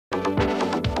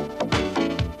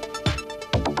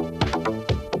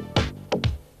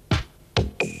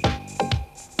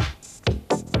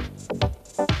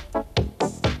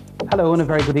Hello and a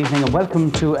very good evening and welcome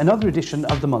to another edition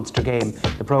of the Munster Game.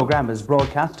 The programme is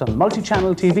broadcast on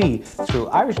multi-channel TV through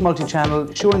Irish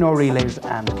Multi-Channel, Sure No Relays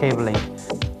and Cable Link.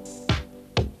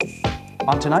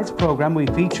 On tonight's programme we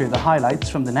feature the highlights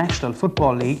from the National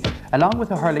Football League along with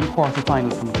a hurling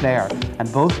quarter-final from Clare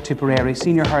and both Tipperary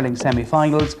senior hurling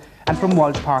semi-finals, and from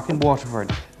Walsh Park in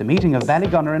Waterford, the meeting of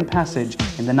Ballygunner and Passage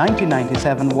in the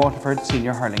 1997 Waterford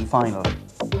senior hurling final.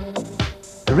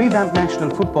 The revamped National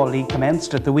Football League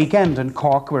commenced at the weekend and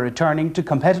Cork were returning to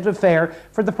competitive fare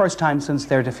for the first time since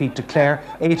their defeat to Clare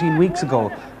 18 weeks ago.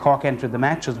 Cork entered the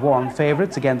match as warm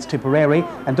favourites against Tipperary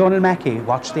and Donal Mackey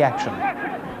watched the action.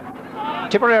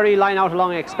 Tipperary line out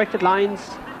along expected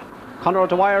lines. Conor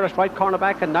O'Dwyer at right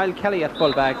cornerback and Niall Kelly at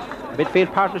fullback.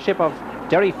 Midfield partnership of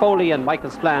Derry Foley and Michael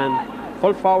Spillane.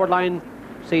 Full forward line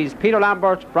sees Peter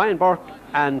Lambert, Brian Burke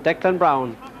and Declan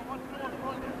Brown.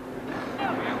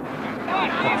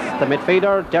 That's the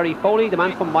midfielder, Derry Foley, the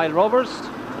man from Mile Rovers.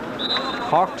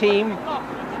 Cork team,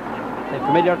 the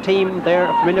familiar team there,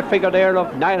 familiar figure there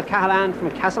of Niall Cahalane from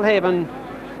Castlehaven.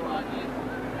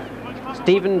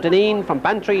 Stephen Deneen from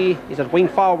Bantry is at wing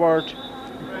forward.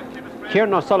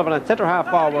 Kieran O'Sullivan at centre half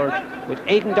forward with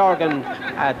Aidan Dorgan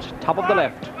at top of the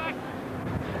left.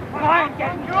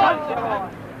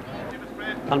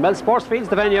 Clonmel Sports Field's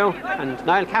the venue and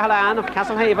Niall Cahalane of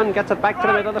Castlehaven gets it back to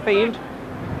the middle of the field.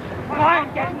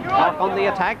 Cork on the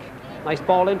attack. Nice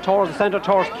ball in towards the centre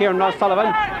towards Kieran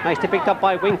O'Sullivan. Nicely picked up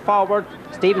by wing forward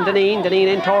Stephen Deneen. Deneen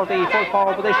in towards the full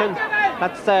forward position.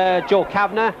 That's Joe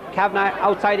Kavanagh. Kavanagh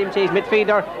outside him to his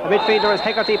midfielder. The midfielder is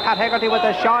Hegarty. Pat Hegarty with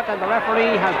a shot and the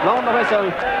referee has blown the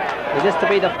whistle. Is this to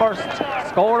be the first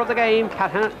score of the game?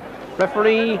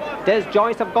 Referee Des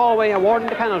Joyce of Galway awarding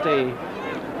the penalty.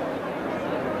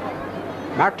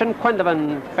 Martin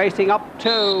Quinlivan facing up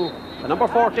to the number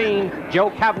 14, Joe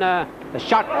Kavanagh. The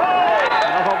shot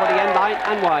not over the end line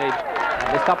and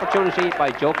wide. Missed opportunity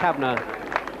by Joe Kavanagh.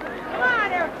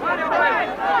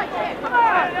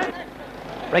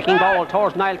 Breaking ball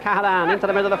towards Niall Cahalane into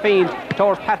the middle of the field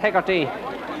towards Pat Hegarty.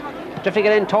 Drifting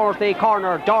it in towards the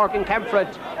corner. Dorgan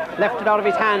Kempfred left it out of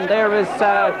his hand. There is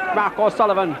Mark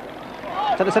O'Sullivan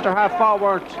to the centre half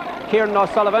forward. Kieran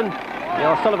O'Sullivan. The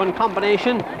O'Sullivan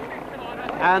combination.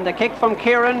 And the kick from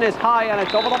Kieran is high and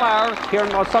it's over the bar.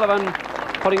 Kieran O'Sullivan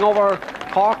putting over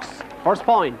Cork's first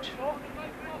point.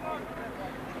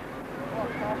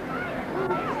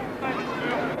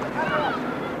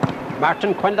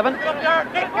 Martin Quinlivan,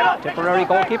 Tipperary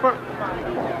goalkeeper.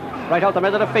 Right out the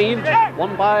middle of the field,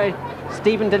 won by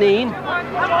Stephen Deneen.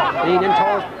 Deneen in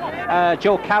towards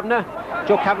Joe Kavanagh.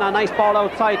 Joe Kavanagh, nice ball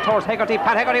outside towards Hegarty.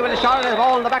 Pat Hegarty with a shot and a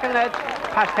ball in the back of the net.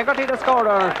 Pat Hegarty the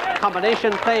scorer.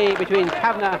 Combination play between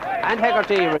Kavanagh and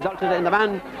Hegarty resulted in the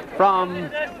man from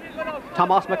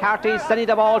Thomas McCarthy sending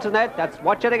the ball to the net. That's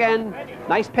watch it again.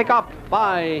 Nice pick up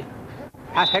by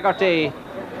Pat Hegarty.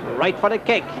 Right for the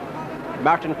kick.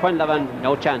 Martin Quinlivan,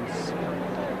 no chance.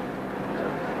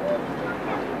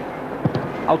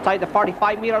 Outside the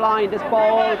 45-metre line, this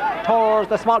ball towards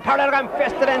the small parallelogram,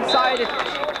 fisted inside.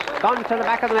 It's gone to the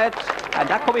back of the net. And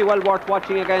that could be well worth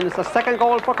watching again. It's the second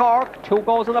goal for Cork, 2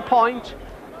 goals and a point.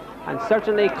 And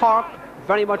certainly Cork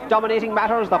very much dominating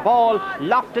matters. The ball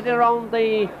lofted around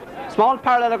the small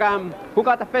parallelogram. Who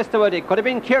got the fist to it? It could have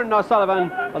been Kieran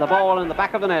O'Sullivan with the ball in the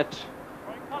back of the net.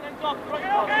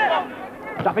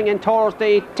 Dropping in towards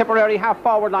the Tipperary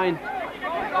half-forward line.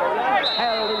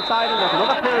 Held inside and there's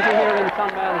another penalty here in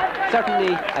Clonmel.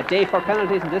 Certainly a day for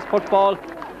penalties in this football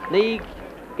league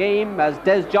game as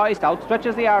Des Joyce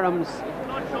outstretches the arms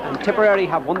and Tipperary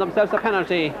have won themselves a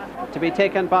penalty to be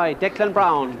taken by Declan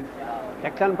Brown.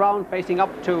 Declan Brown facing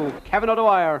up to Kevin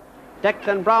O'Dwyer.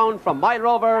 Declan Brown from Mile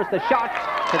Rovers, the shot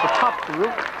to the top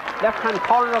left-hand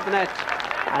corner of the net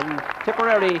and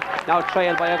Tipperary now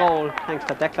trailed by a goal thanks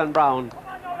to Declan Brown.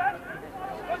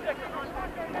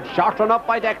 Shot run up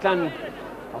by Declan,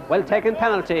 a well taken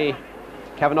penalty.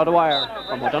 Kevin O'Dwyer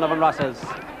from O'Donovan Ross's,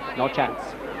 no chance.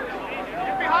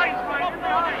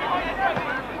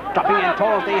 Dropping in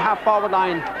towards the half-forward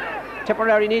line.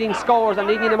 Tipperary needing scores and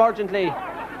needing them urgently.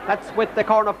 That's with the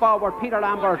corner forward, Peter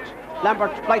Lambert.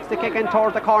 Lambert flights the kick in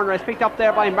towards the corner. It's picked up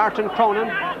there by Martin Cronin,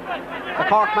 the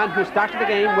Cork man who started the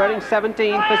game wearing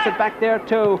 17. Fisted back there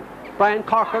to Brian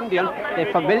Corcoran, the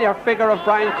familiar figure of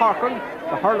Brian Corcoran,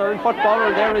 the hurler in football.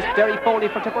 And there is Derry Foley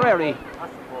for Tipperary.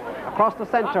 Across the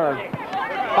centre.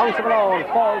 Bounce the ball,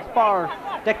 falls for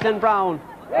Declan Brown.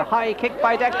 The high kick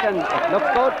by Declan. It looks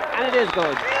good and it is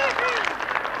good.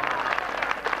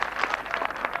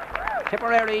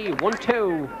 Tipperary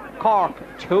 1-2, Cork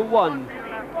 2-1.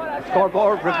 The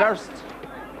scoreboard reversed.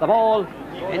 The ball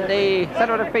in the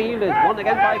centre of the field is won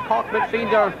again by Cork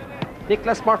midfielder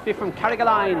Nicholas Murphy from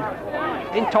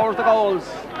Carrigaline in towards the goals.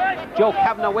 Joe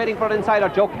Kavanagh waiting for it inside, or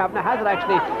Joe Kavanagh has it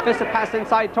actually. Fisted pass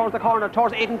inside towards the corner,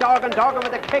 towards Aidan Dorgan. Dorgan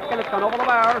with a kick, and it's gone over the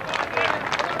bar.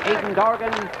 Aidan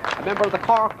Dorgan, a member of the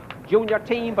Cork junior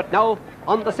team, but now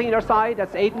on the senior side.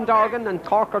 That's Aidan Dorgan, and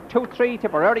Cork are 2-3,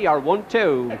 Tipperary are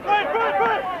 1-2.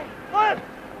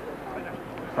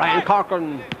 Brian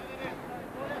Corcoran,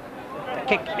 the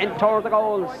kick in towards the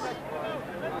goals.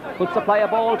 Good supply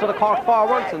of ball to the Cork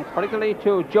forwards, and particularly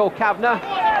to Joe Kavanagh.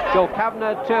 Joe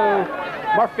Kavanagh to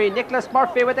Murphy. Nicholas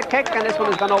Murphy with the kick, and this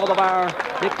one has gone over the bar.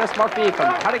 Nicholas Murphy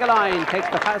from Carrigaline takes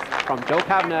the pass from Joe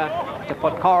Kavanagh to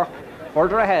put Cork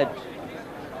further ahead.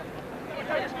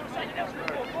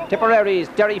 Tipperary's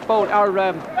Derry Foley.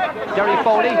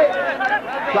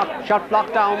 Shot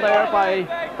blocked down there by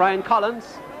Brian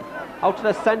Collins. Out to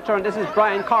the centre, and this is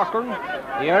Brian Corcoran.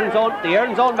 The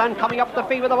Ireland zone man coming up the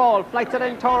field with the ball. Flights it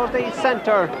in towards the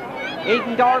centre.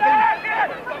 Aidan Dorgan.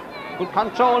 Good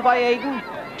control by Aidan.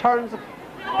 Turns the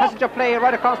passenger play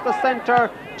right across the centre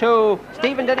to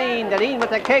Stephen Deneen. Deneen with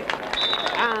the kick.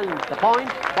 And the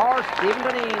point for Stephen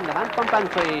Deneen, the man from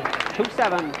Bantry.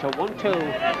 2-7 to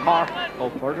 1-2. Cork go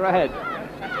further ahead.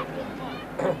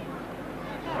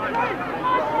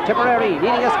 Tipperary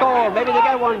needing a score, maybe they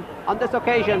get one on this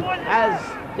occasion, as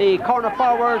the corner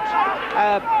forward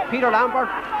Peter Lambert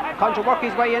trying to work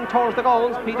his way in towards the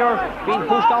goals. Peter being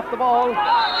pushed off the ball. The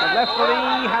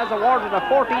referee has awarded a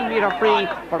 14-metre free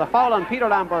for the foul on Peter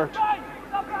Lambert.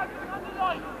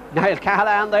 Niall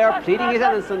Cahalan there pleading his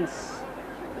innocence.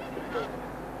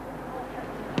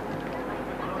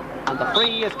 And the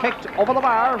free is kicked over the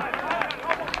bar.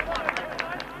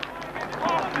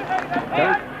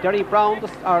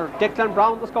 Declan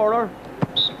Brown, the scorer.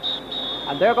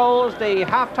 And there goes the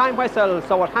half-time whistle.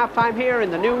 So at half-time here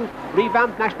in the new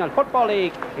revamped National Football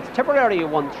League, it's Tipperary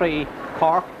 1-3,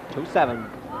 Cork 2-7.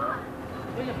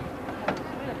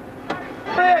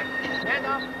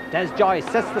 Des Joyce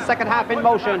sets the second half in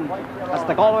motion. That's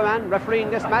the Galway man refereeing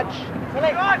this match.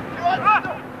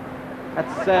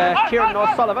 That's Kieran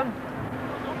O'Sullivan.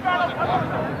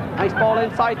 Nice ball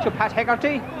inside to Pat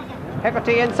Hegarty.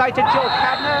 Hegarty inside to Joe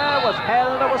Kavanagh, was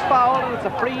held, it was fouled, and it's a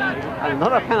free,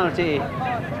 another penalty.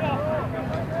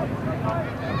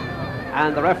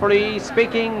 And the referee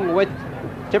speaking with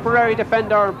Tipperary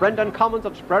defender Brendan Commons,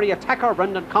 or Tipperary attacker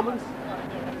Brendan Commons.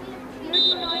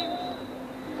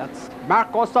 That's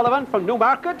Mark O'Sullivan from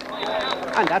Newmarket,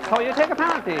 and that's how you take a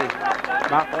penalty.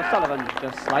 Mark O'Sullivan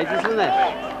just slides into the net.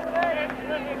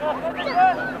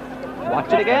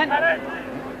 Watch it again.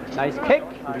 Nice kick.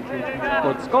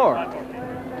 Good score.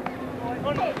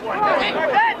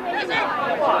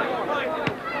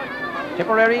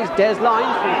 Tipperary's Des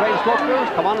Lyons from Grange Smokers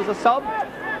come on as a sub.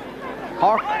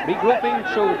 Cork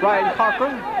regrouping through Brian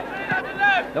Corcoran.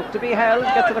 Look to be held.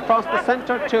 Gets it across the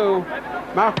centre to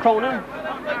Mark Cronin.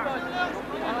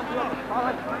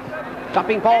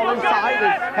 Dropping ball inside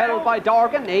is held by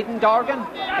Dorgan, Aidan Dorgan.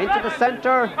 Into the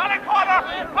centre.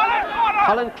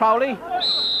 Colin Crowley.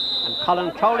 And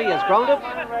Colin Crowley is grounded.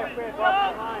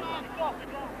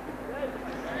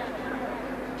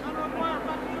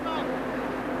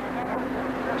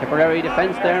 Tipperary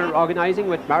defence there organising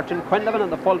with Martin Quinlivan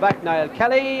and the full-back Niall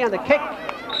Kelly, and the kick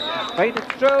straight it's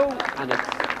through, and it's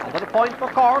another point for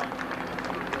Cork.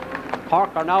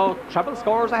 Cork are now treble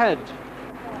scores ahead.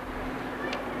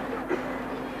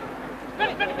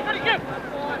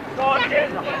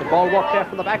 The ball worked there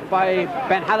from the back by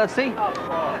Ben Hallisey.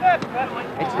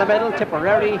 Into the middle,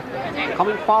 Tipperary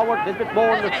coming forward a little bit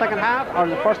more in the second half, or in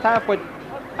the first half, with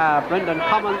Brendan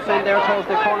Commons in there towards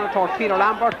the corner, towards Peter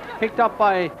Lambert, picked up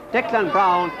by Declan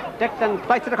Brown. Declan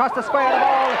flights it across the square, the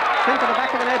ball sent to the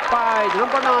back of the net by the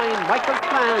number 9, Michael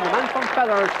Splann, the man from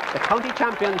Feathers, the county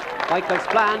champion. Michael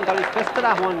Splann got his fist to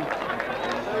that one.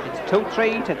 It's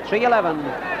 2-3 to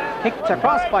 3-11. Kicked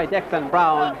across by Declan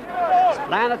Brown.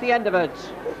 Splann at the end of it.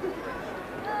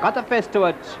 Got the fist to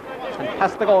it and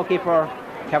passed the goalkeeper,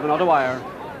 Kevin O'Dwyer.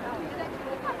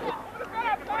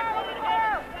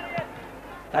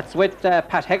 That's with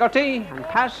Pat Hegarty, and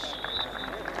Pat,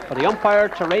 for the umpire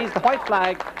to raise the white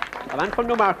flag. The man from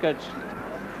Newmarket,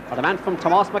 or the man from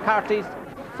Tomas McCarthy's,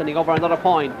 sending over another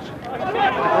point.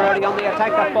 Early on the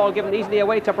attack, that ball given easily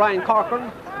away to Brian Corcoran.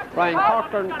 Brian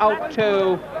Corcoran out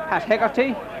to Pat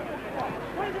Hegarty.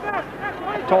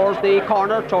 Towards the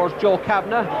corner, towards Joe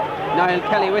Kavanagh. Niall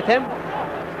Kelly with him.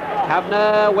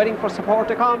 Kavanagh waiting for support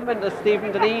to come, and there's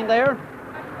Stephen Deneen there.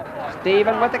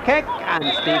 Stephen with the kick, and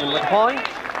Stephen with the point.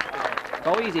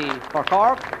 So easy for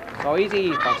Cork, so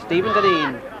easy for Stephen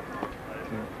Deneen.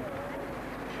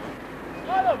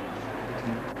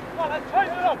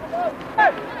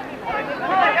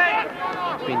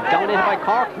 It's been dominated by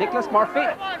Cork. Nicholas Murphy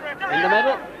in the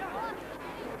middle.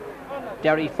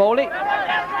 Derry Foley.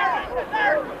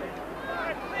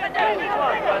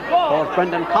 Towards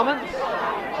Brendan Commons.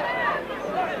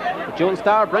 The Jones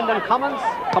star, Brendan Commons,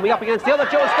 coming up against the other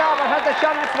Jones star, but has the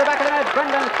shot into the back of the net.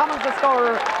 Brendan Commons, the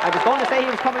scorer. I was going to say he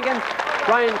was coming against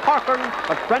Brian Corcoran,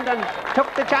 but Brendan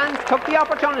took the chance, took the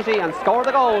opportunity and scored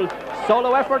the goal.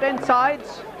 Solo effort inside.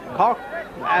 Cork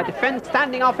defence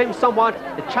standing off him somewhat.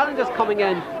 The challenge is coming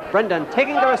in. Brendan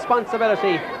taking the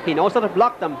responsibility. He knows how to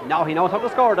block them. Now he knows how to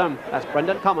score them. That's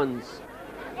Brendan Commons.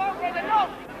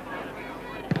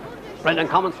 Brendan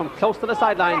Commons from close to the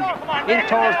sideline. In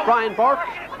towards Brian Burke.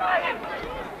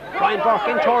 Brian Burke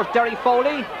in towards Derry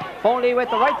Foley. Foley with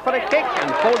the right-footed kick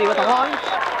and Foley with the point.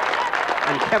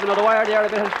 And Kevin O'Dwyer there a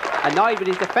bit annoyed with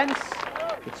his defence.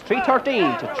 It's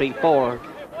 3:13 to 3:4.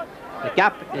 The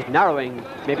gap is narrowing.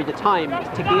 Maybe the time is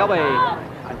ticking away.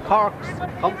 And Corks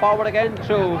come forward again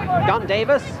through Don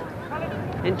Davis.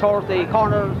 In towards the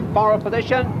corner forward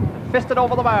position. Fisted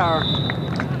over the bar.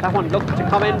 That one looked to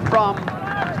come in from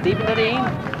Stephen Deneen.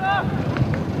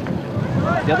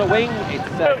 The other wing,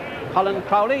 it's Colin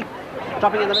Crowley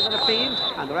dropping in the middle of the field,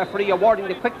 and the referee awarding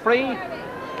the quick free.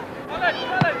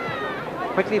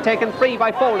 Quickly taken free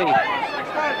by Foley.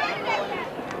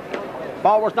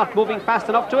 Forwards not moving fast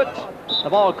enough to it. The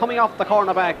ball coming off the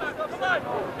cornerback.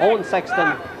 Owen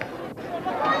Sexton.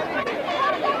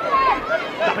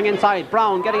 Dropping inside,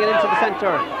 Brown getting it into the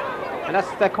centre. And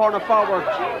that's the corner forward.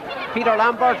 Peter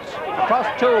Lambert across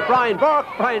to Brian Burke.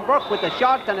 Brian Burke with the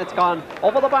shot, and it's gone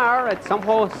over the bar. It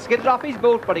somehow skidded off his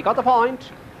boot, but he got the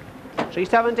point.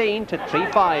 3:17 to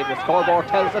 3:5. The scoreboard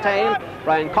tells the tale.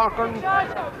 Brian Corcoran,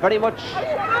 very much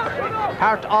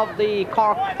part of the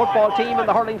Cork football team and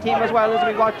the hurling team as well, as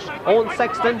we watch Owen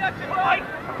Sexton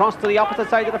across to the opposite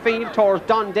side of the field towards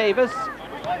Don Davis.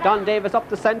 Don Davis up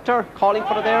the centre, calling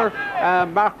for it there.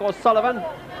 Mark O'Sullivan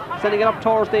sending it up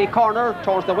towards the corner,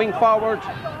 towards the wing forward.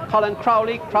 Colin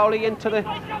Crowley. Crowley into the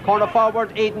corner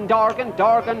forward. Aidan Dorgan.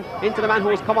 Dorgan into the man who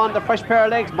has come on the fresh pair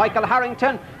of legs. Michael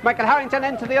Harrington. Michael Harrington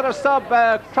into the other sub.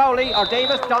 Crowley or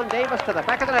Davis. Don Davis to the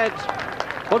back of the net.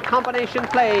 Good combination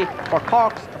play for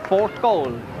Cork's fourth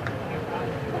goal.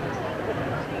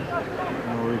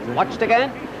 Watched again.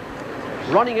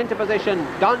 Running into position.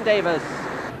 Don Davis.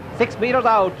 6 metres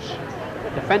out.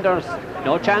 Defenders,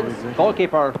 no chance.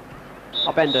 Goalkeeper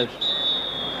upended.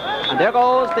 And there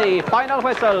goes the final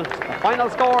whistle. The final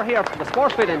score here from the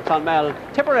Sports Field in Clonmel.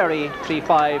 Tipperary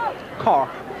 3-5, Cork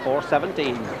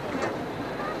 4-17.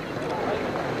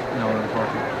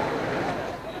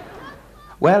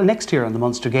 Well, next here on the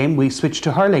Munster game, we switch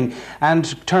to hurling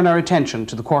and turn our attention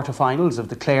to the quarter-finals of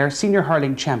the Clare Senior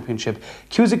Hurling Championship.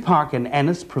 Cusack Park in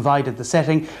Ennis provided the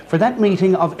setting for that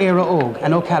meeting of Éire Óg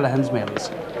and O'Callaghan's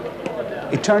Mills.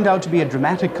 It turned out to be a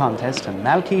dramatic contest, and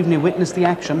Mal Keaveney witnessed the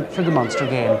action for the Munster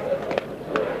game.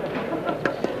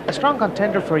 A strong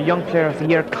contender for a Young Player of the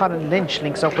Year, Colin Lynch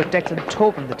links up with Declan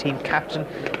Tobin, the team captain,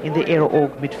 in the Éire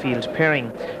Óg midfield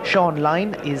pairing. Sean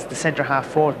Lyne is the centre-half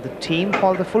forward of the team,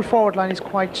 while the full forward line is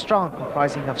quite strong,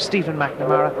 comprising of Stephen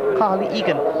McNamara, Cathal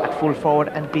Egan at full forward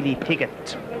and Billy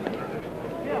Piggott.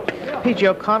 PG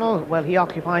O'Connell, well, he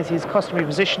occupies his customary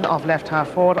position of left half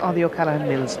forward on the O'Callaghan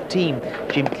Mills team.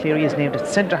 Jim Cleary is named as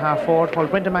centre half forward, while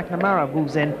Brendan McNamara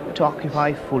moves in to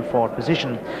occupy full forward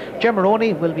position. Ger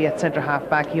Maroney will be at centre half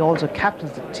back. He also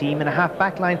captains the team in a half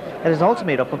back line that is also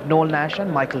made up of Noel Nash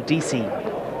and Michael Deasy.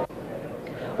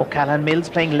 O'Callaghan Mills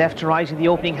playing left to right in the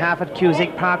opening half at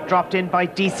Cusack Park, dropped in by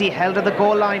Deasy, held at the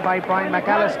goal line by Brian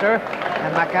McAllister,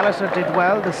 and McAllister did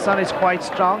well. The sun is quite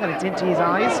strong and it's into his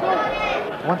eyes.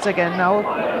 Once again now,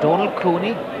 Donald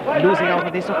Cooney losing out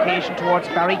on this occasion towards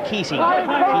Barry Keating.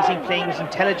 Keating playing it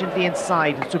intelligently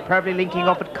inside and superbly linking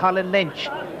up with Colin Lynch.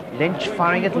 Lynch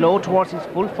firing it low towards his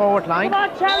full forward line.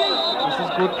 This is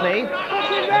good play.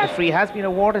 And the free has been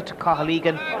awarded to Cathal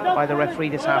Egan by the referee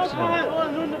this afternoon.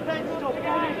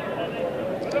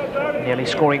 Nearly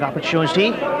scoring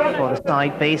opportunity for the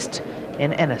side based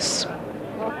in Ennis.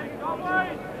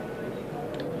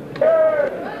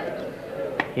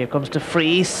 Here comes the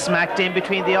free, smacked in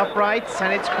between the uprights,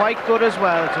 and it's quite good as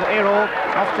well. So Éire Óg,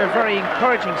 after a very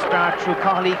encouraging start through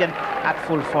Cathal Egan at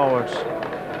full forward.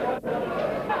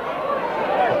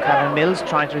 O'Callaghan Mills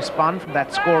trying to respond from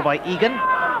that score by Egan.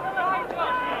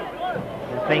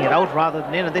 They're playing it out rather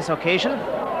than in on this occasion.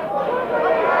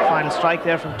 Final strike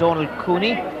there from Donald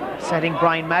Cooney, setting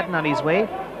Brian Madden on his way.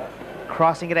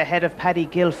 Crossing it ahead of Paddy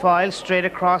Guilfoyle, straight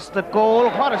across the goal.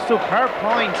 What a superb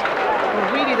point.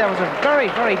 But really, there was a very,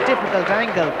 very difficult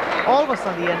angle, almost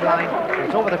on the end line.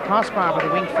 It's over the crossbar by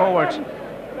the wing forward.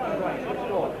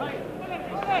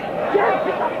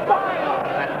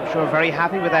 I'm sure very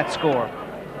happy with that score.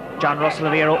 John Russell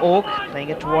of Aero Oak playing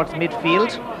it towards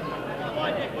midfield.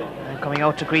 And coming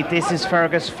out to greet this is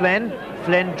Fergus Flynn.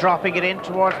 Flynn dropping it in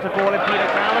towards the goal of Peter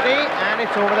Carmody, and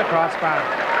it's over the crossbar.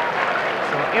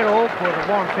 So Aero Oak were the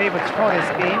warm favourites for this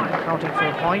game, accounting for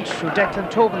a point through Declan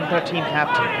Tobin, their team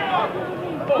captain.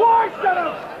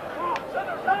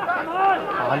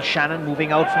 Carl Shannon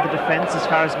moving out from the defence as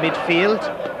far as midfield.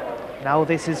 Now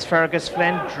this is Fergus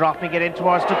Flynn dropping it in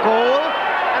towards the goal,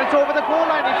 and it's over the goal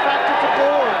line. In fact, it's a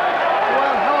goal.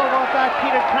 Well, how about that?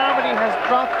 Peter Carmody has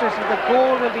dropped it, and the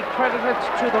goal will be credited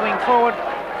to the wing forward,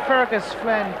 Fergus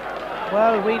Flynn.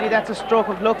 Well, really, that's a stroke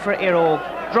of luck for Aero Oak.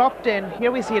 Dropped in,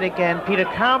 here we see it again. Peter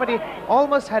Carmody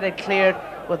almost had it cleared,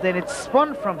 but then it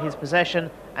spun from his possession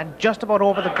and just about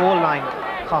over the goal line.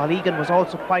 Cathal Egan was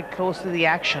also quite close to the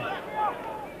action.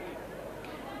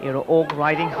 Aero Oak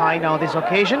riding high now this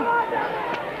occasion,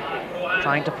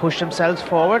 trying to push themselves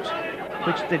forward,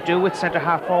 which they do with centre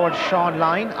half forward Sean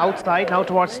Lyne. Outside now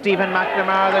towards Stephen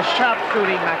McNamara, the sharp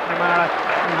shooting McNamara,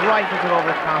 rifles it over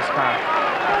the crossbar.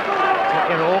 So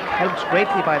Aero Oak helped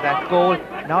greatly by that goal.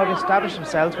 Now to establish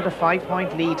themselves with a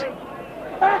 5-point lead.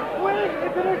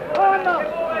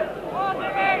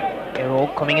 Aero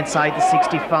Oak coming inside the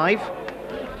 65.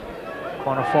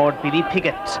 Corner forward Billy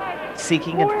Piggott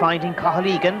seeking and finding Cathal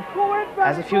Egan.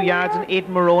 Has a few yards in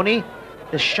Aidan Maroney.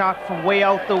 The shot from way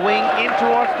out the wing in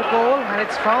towards the goal, and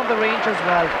it's found the range as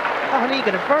well. Cathal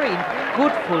Egan, a very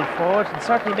good full forward, and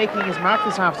certainly making his mark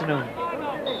this afternoon.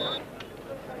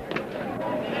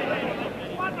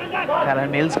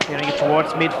 Callan Mills clearing it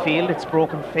towards midfield. It's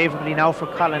broken favourably now for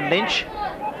Colin Lynch,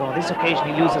 though on this occasion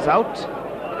he loses out.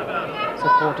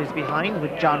 Support is behind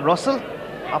with John Russell.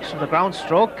 Ups from the ground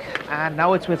stroke, and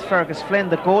now it's with Fergus Flynn,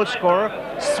 the goal scorer,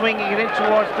 swinging it in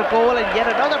towards the goal, and yet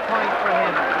another point for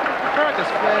him. Fergus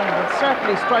Flynn was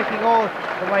certainly striking all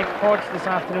the right chords this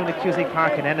afternoon at Cusack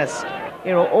Park in Ennis.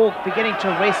 Aero Oak beginning to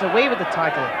race away with the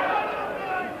title.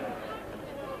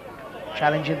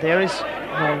 Challenging there is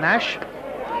Noel Nash.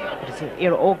 It's an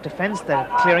Aero Oak defence, they're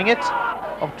clearing it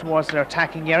up towards their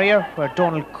attacking area, where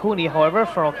Donald Cooney, however,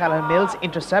 for O'Callaghan Mills,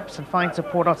 intercepts and finds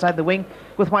support outside the wing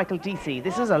with Michael Deasy.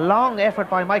 This is a long effort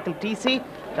by Michael Deasy,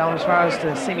 down as far as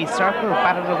the semicircle,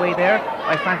 batted away there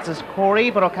by Francis Corey,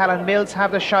 but O'Callaghan Mills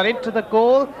have the shot into the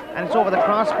goal, and it's over the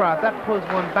crossbar. That pulls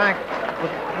one back,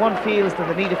 but one feels that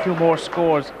they need a few more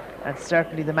scores, and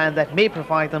certainly the man that may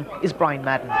provide them is Brian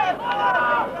Madden.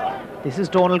 This is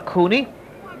Donald Cooney,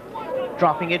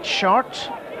 dropping it short,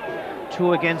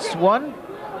 2 against 1.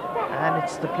 And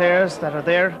it's the players that are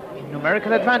there in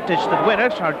numerical advantage that win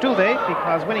it, or do they?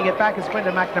 Because winning it back is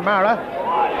Brendan McNamara.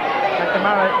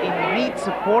 McNamara in need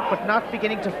support, but not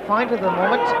beginning to find it at the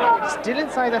moment. Still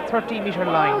inside that 13-metre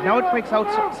line. Now it breaks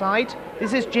outside.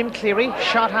 This is Jim Cleary,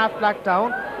 shot half black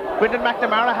down. Brendan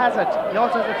McNamara has it. He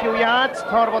also has a few yards.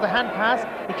 Thought about the hand pass.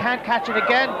 He can't catch it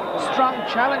again. Strong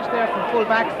challenge there from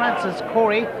full-back Francis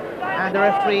Corey. And the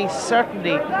referee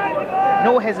certainly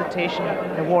no hesitation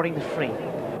in awarding the free.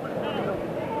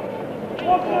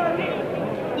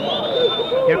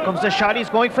 Here comes the shot, he's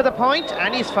going for the point,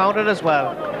 and he's found it as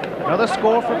well. Another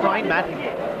score for Brian Madden.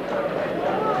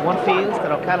 One feels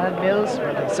that O'Callaghan Mills,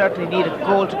 well, they certainly need a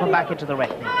goal to come back into the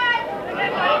reckoning.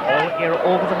 All here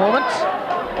over the moment.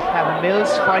 O'Callaghan Mills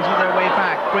fighting their way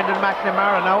back. Brendan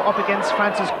McNamara now up against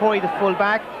Francis Corey, the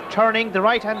full-back, turning the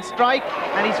right-hand strike,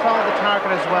 and he's found the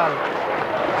target as well.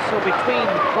 So between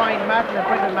Brian Madden and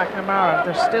Brendan McNamara,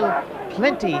 there's still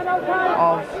plenty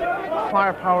of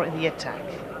firepower in the attack.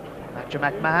 Matthew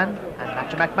McMahon and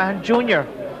Matthew McMahon Jr.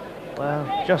 Well,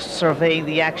 just surveying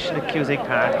the action at Cusack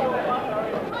Park.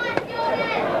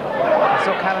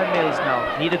 So Callan Mills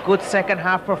now need a good second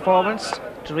half performance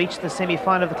to reach the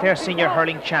semi-final of the Clare Senior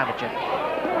Hurling Championship.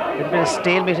 A little bit of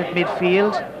stalemate at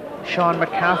midfield. Sean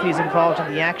McCarthy is involved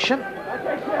in the action.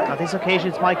 On this occasion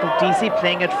it's Michael Deasy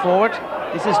playing it forward.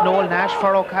 This is Noel Nash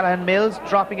for O'Callaghan Mills,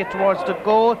 dropping it towards the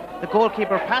goal. The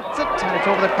goalkeeper pats it, and it's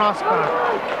over the crossbar.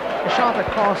 A shot that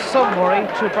caused some worry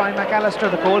to Brian McAllister,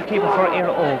 the goalkeeper for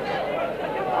Aero Oak.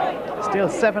 Still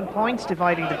 7 points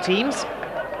dividing the teams.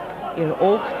 Aero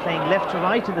Oak playing left to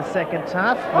right in the second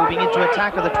half, moving into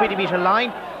attack of the 20-metre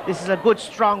line. This is a good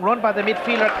strong run by the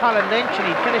midfielder Colin Lynch, and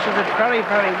he finishes it very,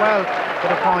 very well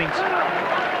with a point.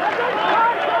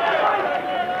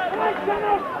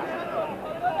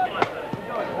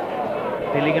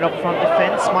 Building it up front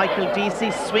defence, Michael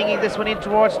Deasy swinging this one in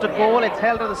towards the goal. It's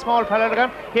held at the small parallelogram.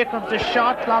 Here comes the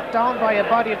shot, blocked down by a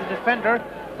body of the defender.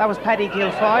 That was Paddy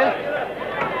Guilfoyle.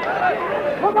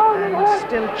 And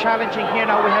still challenging here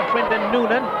now, we have Brendan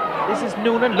Noonan. This is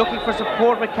Noonan looking for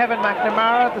support with Kevin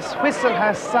McNamara. The whistle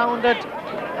has sounded,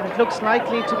 and it looks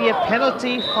likely to be a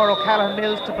penalty for O'Callaghan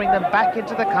Mills to bring them back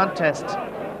into the contest.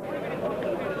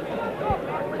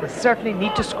 They certainly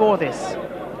need to score this.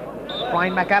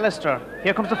 Brian McAllister.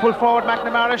 Here comes the full forward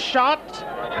McNamara's shot,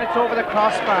 and it's over the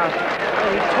crossbar.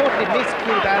 He totally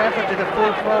miscued that effort to the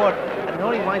full forward, and it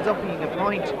only winds up being a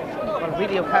point. But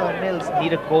really, O'Callaghan Mills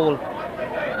need a goal.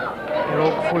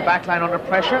 Their full back line under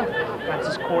pressure,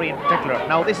 Francis Corey in particular.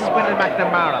 Now this is Brendan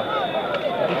McNamara.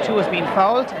 He too has been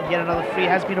fouled, and yet another free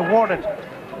has been awarded.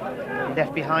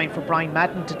 Left behind for Brian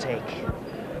Madden to take.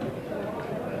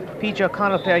 PJ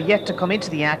O'Connell player yet to come into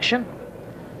the action.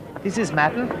 This is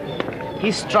Madden.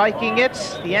 He's striking it.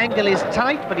 The angle is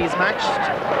tight, but he's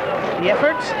matched the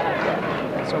effort.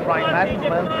 So Brian Madden,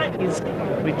 well, his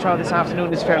return this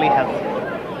afternoon is fairly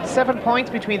healthy. 7 points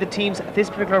between the teams at this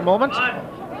particular moment.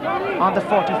 On the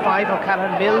 45,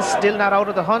 O'Callaghan Mills still not out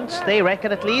of the hunt, they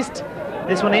reckon at least.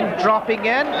 This one in, dropping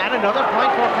in, and another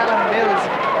point for O'Callaghan Mills.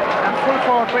 And full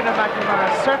forward Brendan McNamara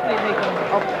certainly making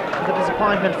up the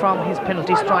disappointment from his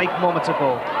penalty strike moments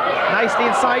ago. Nicely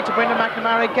inside to Brendan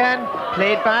McNamara again,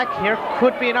 played back. Here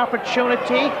could be an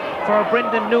opportunity for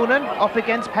Brendan Noonan up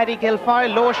against Paddy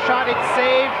Guilfoyle. Low shot, it's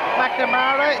saved.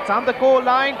 McNamara, it's on the goal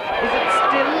line. Is it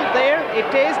still there? It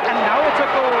is, and now it's a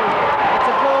goal. It's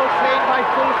a goal claimed by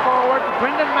full forward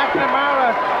Brendan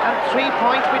McNamara, and 3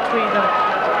 points between them.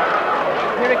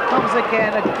 Here it comes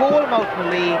again, a goal mouth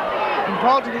Malee.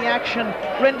 Involved in the action,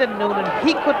 Brendan Noonan.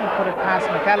 He couldn't put it past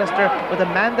McAllister, but the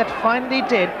man that finally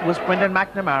did was Brendan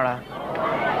McNamara.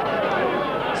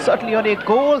 Certainly only a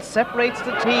goal separates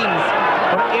the teams.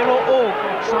 But Aero Oak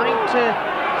trying to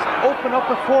open up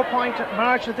a 4-point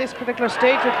march at this particular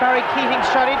stage with Barry Keating's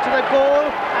shot into the goal,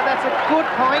 and that's a good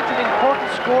point, an important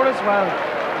score as well.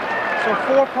 So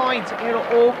 4 points, Aero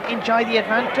Oak enjoy the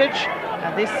advantage,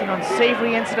 and this is an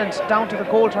unsavoury incident down to the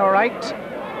goal to our right.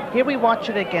 Here we watch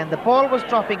it again. The ball was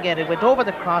dropping in, it went over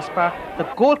the crossbar. The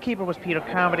goalkeeper was Peter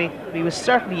Carmody, but he was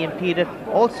certainly impeded.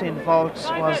 Also involved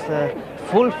was the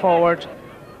full forward,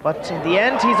 but in the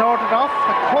end he's ordered off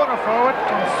the corner forward,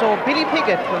 and so Billy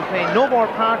Piggott will play no more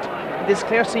part in this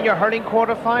Clare Senior Hurling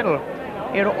quarter-final.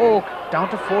 Aero Oak down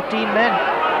to 14 men.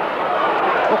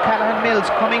 O'Callaghan Mills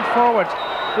coming forward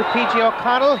with PJ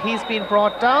O'Connell. He's been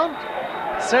brought down,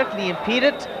 certainly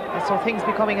impeded, and so things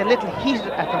becoming a little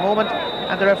heated at the moment,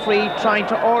 and the referee trying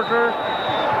to order,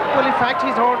 well in fact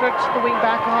he's ordered the wing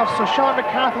back off, so Sean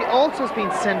McCarthy also has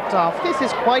been sent off. This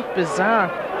is quite bizarre.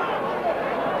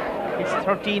 It's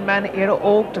 13-man Aero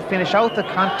Oak to finish out the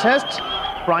contest.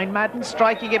 Brian Madden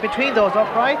striking it between those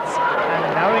uprights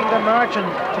and narrowing the margin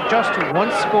to just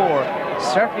 1 score.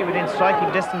 Certainly within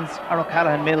striking distance are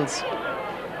O'Callaghan Mills.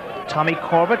 Tommy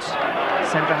Corbett,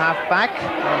 centre half back.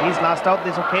 He's lost out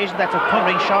this occasion. That's a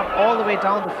thundering shot all the way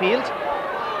down the field.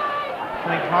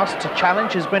 Coming across to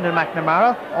challenge is Brendan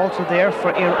McNamara. Also there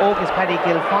for Aero Oak is Paddy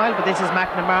Guilfoyle, but this is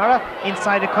McNamara.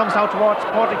 Inside it comes out towards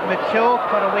Patrick McHugh,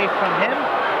 cut away from him.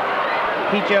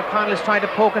 PJ O'Connell is trying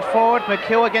to poke it forward.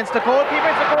 McHugh against the goalkeeper.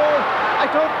 It's a goal!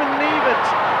 I don't believe it!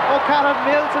 O'Callaghan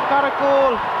Mills have got a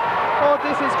goal. Oh,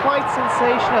 this is quite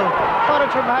sensational. What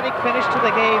a dramatic finish to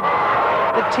the game.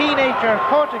 The teenager,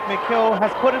 Patrick McHugh,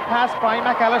 has put it past Brian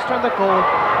McAllister on the goal.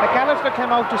 McAllister came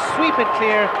out to sweep it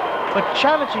clear, but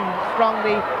challenging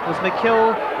strongly was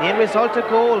McHugh. The end result, a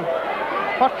goal.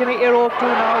 What can Aero Oak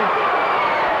do now?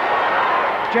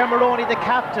 Ger Maroney, the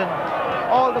captain,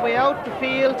 all the way out the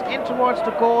field, in towards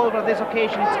the goal, but on this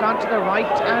occasion it's gone to the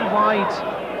right and wide.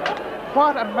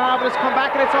 What a marvellous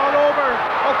comeback, and it's all over.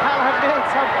 O'Callaghan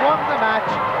Mills have won the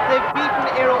match. They've beaten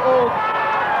Aero Oak,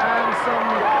 and some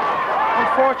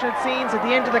unfortunate scenes at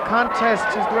the end of the contest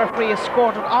as the referee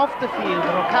escorted off the field,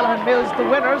 and O'Callaghan Mills the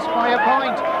winners by a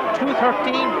point,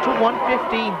 213 to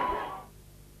 115.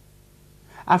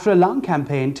 After a long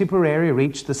campaign, Tipperary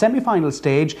reached the semi-final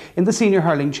stage in the Senior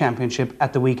Hurling Championship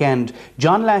at the weekend.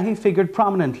 John Leahy figured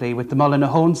prominently with the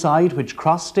Mullinahone side, which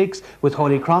crossed sticks with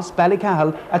Holy Cross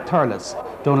Ballycahill at Thurles.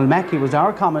 Donald Mackey was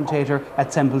our commentator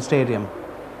at Semple Stadium.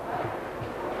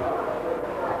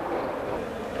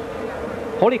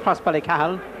 Holy Cross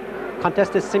Ballycahill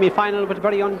contested semi-final with a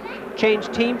very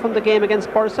unchanged team from the game against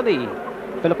Borrisolee.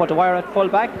 Philip O'Dwyer at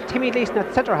full-back, Timmy Leeson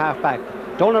at centre-half-back,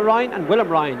 Donald Ryan and Willem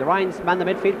Ryan. The Ryans man the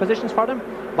midfield positions for them.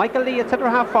 Michael Lee at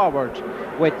centre-half-forward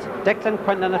with Declan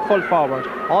Quinlan at full-forward.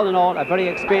 All in all, a very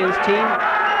experienced team.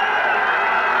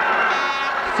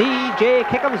 C.J.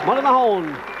 Kickham's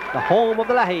Mullinahone, the home of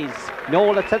the Leahys.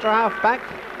 Noel at centre-half-back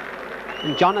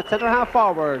and John at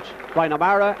centre-half-forward. Brian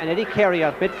O'Mara and Eddie Carey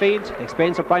at midfield. The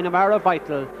experience of Brian O'Mara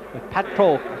vital, with Pat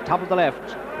Croke at top of the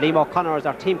left. Liam O'Connor is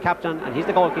our team captain, and he's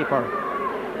the goalkeeper.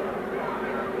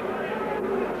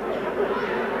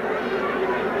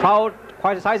 Proud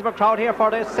Quite a sizable crowd here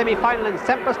for the semi-final in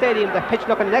Semple Stadium. The pitch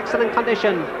looking in excellent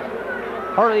condition.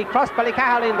 Hurley Cross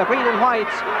Ballycahill in the green and white.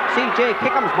 CJ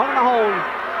Kickham's Mullinahone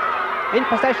in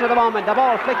possession at the moment. The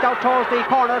ball flicked out towards the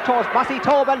corner towards Mossy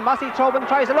Tobin. Mossy Tobin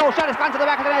tries a low shot. It's gone to the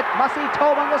back of the net. Mossy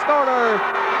Tobin the scorer.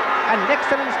 An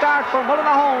excellent start for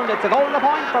Mullinahone. It's a goal and a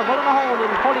point for Mullinahone,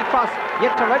 and Holy Cross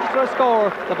yet to register a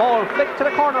score. The ball flicked to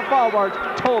the corner forward.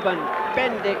 Tobin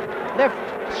bending, lift,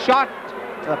 shot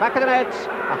to the back of the net.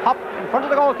 A hop in front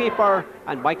of the goalkeeper,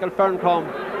 and Michael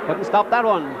Ferncombe couldn't stop that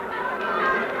one.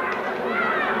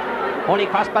 Holy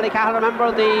Cross Ballycahill, remember,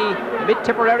 the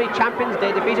mid-Tipperary champions.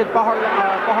 They defeated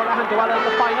Boherlahan Dualla in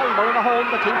the final.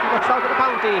 Mullinahone, the team from the south of the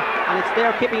county, and it's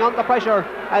there keeping under pressure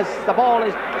as the ball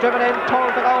is driven in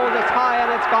towards the goal. It's high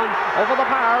and it's gone over the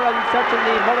bar, and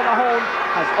certainly Mullinahone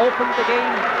has opened the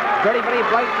game very, very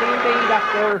brightly indeed.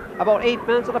 After about 8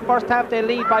 minutes of the first half, they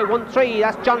lead by 1-3.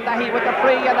 That's John Leahy with the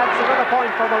free, and that's another point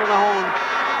for Mullinahone.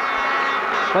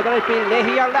 Whether it be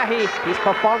Leahy or Leahy, he's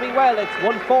performing well. It's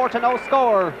 1-4 to no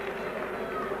score.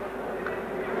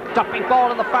 Dropping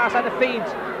ball on the far side of the field.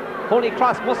 Holy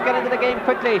Cross must get into the game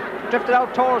quickly. Drifted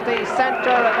out towards the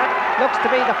centre. That looks to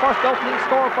be the first opening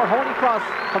score for Holy Cross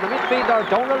from the midfielder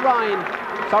Donald Ryan.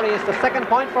 Sorry, it's the second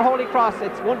point for Holy Cross.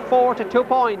 It's 1-4 to 2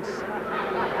 points.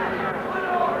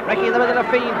 Breaking in the middle of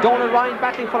the field, Donald Ryan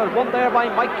battling for it. Won there by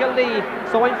Michael Lee.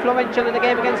 So influential in the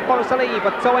game against Borrisalee,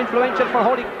 but so influential for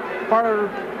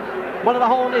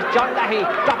Mullinahone is John Leahy,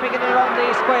 dropping it around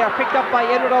the square, picked up by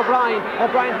Edward O'Brien.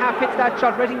 O'Brien half hits that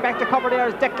shot, raising back to cover there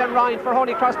is Declan Ryan for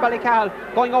Holy Cross Ballycahill.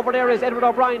 Going over there is Edward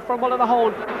O'Brien for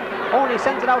Mullinahone. Only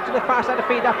sends it out to the far side of the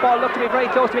field. That ball looked to be very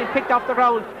close to being picked off the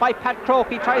ground by Pat Croke.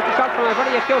 He tries the shot from a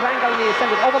very acute angle and he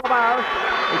sends it over the bar.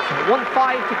 It's 1-5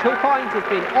 to 2 points. It's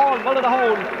been all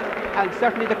Mullinahone, and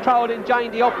certainly the crowd enjoying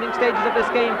the opening stages of this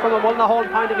game from a Mullinahone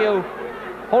point of view.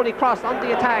 Holy Cross on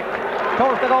the attack,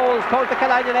 towards the goals, towards the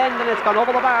Killiney end, and it's gone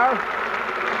over the bar.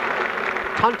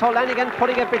 Tonto Lanigan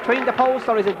putting it between the posts,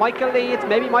 or is it Michael Lee? It's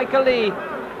maybe Michael Lee.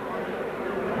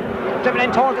 Driven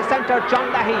in towards the centre,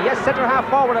 John Leahy, yes, centre half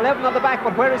forward, 11 on the back,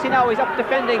 but where is he now? He's up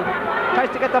defending, tries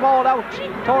to get the ball out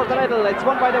towards the middle. It's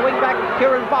won by the wing back,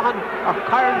 Kieran Vaughan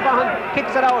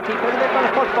kicks it out. He plays a little bit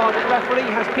of football. The referee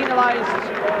has penalised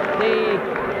the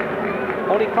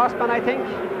Holy Cross man, I think.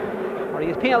 He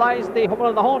has penalised the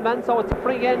Mullinahone man, so it's a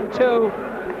free in to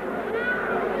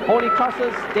Holy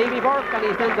Cross's Davy Burke, and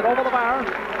he sends it over the bar.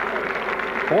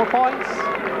 4 points.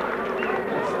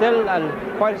 It's still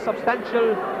quite a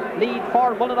substantial lead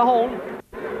for Mullinahone.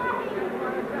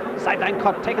 Sideline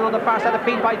cut taken on the far side of the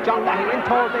field by John Leahy in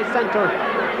towards the centre.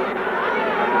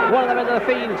 One of them into the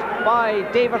field by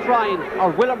David Ryan,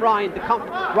 or Willem Ryan, the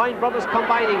Ryan brothers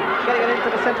combining, getting it into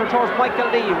the centre towards Michael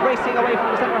Lee, racing away from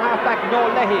the centre half back,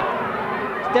 Noel Leahy.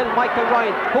 Still Michael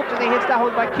Ryan, hooks and he hits that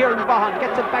one by Kieran Vaughan,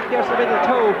 gets it back there to the middle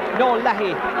too, Noel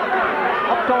Leahy.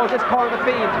 Up towards this corner of the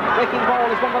field, breaking ball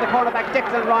is won by the cornerback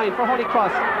Declan Ryan for Holy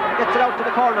Cross. Gets it out to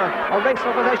the corner, a race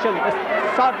for possession. The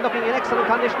sod looking in excellent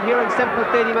condition here in Semple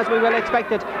Stadium as we well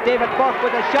expected. David Burke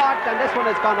with a shot, and this one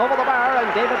has gone over the bar, and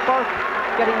David Burke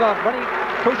getting a very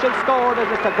crucial score. There's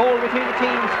just a goal between the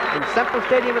teams in Semple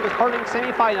Stadium in this hurling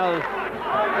semi-final.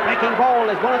 Breaking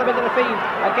ball is one of the middle of the field,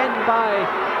 again by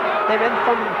the men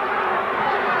from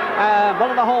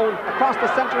Mullinahone. Across the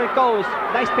centre it goes.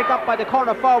 Nice pick up by the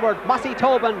corner forward, Mossy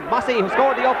Tobin. Mossy, who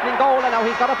scored the opening goal, and now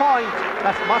he's got a point.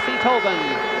 That's Mossy Tobin.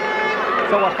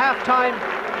 So at half-time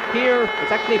here,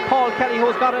 it's actually Paul Kelly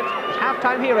who's got it. At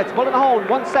half-time here, it's Mullinahone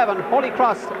 1-7, Holy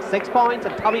Cross 6 points,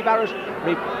 and Tommy Barrett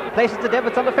replaces the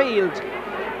Davits on the field.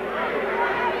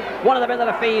 One of the middle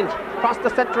of the field, across the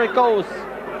centre it goes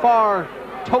for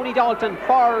Tony Dalton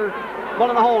for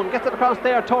Mullinahone. Gets it across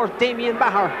there towards Damien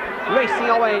Bahar, racing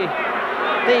away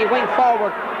the wing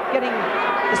forward, getting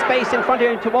the space in front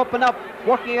of him to open up,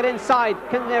 working it inside,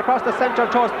 killing it across the centre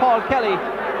towards Paul Kelly,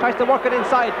 tries to work it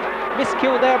inside,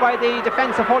 miscue there by the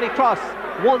defence of Holy Cross.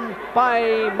 Won by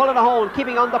Mullinahone,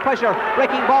 keeping on the pressure,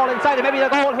 breaking ball inside, and maybe the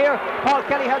goal here. Paul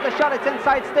Kelly has the shot, it's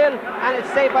inside still, and it's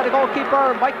saved by the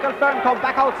goalkeeper Michael Ferncombe.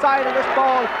 Back outside, and this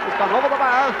ball has gone over the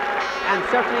bar, and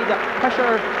certainly the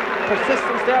pressure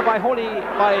persistence there by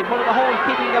Mullinahone,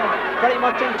 keeping them very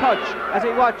much in touch as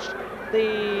we watch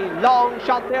the long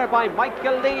shot there by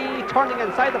Michael Lee, turning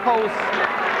inside the post,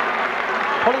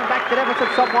 pulling back the deficit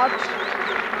somewhat.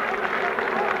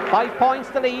 5 points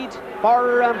to lead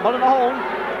for Mullinahone.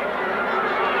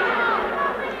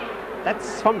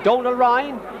 That's from Donald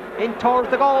Ryan in towards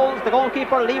the goals. The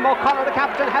goalkeeper Liam O'Connor, the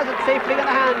captain, has it safely in the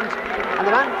hand, and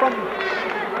the man from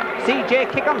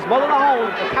CJ Kickham's Mullinahone,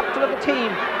 the captain of the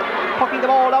team, pucking the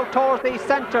ball out towards the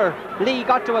centre. Lee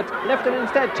got to it, lifted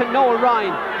instead to Noel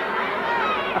Ryan.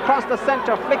 across the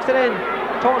centre, flicks it in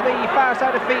towards the far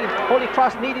side of field. Holy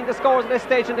Cross needing the scores at this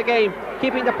stage in the game,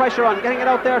 keeping the pressure on, getting it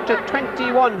out there to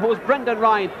 21, who is Brendan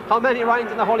Ryan. How many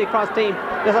Ryans in the Holy Cross team?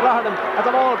 There's a lot of them. As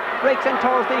the ball breaks in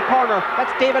towards the corner,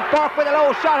 that's David Burke with a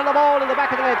low shot of the ball in the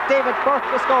back of the net. David Burke,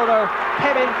 the scorer,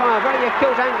 came in from a very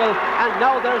acute angle, and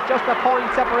now there's just a point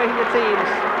separating the teams.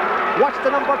 Watch the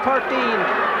number 13, or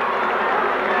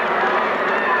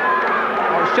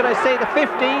should I say the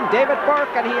 15, David Burke,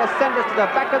 and he has sent us to the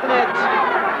back of the net.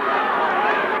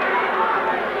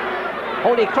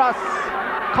 Holy Cross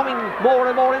coming more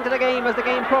and more into the game as the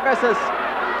game progresses.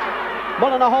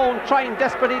 Mullinahone trying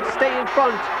desperately to stay in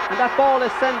front, and that ball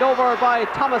is sent over by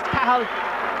Thomas Cahill.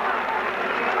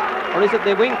 Or is it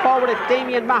the wing forward? It's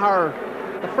Damien Maher.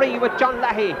 The free with John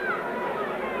Lahey.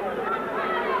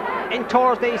 In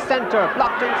towards the centre,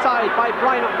 blocked inside by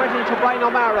Brian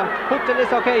O'Mara, hooked in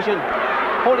this occasion.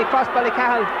 Holy Cross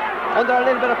Ballycahill under a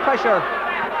little bit of pressure.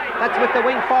 That's with the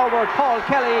wing forward, Paul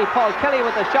Kelly. Paul Kelly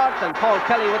with the shot, and Paul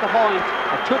Kelly with the point.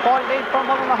 A 2-point lead for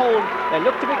Mullinahone. They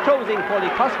look to be closing.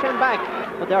 Holy Cross came back,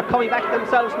 but they're coming back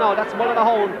themselves now. That's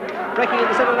Mullinahone breaking in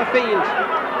the centre of the field.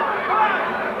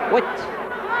 With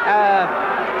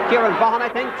Kieran Vaughan, I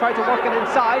think, tried to work it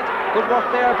inside. Good work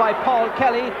there by Paul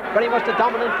Kelly. Very much the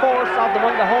dominant force of the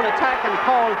Mullinahone attack, and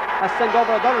Paul has sent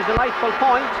over another delightful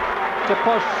point to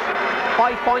push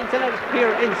 5 points in it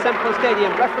here in Semple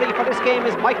Stadium. Referee for this game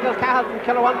is Michael Cahill from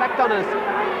Killowan McDonough's.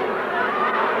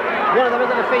 One of them in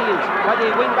the field by the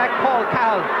wing-back Paul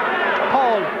Cahill.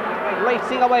 Paul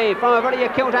racing away from a very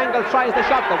acute angle, tries the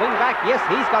shot. The wing-back, yes,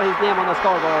 he's got his name on the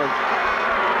scoreboard.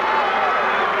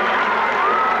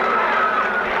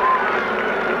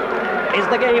 Is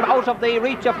the game out of the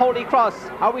reach of Holy Cross?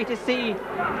 Are we to see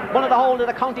Mullinahone in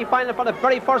the county final for the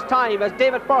very first time as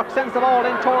David Burke sends the ball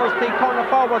in towards the corner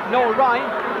forward, Noel Ryan.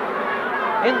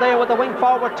 In there with the wing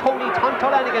forward, Tony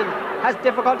Lanigan has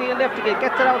difficulty in lifting it,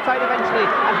 gets it outside eventually,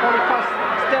 and Holy Cross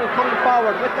still coming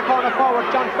forward with the corner forward,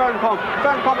 John Ferncombe.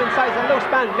 Ferncombe inside a loose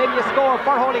man, maybe a score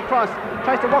for Holy Cross.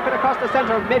 Tries to work it across the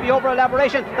centre, maybe over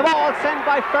elaboration. The ball sent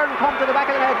by Ferncombe to the back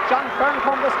of the net. John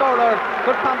Ferncombe, the scorer.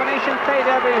 Good combination play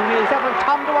there between himself and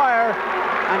Tom Dwyer.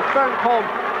 And Ferncombe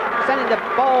sending the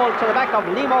ball to the back of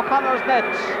Liam O'Connor's net.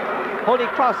 Holy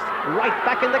Cross right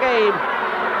back in the game.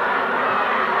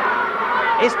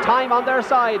 It's time on their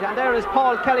side, and there is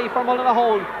Paul Kelly for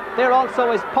Mullinahone. There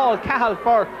also is Paul Cahill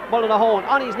for Mullinahone,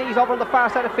 on his knees over on the far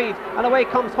side of feet, and away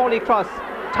comes Holy Cross.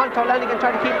 Tonto Lanigan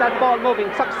trying to keep that ball moving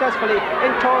successfully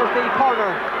in towards the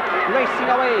corner.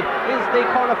 Racing away is the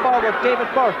corner forward, David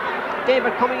Burke.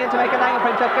 David coming in to make an angle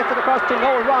for himself, gets it across to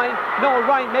Noel Ryan. Noel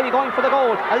Ryan maybe going for the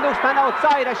goal. A loose man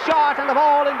outside, a shot, and the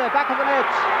ball in the back of the net.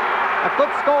 A good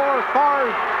score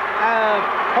for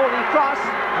Holy Cross,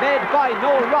 made by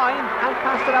Noel Ryan, and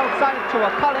passed it outside to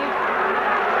a colleague.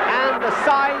 And the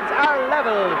sides are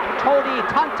level. Tony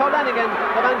Tonto Lanigan,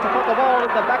 the man to put the ball in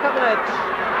the back of the net.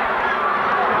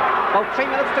 About 3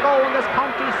 minutes to go in this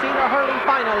county senior hurling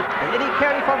final. Eddie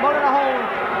Carey for Mullinahone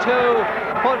to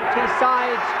put his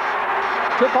side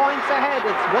 2 points ahead.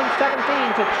 It's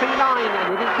 117 to 3-9,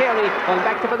 and Eddie Carey going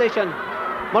back to position.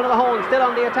 Mullinahone still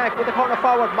on the attack with the corner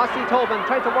forward. Mossy Tobin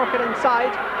tried to work it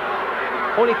inside.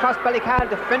 Holy Cross Ballycahill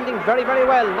defending very, very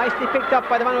well. Nicely picked up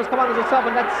by the man who's come on as a sub,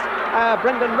 and that's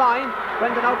Brendan Ryan.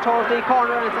 Brendan out towards the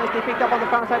corner, and it's nicely picked up on the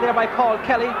far side there by Paul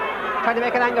Kelly. Trying to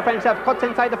make an angle for himself, cuts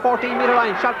inside the 14-metre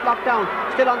line, shot blocked down,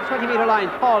 still on the 20-metre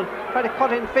line. Paul trying to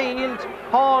cut in field,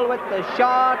 Paul with the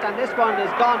shot, and this one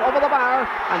is gone over the bar.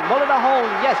 And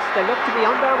Mullinahone, yes, they look to be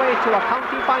on their way to a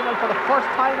county final for the first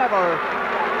time ever.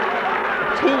 The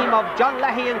team of John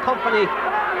Lahey and company,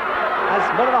 as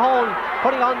Mullinahone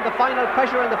putting on the final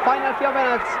pressure in the final few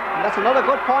minutes. And that's another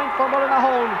good point for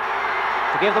Mullinahone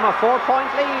to give them a 4-point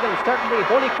lead, and certainly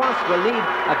Holy Cross will need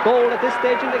a goal at this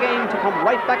stage in the game to come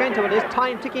right back into it. It's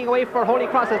time ticking away for Holy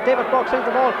Cross as David Burke sends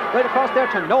the ball right across there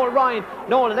to Noel Ryan.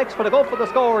 Noel elects for the goal for the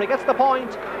score. He gets the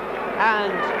point,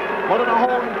 and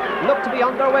Mullinahone look to be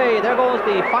underway. There goes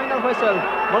the final whistle.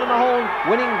 Mullinahone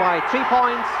winning by 3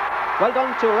 points. Well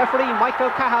done to referee Michael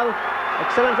Cahill.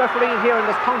 Excellent refereeing here in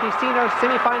this county senior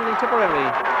semi-final in Tipperary.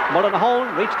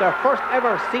 Mullinahone reached their first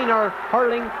ever senior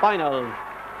hurling final.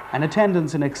 An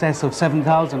attendance in excess of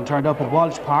 7,000 turned up at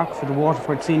Walsh Park for the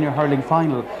Waterford Senior Hurling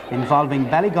Final involving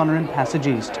Ballygunner and Passage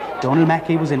East. Donal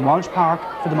Mackey was in Walsh Park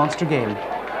for the Munster game.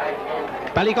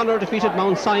 Ballygunner defeated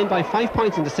Mount Sion by 5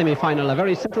 points in the semi-final. A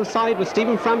very simple side with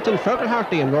Stephen Frampton, Fergal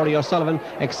Hartley and Rory O'Sullivan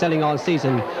excelling all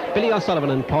season. Billy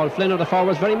O'Sullivan and Paul Flynn are the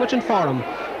forwards very much in form.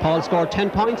 Paul scored 10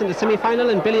 points in the semi-final,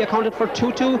 and Billy accounted for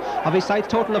 2-2 of his side's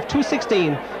total of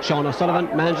 216. Sean O'Sullivan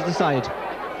managed the side.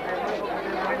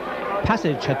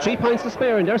 Passage had 3 points to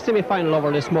spare in their semi-final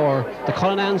over Lismore. The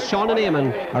Cullinans, Sean and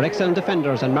Eamon, are excellent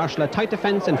defenders and marshal a tight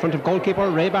defence in front of goalkeeper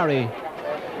Ray Barry.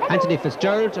 Anthony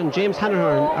Fitzgerald and James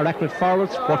Hanrahan are accurate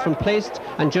forwards, both from placed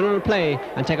and general play,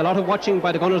 and take a lot of watching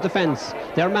by the Gunners' defence.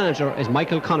 Their manager is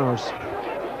Michael Connors.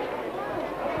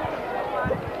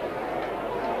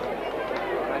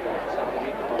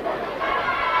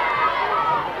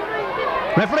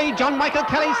 Referee John Michael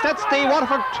Kelly sets the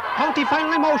Waterford County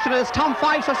final in motion as Tom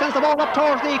Fives sends the ball up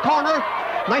towards the corner.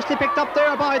 Nicely picked up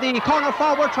there by the corner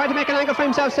forward, trying to make an angle for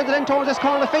himself, sends it in towards this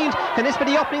corner of the field. Can this be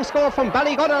the opening score from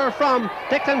Ballygunner from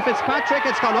Declan Fitzpatrick?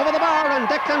 It's gone over the bar and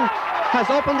Declan has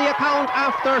opened the account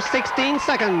after 16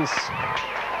 seconds.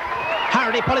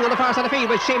 Hardy pulling on the far side of the field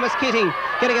with Seamus Keating,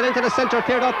 getting it into the centre,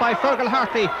 cleared up by Fergal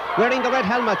Hartley, wearing the red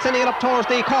helmet, sending it up towards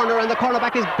the corner, and the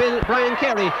cornerback is Brian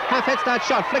Carey. Half hits that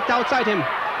shot, flicked outside him.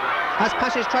 As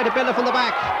Passage tried to build it from the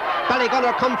back,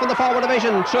 Ballygunner come from the forward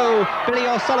division through Billy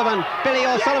O'Sullivan. Billy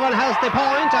O'Sullivan has the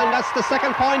point, and that's the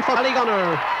second point for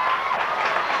Ballygunner.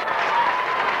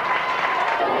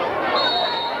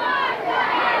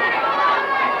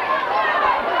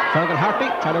 Fergal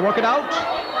Hartley trying to work it out,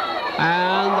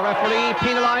 and the referee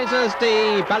penalises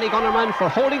the Ballygunner man for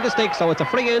holding the stick, so it's a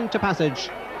free in to Passage.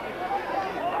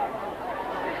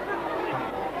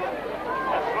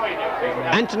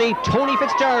 Anthony Tony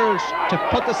Fitzgerald to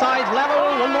put the sides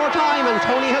level one more time, and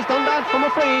Tony has done that from a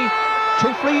free.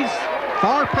 2 frees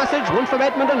for Passage, one from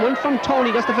Edmund and one from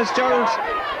Tony. That's the Fitzgerald.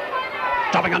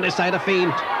 Dropping on this side of the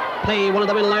field. Play one of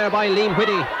them in there by Liam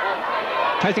Whitty.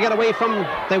 Tries to get away from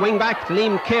the wing back,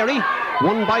 Liam Carey.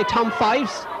 Won by Tom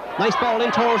Fives. Nice ball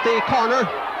in towards the corner.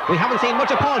 We haven't seen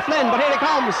much of Paul Flynn, but here he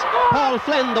comes. Paul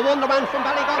Flynn, the wonder man from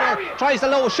Ballygunner, tries the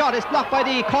low shot. It's blocked by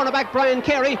the cornerback Brian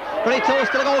Carey. Very close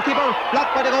to the goalkeeper.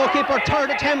 Blocked by the goalkeeper. Third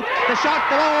attempt. The shot,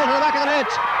 the ball to the back of the net.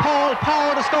 Paul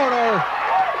Power, the scorer.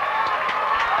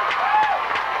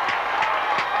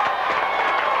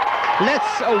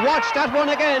 Let's watch that one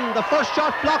again. The first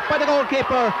shot blocked by the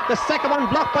goalkeeper. The second one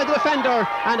blocked by the defender,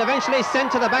 and eventually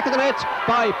sent to the back of the net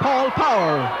by Paul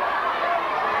Power.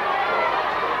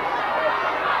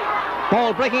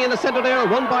 Ball breaking in the centre there,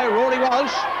 won by Rory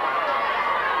Walsh.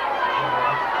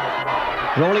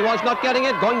 Rory Walsh not getting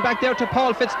it, going back there to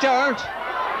Paul Fitzgerald.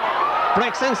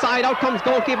 Breaks inside, out comes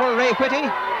goalkeeper Ray Whitty.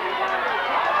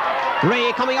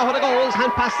 Ray coming out of the goals,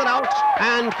 hand passed it out,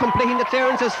 and completing the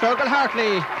clearance is Fergal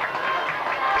Hartley.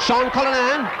 Sean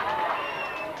Cullinan.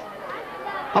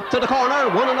 Up to the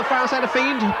corner, one on the far side of the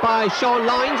field by Sean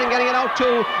Lyons, and getting it out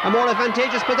to a more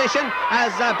advantageous position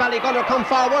as Ballygunner come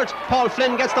forward. Paul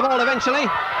Flynn gets the ball eventually.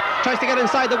 Tries to get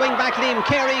inside the wing back, Liam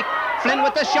Carey. Flynn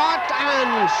with the shot,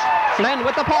 and Flynn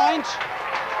with the point.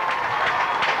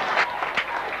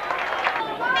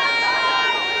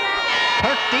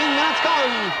 Minutes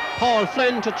gone. Paul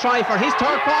Flynn to try for his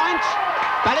third point.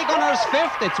 Ballygunner's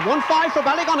fifth. It's 1-5 for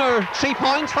Ballygunner. 3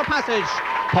 points for Passage.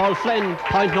 Paul Flynn,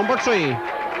 point number 3.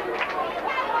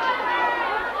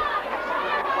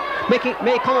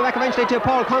 May coming back eventually to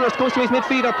Paul Connors, comes to his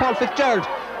midfielder, Paul Fitzgerald.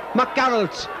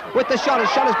 McGarrett with the shot. His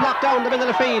shot is blocked down the middle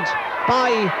of the field by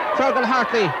Fergal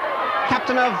Hartley,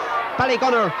 captain of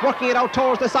Ballygunner, working it out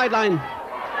towards the sideline.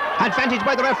 Advantage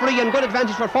by the referee, and good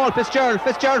advantage for Paul Fitzgerald.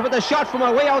 Fitzgerald with a shot from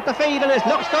away out the field, and it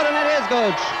looks good, and it is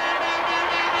good.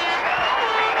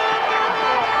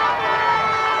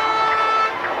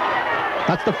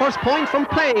 That's the first point from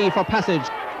play for Passage.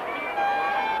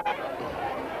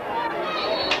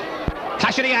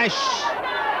 Clash of the Ash.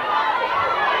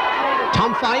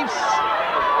 Tom Fives.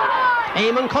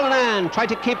 Eamon Cullinan tried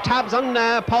to keep tabs on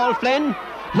Paul Flynn.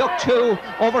 Looked to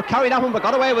overcarry that one, but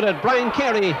got away with it. Brian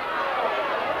Carey.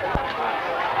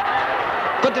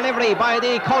 Good delivery by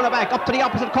the cornerback up to the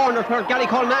opposite corner where Gary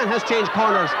Cullinan has changed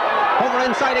corners. Over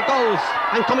inside it goes,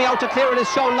 and coming out to clear it is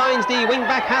Sean Lyons, the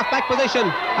wing-back, half-back position,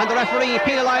 and the referee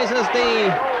penalises the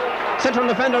central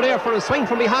defender there for a swing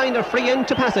from behind, a free in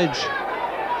to Passage.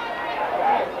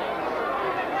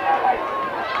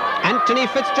 Anthony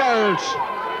Fitzgerald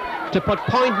to put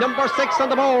point number 6 on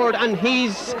the board, and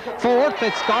he's fourth.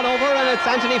 It's gone over, and it's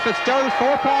Anthony Fitzgerald,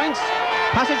 4 points.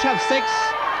 Passage have 6.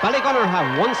 Ballygunner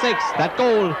have 1-6. That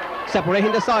goal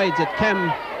separating the sides, it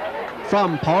came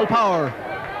from Paul Power.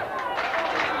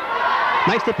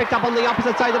 Nicely picked up on the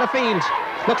opposite side of the field.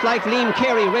 Looks like Liam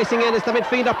Carey racing in as the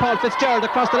midfielder, Paul Fitzgerald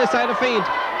across to this side of the field.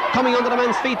 Coming under the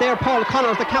man's feet there, Paul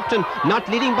Connors, the captain, not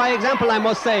leading by example, I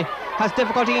must say. Has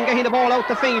difficulty in getting the ball out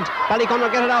the field.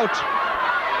 Ballygunner get it out.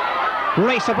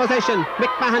 Race for possession. Mick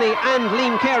Mahoney and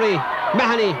Liam Carey.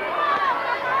 Mahoney.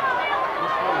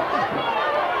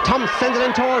 Tom sends it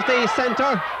in towards the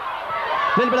centre.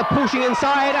 A little bit of pushing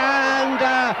inside, and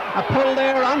a pull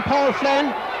there on Paul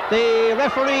Flynn. The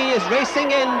referee is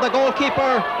racing in. The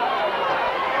goalkeeper,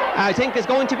 I think, is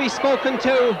going to be spoken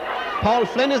to. Paul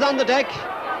Flynn is on the deck.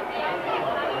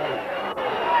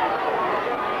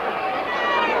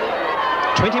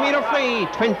 "20-metre free,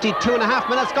 22.5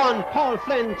 minutes gone." Paul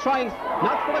Flynn tries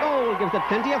not for the goal, gives it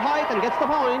plenty of height and gets the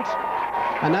point.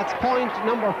 And that's point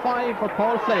number 5 for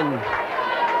Paul Flynn.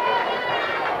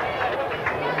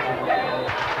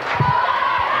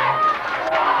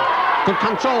 Good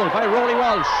control by Rory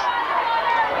Walsh.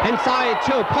 Inside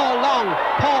to Paul Long.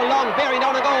 Paul Long bearing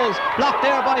down the goals. Blocked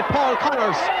there by Paul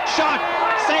Connors. Shot.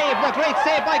 Save. A great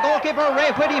save by goalkeeper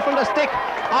Ray Whitty from the stick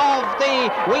of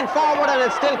the wing forward, and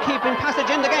it's still keeping passage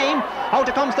in the game. Out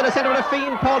it comes to the centre of the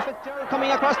field. Paul Fitzgerald coming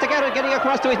across together, getting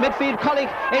across to his midfield colleague.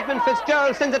 Edmund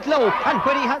Fitzgerald sends it low, and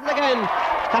Whitty has it again.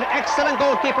 That excellent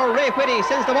goalkeeper Ray Whitty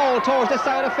sends the ball towards this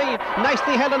side of the field.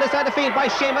 Nicely held on this side of the field by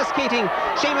Seamus Keating.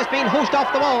 Seamus being hooshed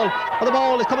off the ball, but the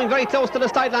ball is coming very close to the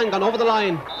sideline, gone over the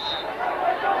line.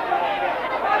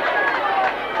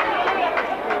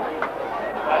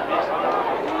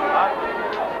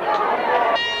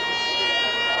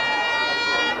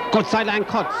 Good sideline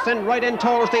cut, sent right in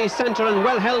towards the centre, and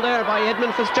well held there by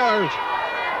Edmund Fitzgerald.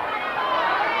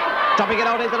 Dropping it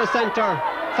out into the centre.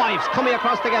 Fives coming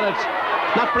across to get it,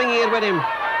 not bringing it with him.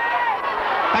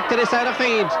 Back to this side of the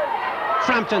field.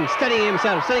 Frampton steadying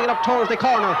himself, sending it up towards the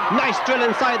corner. Nice drill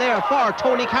inside there for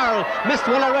Tony Carroll. Missed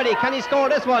one already. Can he score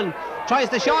this one? Tries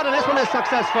the shot, and this one is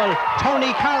successful.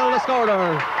 Tony Carroll, the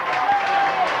scorer.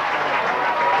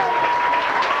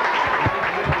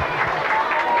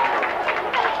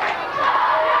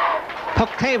 Puck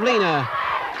Tavelina.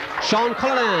 Sean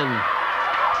Cullinan.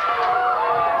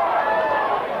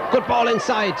 Good ball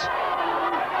inside.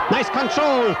 Nice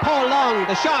control. Paul Long.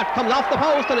 The shot comes off the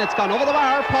post, and it's gone over the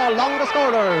bar. Paul Long, the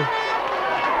scorer.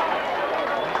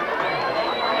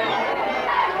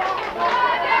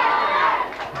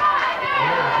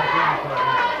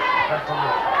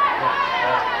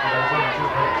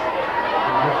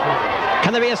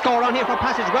 Can there be a score on here for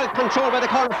Passage? Well controlled by the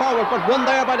corner forward, but won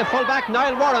there by the fullback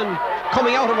Niall Warren,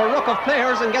 coming out of a ruck of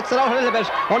players and gets it out a little bit,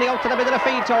 only out to the middle of the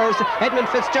field towards Edmund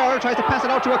Fitzgerald. Tries to pass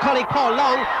it out to a colleague, Paul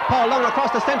Long. Paul Long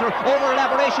across the centre, over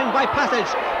elaboration by Passage,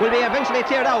 will be eventually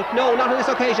cleared out. No, not on this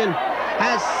occasion,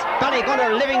 as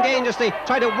Ballygunner, living dangerously,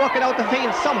 try to work it out the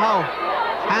field somehow,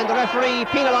 and the referee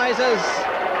penalises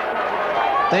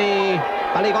the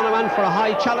Ballygunner man for a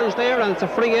high challenge there, and it's a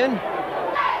free in.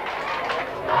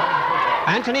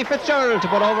 Anthony Fitzgerald to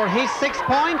put over his 6th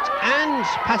point, and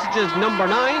Passage's number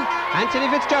 9, Anthony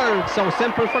Fitzgerald. So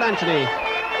simple for Anthony.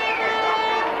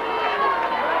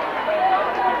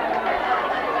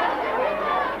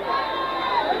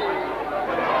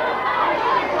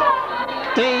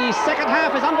 The second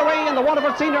half is underway in the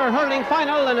Waterford Senior Hurling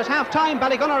Final, and at half-time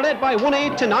Ballygunner led by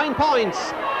 1-8 to 9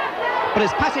 points. But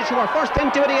it's Passage who are first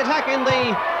into the attack in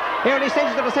the early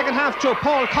stages of the second half, through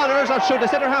Paul Connors or through the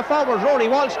centre half forward Rory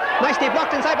Walsh. Nicely blocked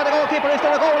inside by the goalkeeper. Is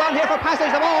there a goal on here for Passage?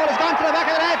 The ball has gone to the back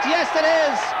of the net. Yes, it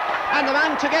is. And the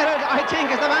man to get it, I think,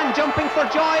 is the man jumping for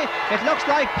joy. It looks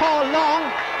like Paul Long.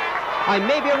 I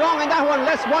may be wrong in that one.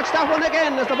 Let's watch that one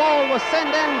again, as the ball was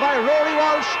sent in by Rory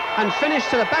Walsh and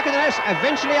finished to the back of the net,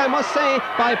 eventually, I must say,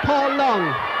 by Paul Long.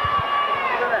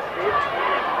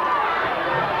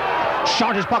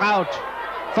 Short is puck out.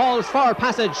 Falls for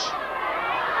Passage.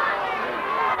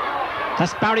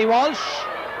 That's Barry Walsh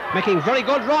making very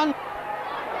good run.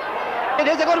 It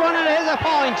is a good one, and it is a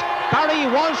point. Barry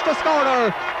Walsh, the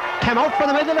scorer, came out from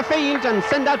the middle of the field and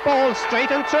sent that ball straight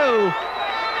and through.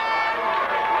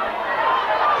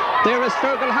 There is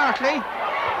Fergal Hartley.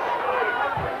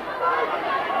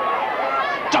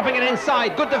 Dropping it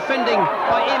inside. Good defending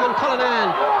by Eamon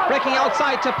Cullinan. Breaking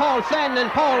outside to Paul Flynn,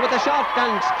 and Paul with the shot,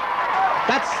 and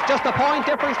that's just a point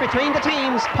difference between the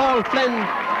teams. Paul Flynn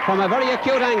from a very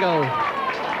acute angle.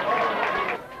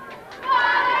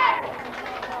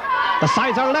 The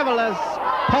sides are level as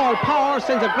Paul Power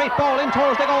sends a great ball in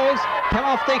towards the goals. Came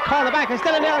off the cornerback, and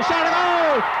still in there, a shot, a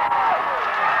goal!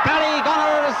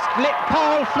 Ballygunner's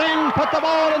Paul Flynn put the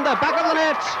ball in the back of the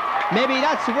net. Maybe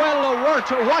that's well worth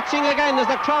watching again as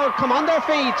the crowd come on their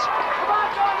feet.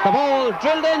 The ball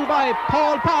drilled in by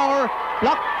Paul Power,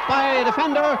 blocked by a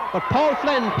defender, but Paul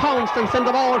Flynn pounced and sent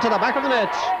the ball to the back of the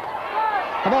net.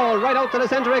 The ball right out to the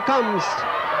centre it comes.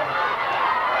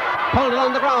 Pulled it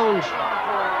on the ground.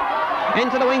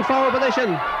 Into the wing forward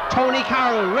position. Tony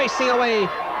Carroll racing away.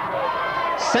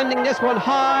 Sending this one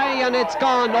high, and it's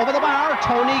gone over the bar.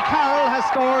 Tony Carroll has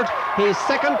scored his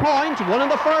 2nd point. One in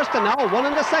the first and now one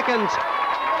in the second.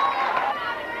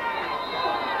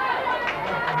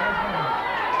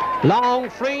 Long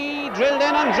free, drilled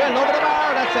in and drilled over the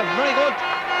bar. That's a very good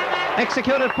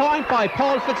Executed point by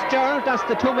Paul Fitzgerald. That's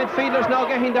the two midfielders now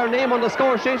getting their name on the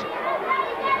score sheet.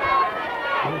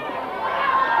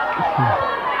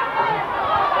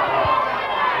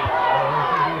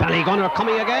 Ballygunner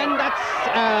coming again.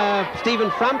 That's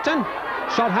Stephen Frampton.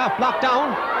 Shot half blocked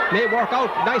down. May work out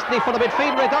nicely for the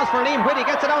midfielder. It does for Liam Whitty.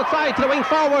 Gets it outside to the wing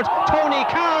forward. Tony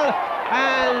Carroll.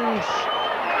 And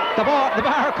the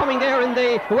bar coming there in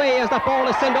the way as that ball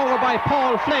is sent over by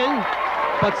Paul Flynn.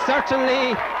 But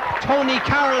certainly Tony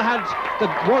Carroll had the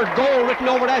word goal written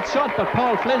over that shot, but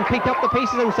Paul Flynn picked up the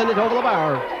pieces and sent it over the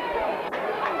bar.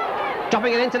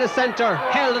 Dropping it into the centre,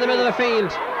 held in the middle of the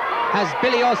field as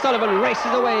Billy O'Sullivan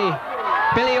races away.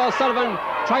 Billy O'Sullivan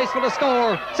tries for the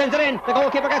score, sends it in. The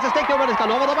goalkeeper gets a stick to it, it's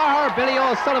gone over the bar. Billy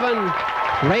O'Sullivan.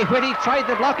 Ray Whitty tried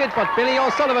to block it, but Billy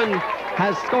O'Sullivan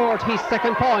has scored his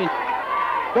second point.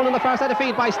 One on the far side of the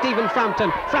field by Stephen Frampton.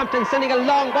 Frampton sending a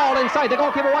long ball inside. The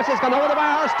goalkeeper watches, gone over the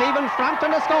bar. Stephen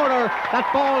Frampton, the scorer. That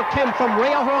ball came from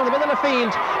way out around the middle of the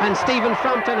field, and Stephen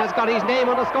Frampton has got his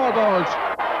name on the scoreboard.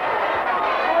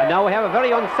 And now we have a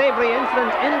very unsavoury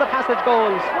incident in the passage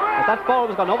goals. As that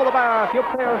ball was gone over the bar, a few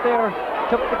players there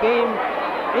took the game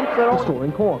into their own. Store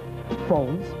in Cork.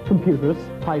 Phones, computers,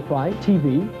 hi-fi,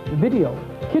 TV, video,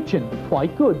 kitchen,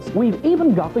 white goods. We've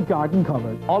even got the garden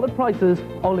covered. All at prices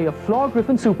only a Flor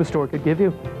Griffin Superstore could give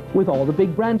you, with all the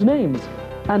big brand names.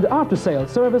 And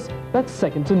after-sales service that's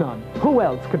second to none. Who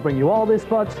else could bring you all this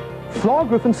but Flor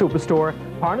Griffin Superstore,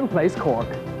 Parnell Place, Cork.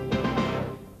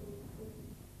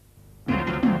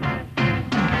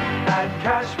 At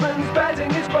Cashman's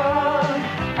betting is fun.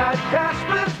 At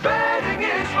Cashman's betting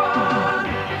is fun.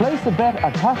 Place a bet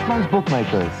at Cashman's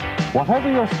Bookmakers.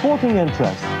 Whatever your sporting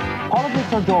interests,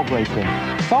 politics or dog racing,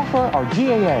 soccer or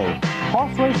GAA,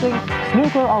 horse racing,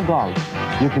 snooker or golf,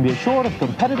 you can be assured of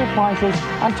competitive prices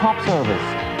and top service.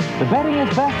 The betting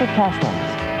is best at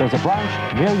Cashman's. There's a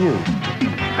branch near you.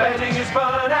 Betting is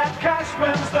fun at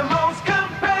Cashman's, the most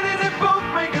competitive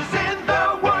bookmakers in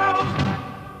the world.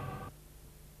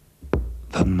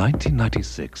 The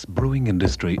 1996 Brewing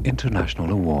Industry International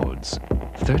Awards.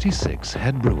 36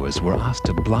 head brewers were asked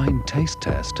to blind taste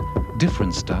test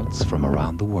different stouts from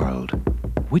around the world.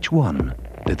 Which one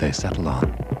did they settle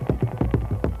on?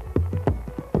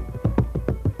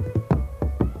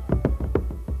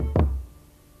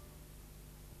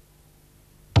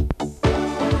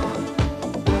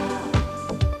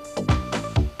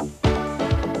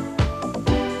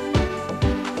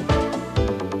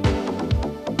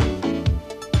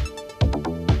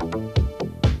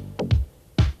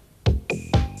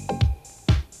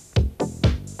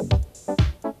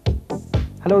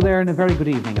 Hello there and a very good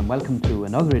evening and welcome to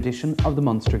another edition of the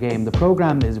Munster Game. The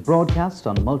programme is broadcast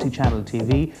on multi-channel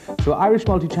TV through Irish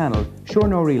multi-channel, Sure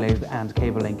No Relays and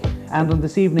Cable Link. And on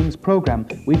this evening's programme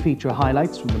we feature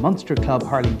highlights from the Munster Club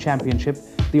Hurling Championship,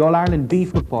 the All-Ireland B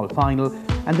Football Final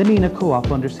and the Nina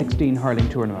Co-op Under-16 Hurling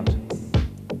Tournament.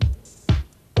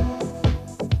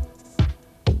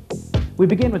 We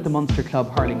begin with the Munster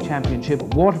Club Hurling Championship.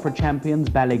 Waterford champions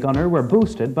Ballygunner were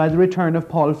boosted by the return of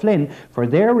Paul Flynn for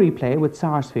their replay with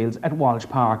Sarsfields at Walsh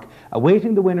Park.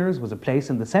 Awaiting the winners was a place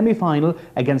in the semi-final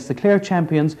against the Clare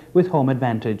champions with home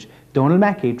advantage. Donal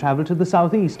Mackey travelled to the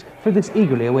southeast for this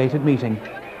eagerly awaited meeting.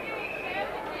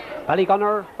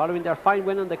 Ballygunner, following their fine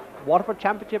win in the Waterford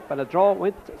Championship and a draw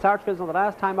with Sarsfields on the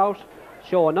last time out,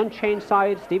 show an unchanged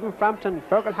side. Stephen Frampton,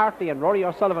 Fergal Hartley and Rory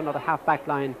O'Sullivan on the half-back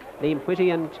line. Liam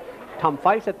Whitty and Tom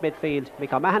Fives at midfield.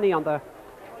 Mick O'Mahony on the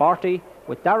 40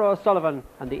 with Darragh O'Sullivan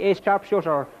and the ace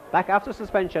sharpshooter back after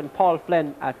suspension, Paul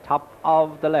Flynn at top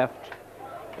of the left.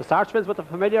 The Sarsfields with the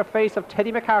familiar face of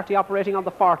Teddy McCarthy operating on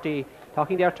the 40,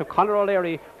 talking there to Conor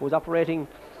O'Leary who's operating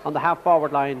on the half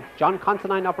forward line. John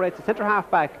Considine operates the centre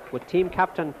half back with team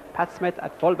captain Pat Smith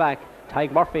at full back.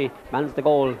 Tyg Murphy mans the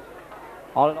goal.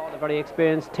 All in all a very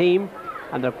experienced team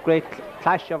and a great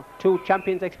clash of two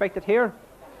champions expected here.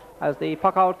 As the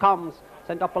puck out comes,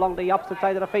 sent up along the opposite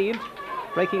side of the field.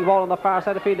 Breaking ball on the far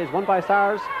side of the field is won by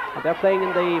Sars, and they're playing in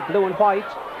the blue and white.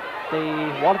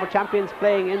 The Waterford champions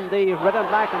playing in the red and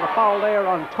black, and the foul there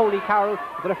on Tony Carroll.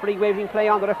 The referee waving play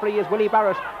on. The referee is Willie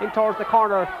Barrett in towards the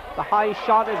corner. The high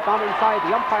shot is gone inside.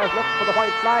 The umpires look for the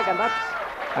white flag, and that's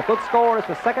a good score. It's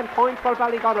the second point for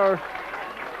Ballygunner.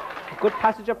 A good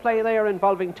passage of play there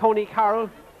involving Tony Carroll.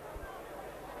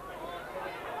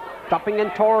 Dropping in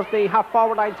towards the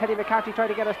half-forward line, Teddy McCarthy trying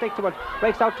to get a stick to it.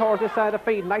 Breaks out towards this side of the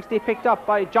field. Nicely picked up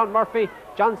by John Murphy.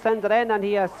 John sends it in and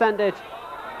he has sent it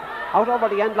out over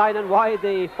the end line and wide.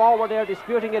 The forward there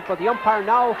disputing it, but the umpire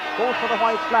now goes for the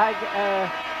white flag.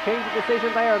 Change the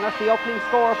decision there, and that's the opening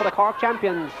score for the Cork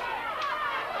champions.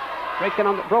 Broken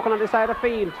on this side of the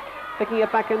field. flicking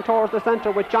it back in towards the centre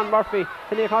with John Murphy,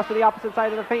 sending across to the opposite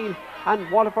side of the field,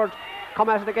 and Waterford come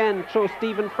at it again through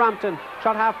Stephen Frampton.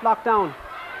 Shot half blocked down,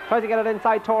 tries to get it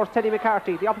inside towards Teddy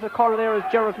McCarthy. The opposite corner there is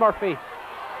Gerard Murphy.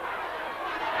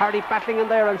 Hardy battling in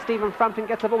there, and Stephen Frampton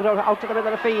gets the boot out to the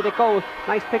middle of the field. It goes,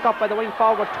 nice pick up by the wing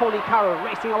forward Tony Carroll,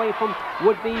 racing away from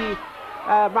would-be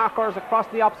markers across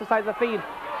the opposite side of the field.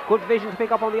 Good vision to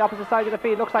pick up on the opposite side of the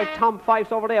field. Looks like Tom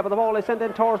Fife's over there, but the ball is sent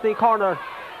in towards the corner.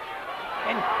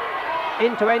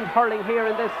 End-to-end hurling here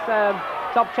in this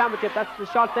club championship. That's the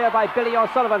shot there by Billy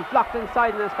O'Sullivan, blocked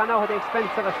inside, and it's gone out at the expense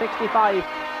of a 65.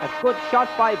 A good shot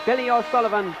by Billy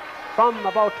O'Sullivan from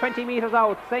about 20 metres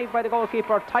out, saved by the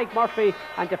goalkeeper Tyke Murphy,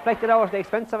 and deflected out at the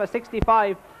expense of a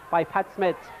 65 by Pat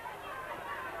Smith.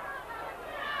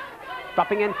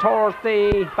 Dropping in towards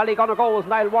the Ballygunner goals,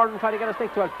 Niall Warren trying to get a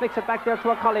stick to it, flicks it back there to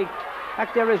a colleague.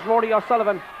 Back there is Rory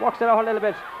O'Sullivan, works it out a little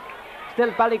bit.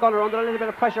 Still Ballygunner under a little bit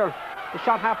of pressure. The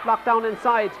shot half blocked down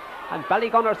inside, and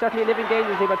Ballygunner certainly living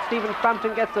dangerously, but Stephen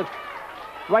Frampton gets it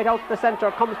right out the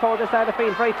centre, comes towards this side of the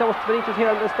field, very close to Benitez here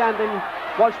on the stand in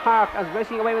Walsh Park, as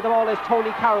racing away with the ball is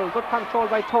Tony Carroll. Good control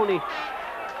by Tony,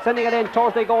 sending it in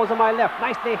towards the goals on my left,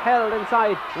 nicely held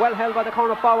inside, well held by the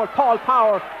corner forward Paul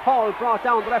Power. Paul brought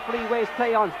down, the referee weighs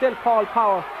play on, still Paul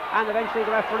Power, and eventually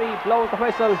the referee blows the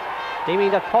whistle,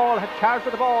 deeming that Paul had charged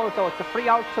with the ball, so it's a free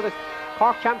out to the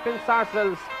Cork champion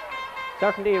Sarsvilles.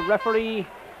 Certainly referee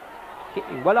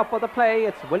well up with the play.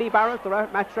 It's Willie Barrett, the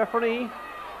match referee.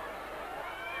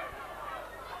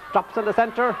 Drops in the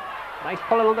centre, nice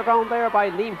pulling on the ground there by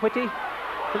Liam Whitty,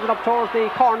 sends it up towards the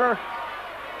corner.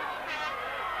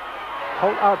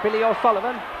 Billy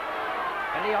O'Sullivan.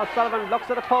 Billy O'Sullivan looks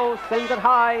at the post, sends it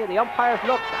high, the umpires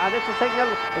look, and it's a signal.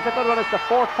 It's a good one, it's the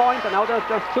 4th point, and now there's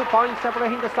 2 points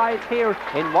separating the sides here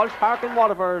in Walsh Park in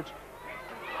Waterford.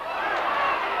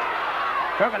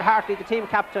 Fergal Hartley, the team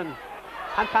captain,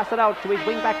 and pass it out to his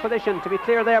wing back position, to be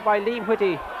clear there by Liam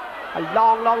Whitty. A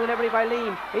long delivery by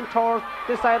Liam in towards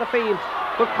this side of the field.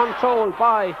 Good control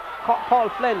by Paul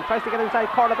Flynn, tries to get inside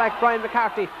cornerback Brian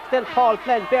McCarthy. Still Paul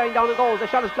Flynn bearing down the goal. The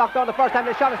shot is blocked down the first time,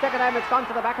 the shot the second time, it's gone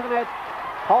to the back of the net.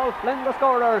 Paul Flynn, the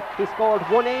scorer, he scored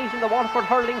 1-8 in the Waterford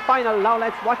hurling final. Now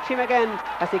let's watch him again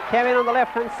as he came in on the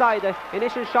left hand side. The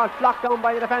initial shot blocked down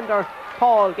by the defender.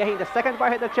 Paul getting the second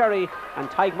bite of the cherry, and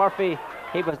Tyke Murphy,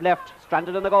 he was left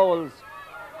stranded in the goals.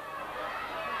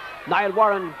 Niall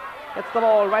Warren gets the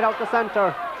ball right out the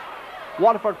centre.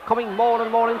 Waterford coming more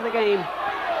and more into the game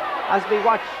as we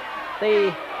watch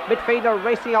the midfielder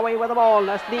racing away with the ball.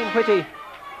 That's Liam Whitty.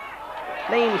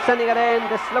 Liam sending it in.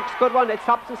 This looks good one. It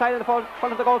stops inside of the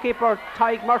front of the goalkeeper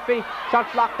Tyke Murphy.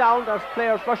 Shot blocked down. There's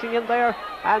players rushing in there,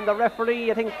 and the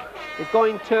referee, I think, is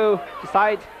going to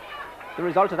decide the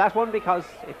result of that one, because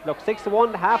it looks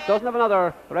 6-1, half doesn't have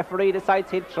another. The referee decides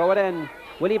he'll throw it in.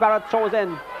 Willie Barrett throws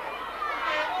in.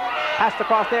 Passed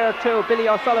across there to Billy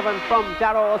O'Sullivan from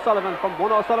Darrow O'Sullivan, from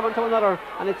one O'Sullivan to another,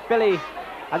 and it's Billy.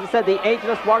 As I said, the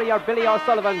ageless warrior Billy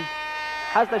O'Sullivan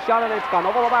has the shot, and it's gone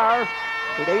over the bar.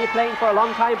 He may be playing for a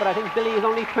long time, but I think Billy is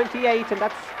only 28, and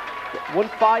that's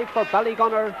 1-5 for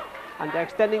Ballygunner, and they're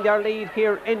extending their lead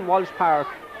here in Walsh Park.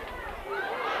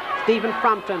 Stephen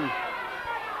Frampton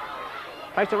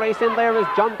tries to race in. There is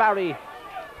John Barry,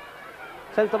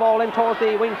 sends the ball in towards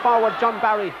the wing forward John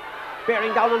Barry,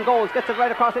 bearing down on goals, gets it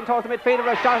right across in towards the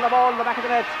midfielder. A shot on the ball in the back of the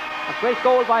net. A great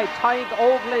goal by Tyg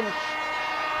Og Lynch.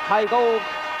 Tyg Og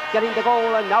getting the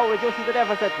goal and now reducing the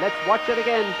deficit. Let's watch it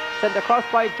again. Sent across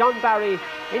by John Barry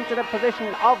into the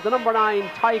position of the number 9,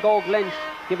 Tyg Og Lynch,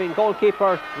 giving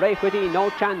goalkeeper Ray Whitty no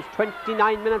chance.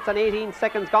 29 minutes and 18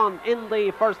 seconds gone in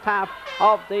the first half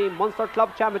of the Munster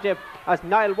Club Championship as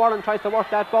Niall Warren tries to work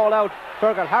that ball out.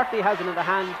 Fergal Hartley has it in the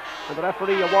hand, and the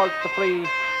referee awards the free.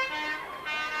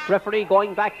 Referee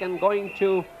going back and going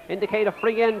to indicate a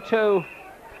free in to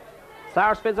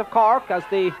Sarsfields of Cork, as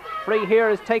the free here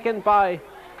is taken by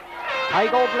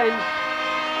Tyg Og Lynch,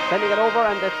 sending it over,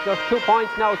 and there's 2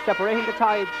 points now separating the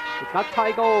tides. It's not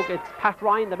Tyg Og, it's Pat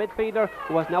Ryan, the midfielder,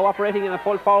 who is now operating in a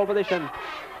full forward position.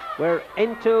 We're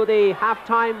into the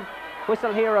half-time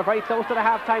whistle here, or very close to the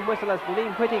half-time whistle, as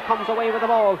Liam Whitty comes away with the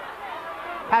ball.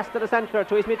 Pass to the centre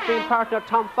to his midfield partner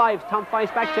Tom Fives. Tom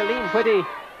Fives back to Liam Whitty.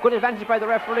 Good advantage by the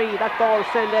referee. That ball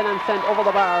sent in and sent over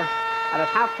the bar. And at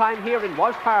half-time here in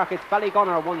Walsh Park, it's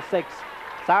Ballygunner 1-6,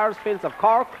 Sarsfields of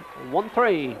Cork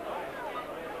 1-3.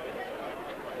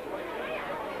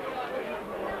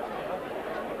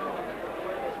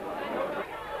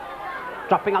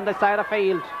 Dropping on this side of the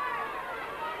field.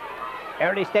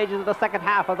 Early stages of the second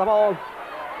half of the ball.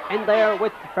 In there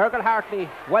with Fergal Hartley.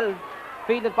 Well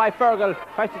fielded by Fergal,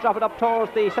 tries to drop it up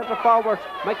towards the centre forward.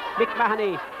 Mick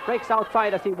Mahoney breaks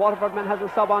outside. I see Waterford man has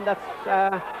a sub on. That's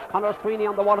Conor Sweeney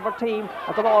on the Waterford team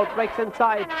as the ball breaks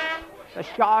inside. The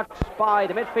shot by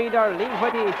the midfielder Liam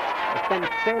Whitty is then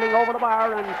sailing over the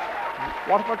bar, and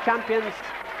Waterford champions.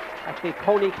 Actually,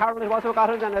 Tony Carroll it was who got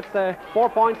it, and it's a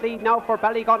 4-point lead now for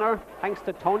Ballygunner thanks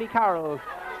to Tony Carroll.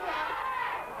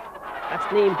 That's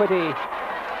Liam Whitty.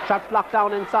 Shot blocked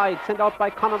down inside, sent out by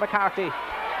Conor McCarthy.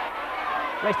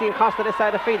 Racing across to this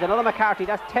side of the field. Another McCarthy,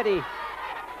 that's Teddy.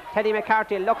 Teddy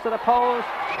McCarthy looks at the post.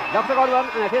 Looks a good one,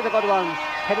 and it is a good one.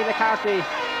 Teddy McCarthy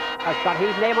has got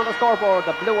his name on the scoreboard.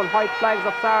 The blue and white flags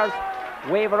of Sars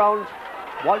wave around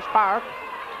Walsh Park.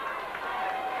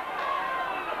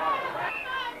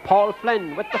 Paul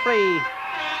Flynn with the free.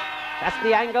 That's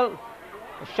the angle.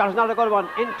 The shot is not a good one.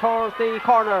 In towards the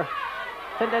corner.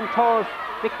 Sent in towards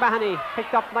Mick Mahoney.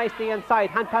 Picked up nicely inside.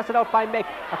 Hand pass it out by Mick.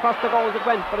 Across the goals it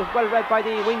went, but it's well read by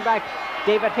the wing-back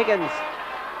David Higgins.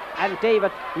 And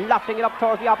David lofting it up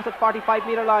towards the opposite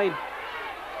 45-metre line.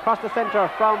 Across the centre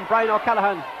from Brian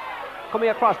O'Callaghan. Coming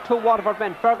across, 2 Waterford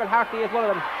men. Fergal Hartley is one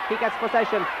of them. He gets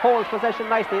possession, holds possession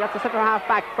nicely. That's the centre half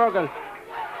back, Fergal.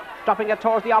 Dropping it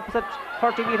towards the opposite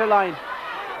 30-metre line.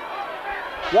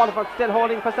 Waterford still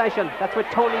holding possession. That's with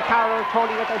Tony Carroll.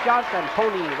 Tony with the shot and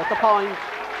Tony with the point.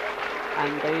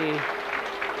 And the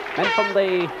men from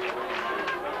the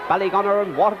Ballygunner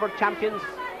and Waterford champions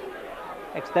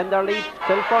extend their lead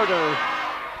still further.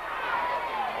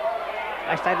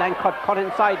 Nice sideline cut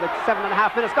inside with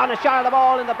 7.5 minutes gone. A shot of the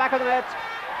ball in the back of the net.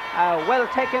 A well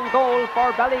taken goal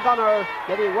for Ballygunner.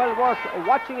 Maybe well worth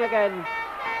watching again.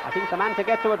 I think the man to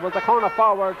get to it was the corner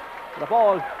forward. The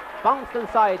ball bounced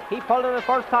inside. He pulled it the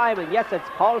first time, and yes, it's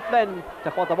Paul Flynn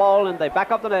to put the ball in the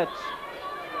back of the net.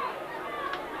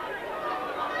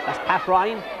 That's Pat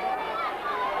Ryan.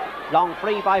 Long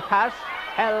free by Pat.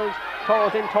 Held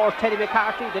towards Teddy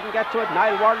McCarthy. Didn't get to it.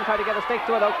 Niall Warren tried to get a stick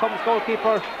to it. Out comes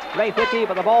goalkeeper Ray Whitty,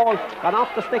 but the ball gone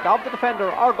off the stick of the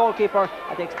defender or goalkeeper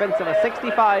at the expense of a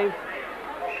 65.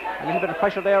 A little bit of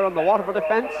pressure there on the Waterford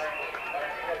defence.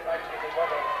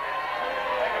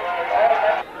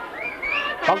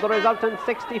 From the resultant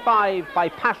 65 by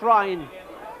Pat Ryan.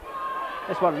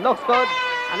 This one looks good,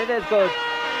 and it is good.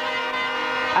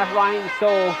 Pat Ryan so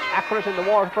accurate in the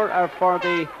Waterford for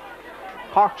the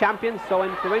Cork champions, so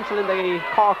influential in the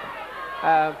Cork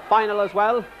final as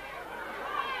well.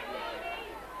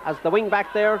 As the wing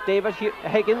back there, David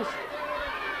Higgins.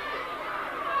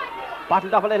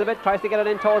 Bottled up a little bit, tries to get it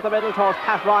in towards the middle, towards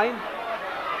Pat Ryan.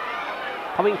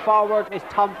 Coming forward is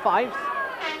Tom Fives.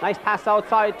 Nice pass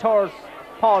outside towards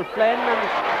Paul Flynn, and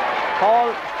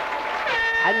Paul,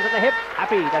 hands on the hips,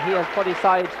 happy that he has put his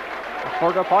side a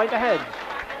further point ahead.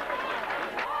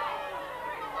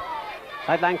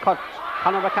 Sideline cut,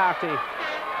 Conor McCarthy.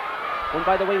 Won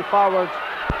by the wing forward,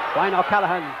 Brian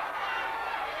O'Callaghan.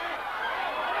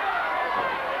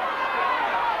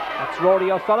 That's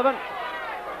Rory O'Sullivan.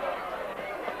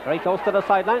 Very close to the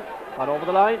sideline, got over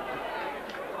the line.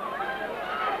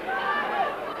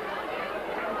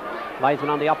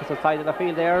 Linesman on the opposite side of the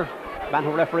field there. Man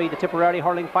who refereed the Tipperary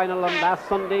hurling final on last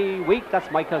Sunday week, that's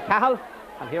Michael Cahill.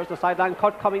 And here's the sideline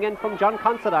cut coming in from John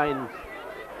Considine.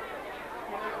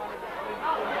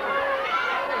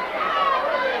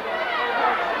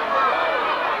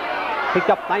 Picked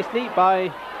up nicely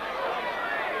by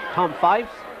Tom Fives.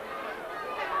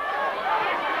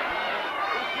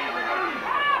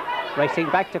 Racing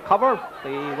back to cover, the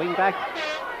wing back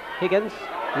Higgins.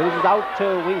 Loses out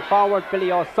to wing forward Billy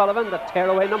O'Sullivan, the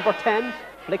tearaway number 10.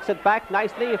 Flicks it back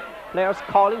nicely. Players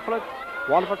calling for it.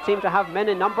 Waterford seem to have men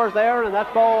in numbers there, and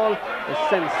that ball is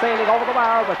sent sailing over the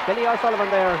bar, but Billy O'Sullivan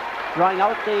there drawing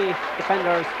out the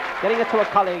defenders, getting it to a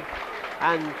colleague,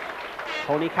 and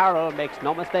Tony Carroll makes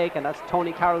no mistake, and that's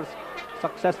Tony Carroll's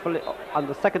successful on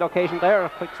the second occasion there, a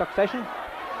quick succession.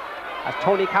 As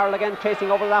Tony Carroll again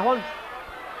chasing over that one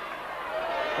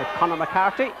with Conor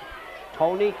McCarthy.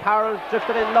 Tony Carroll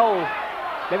drifted in low.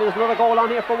 Maybe there's another goal on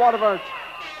here for Waterford.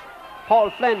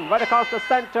 Paul Flynn right across the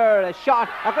centre. A shot.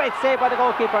 A great save by the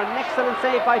goalkeeper. An excellent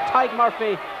save by Tyg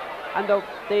Murphy. And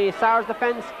the Sars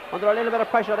defence under a little bit of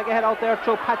pressure. They get out there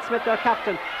through Pat Smith, their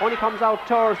captain. Only comes out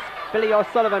towards Billy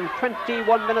O'Sullivan.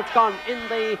 21 minutes gone in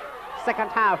the second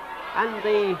half. And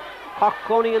the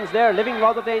Corkonians there living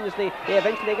rather dangerously. They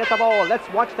eventually get the ball. Let's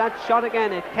watch that shot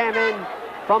again. It came in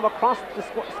from across the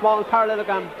small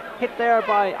parallelogram. Hit there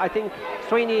by, I think,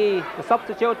 Sweeney, the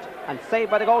substitute, and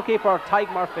saved by the goalkeeper,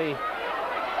 Tyg Murphy.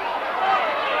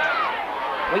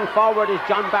 Wing forward is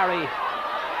John Barry.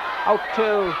 Out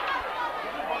to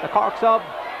the Cork sub,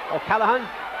 O'Callaghan.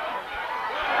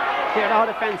 Cleared out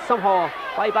of defence somehow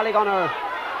by Ballygunner.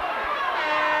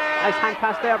 Nice hand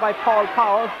pass there by Paul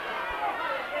Powell.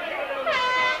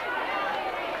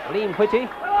 Liam Whitty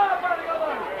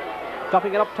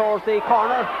dropping it up towards the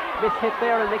corner. Miss hit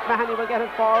there, and Mick Mahoney will get it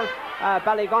for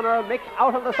Ballygunner. Mick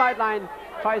out on the sideline,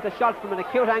 tries a shot from an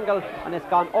acute angle, and it's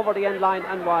gone over the end line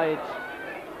and wide.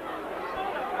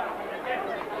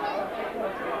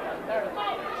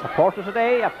 Supporter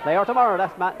today, a player tomorrow.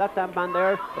 That's that man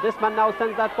there. But this man now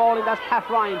sends that ball in. That's Pat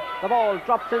Ryan. The ball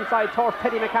drops inside towards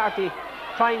Teddy McCarthy,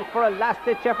 trying for a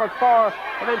last-ditch effort for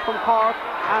the men from Cork,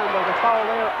 and there's a foul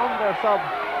there on their sub,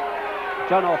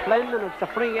 John O'Flynn, and it's a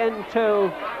free in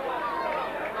to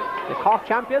the Cork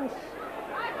champions.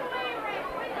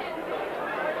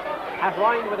 Pat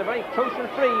Ryan with a very crucial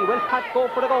free. Will Pat go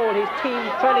for the goal? His team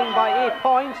trailing by 8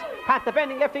 points. Pat the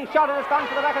bending lifting shot, and it's gone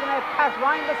to the back of the net. Pat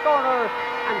Ryan the scorer,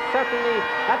 and certainly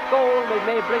that goal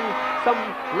may bring some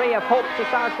ray of hope to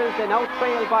Sars. They now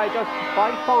trail by just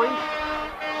 5 points.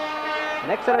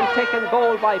 An excellent taken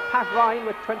goal by Pat Ryan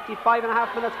with 25.5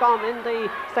 minutes gone in the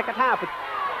second half. It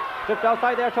dripped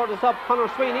outside there towards the sub, Conor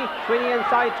Sweeney. Sweeney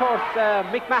inside towards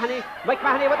Mick Mahoney. Mick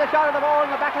Mahoney with a shot of the ball in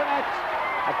the back of the net.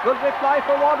 A good reply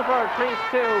for Waterford, thanks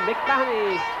to Mick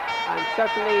Mahoney. And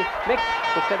certainly Mick,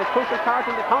 who played a crucial part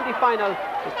in the county final,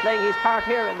 is playing his part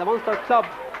here in the Munster Club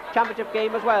Championship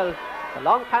game as well. The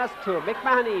long pass to Mick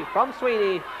Mahoney from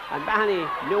Sweeney, and Mahoney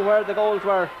knew where the goals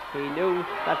were. He knew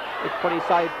that it put his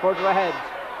side further ahead.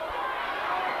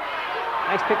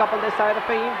 Nice pick up on this side of the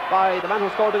field by the man who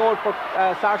scored the goal for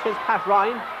Sarsfields, Pat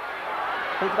Ryan.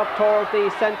 Sends it up towards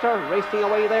the centre, racing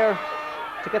away there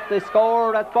to get the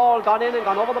score. That ball gone in and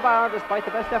gone over the bar, despite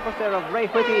the best efforts there of Ray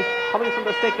Whitty, coming from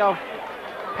the stick of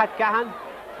Pat Gahan.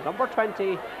 Number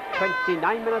 20,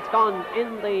 29 minutes gone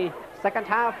in the second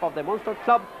half of the Munster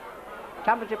Club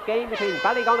Championship game between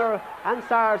Ballygunner and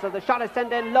Sars, as the shot is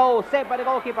sent in low, saved by the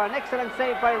goalkeeper. An excellent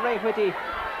save by Ray Whitty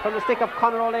from the stick of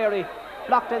Conor O'Leary.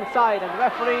 Blocked inside, and the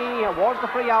referee awards the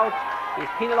free out. He's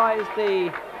penalised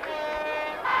the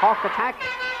Cork attack,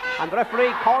 and the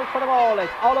referee called for the ball.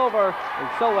 It's all over, and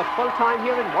so at full time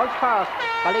here in Walsh Park,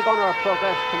 Ballygunner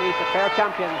progress to meet the fair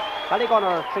champions.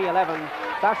 Ballygunner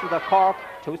 3-11, Sarsfields of Cork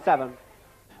 2-7.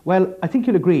 Well, I think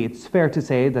you'll agree it's fair to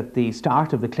say that the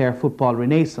start of the Clare football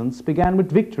renaissance began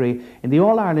with victory in the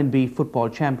All-Ireland B Football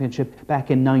Championship back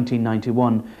in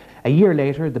 1991. A year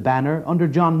later, the banner under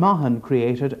John Maughan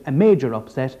created a major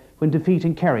upset when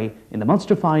defeating Kerry in the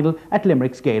Munster final at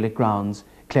Limerick's Gaelic grounds.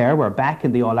 Clare were back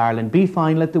in the All-Ireland B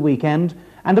final at the weekend,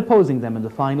 and opposing them in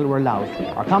the final were Louth.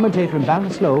 Our commentator in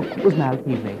Ballinasloe was Mal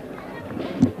Peavney.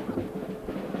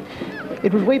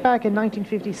 It was way back in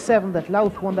 1957 that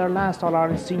Louth won their last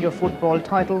All-Ireland senior football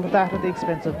title, that at the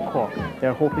expense of Cork.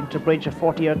 They're hoping to bridge a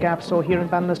 40-year gap, so here in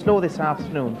Ballinasloe this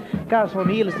afternoon. Gareth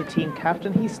O'Neill is the team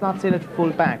captain. He slots in at full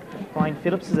back. Brian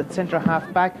Phillips is at centre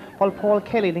half back, while Paul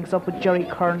Kelly links up with Jerry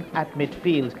Kern at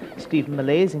midfield. Stephen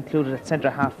Millay is included at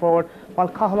centre half forward, while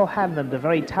Cathal O'Hanlon, the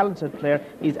very talented player,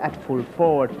 is at full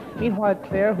forward. Meanwhile,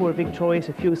 Clare, who were victorious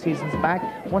a few seasons back,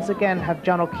 once again have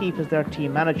John O'Keefe as their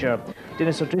team manager.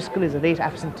 Dennis O'Driscoll is a late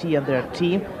absentee on their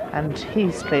team, and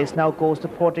his place now goes to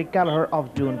Portrick Gallagher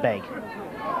of Doonbeg.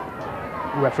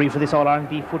 Referee for this All-Ireland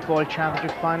B Football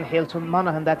Championship final hails from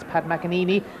Monaghan. That's Pat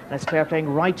McEnany, and it's Clare playing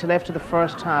right to left to the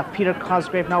first half. Peter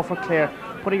Cosgrave now for Clare,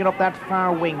 putting it up that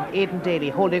far wing. Aidan Daly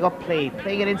holding up play,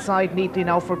 playing it inside neatly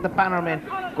now for the Bannermen,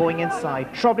 going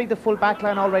inside, troubling the full back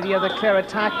line already of the Clare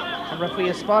attack, and referee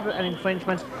has spotted an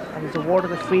infringement and he's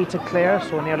awarded a free to Clare,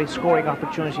 so an early scoring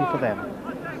opportunity for them.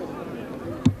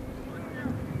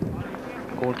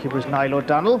 Goalkeeper is Niall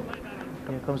O'Donnell.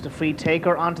 Here comes the free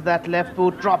taker onto that left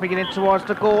boot, dropping it in towards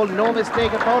the goal. No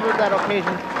mistake about it on that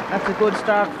occasion. That's a good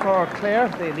start for Clare.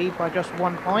 They lead by just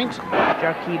 1 point.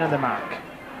 Jarkeen on the mark.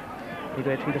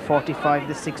 Midway through the 45,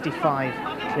 the 65.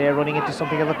 Clare running into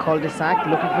something of a cul-de-sac,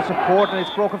 looking for support, and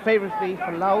it's broken favourably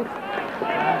for Louth.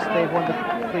 Once they've won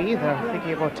the free, they're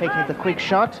thinking about taking the quick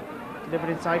shot. Delivered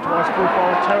inside towards full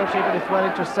forward territory, but it's well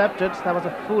intercepted. That was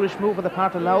a foolish move on the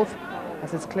part of Louth,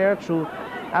 as it's Clare through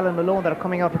Alan Malone that are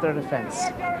coming out with their defence.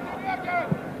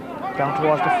 Down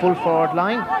towards the full forward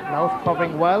line. Louth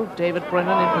covering well. David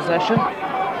Brennan in possession.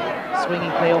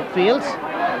 Swinging play upfield.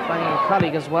 Finding a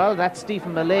colleague as well. That's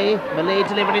Stephen Millay. Millay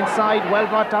delivered inside. Well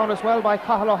brought down as well by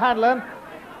Cathal O'Hanlon.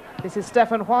 This is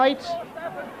Stephen White.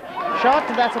 Shot,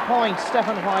 and that's a point.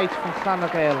 Stephen White from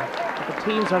Clonmacale. The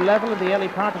teams are level in the early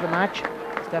part of the match.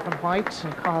 Stephen White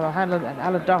and Cathal O'Hanlon and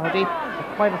Alan Doherty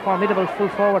are quite a formidable full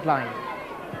forward line.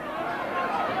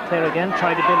 Clare again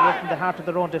trying to build it up in the heart of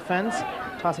their own defence,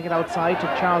 tossing it outside to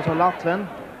Charles O'Loughlin.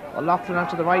 O'Loughlin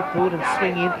onto the right boot and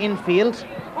swinging infield.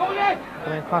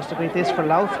 Coming across to greet this for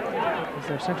Louth is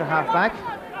their centre half back.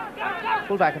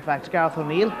 Full-back, in fact, Gareth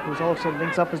O'Neill, who's also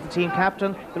links up as the team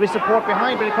captain. There is support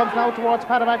behind, but he comes now towards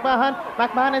Paddy McMahon.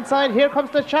 McMahon inside, here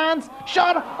comes the chance.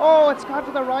 Shot! Oh, it's gone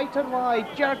to the right and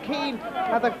wide. Ger Keane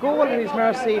had the goal at his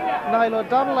mercy. Niall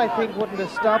O'Donnell, I think, wouldn't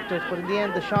have stopped it, but in the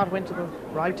end, the shot went to the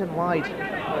right and wide.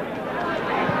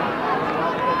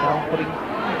 Now putting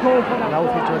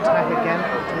Louth into attack again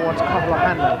towards Conor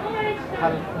O'Hanlon.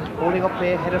 Holding up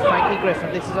there ahead of Frankie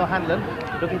Griffin. This is O'Hanlon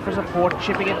looking for support,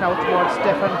 chipping it now towards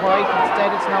Stephen White.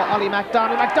 Instead it's now Ollie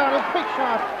MacDonald. MacDonald, quick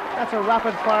shot. That's a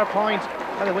rapid fire point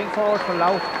by the wing forward for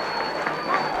Louth.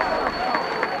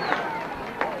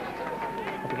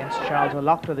 Up against Charles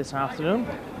O'Loughlin this afternoon.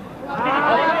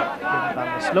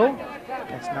 Down the slow.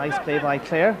 That's nice play by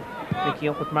Clare. Picking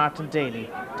up with Martin Daly.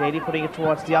 Daly putting it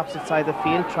towards the opposite side of the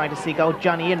field, trying to seek out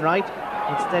Johnny Enright.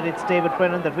 Instead it's David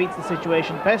Brennan that reads the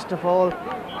situation best of all,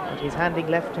 but his handling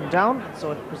left him down,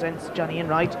 so it presents Johnny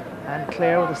Enright and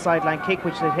Clare with a sideline kick,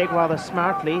 which they take rather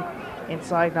smartly.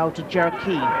 Inside now to Ger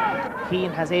Keane.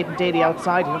 Keane has Aidan Daly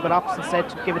outside him, but opts instead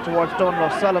to give it towards Donal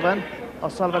O'Sullivan.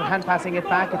 O'Sullivan hand passing it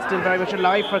back. It's still very much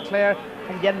alive for Clare,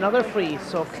 and yet another free.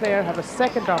 So Clare have a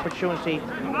second opportunity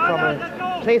from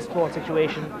a place ball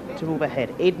situation to move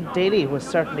ahead. Aidan Daly was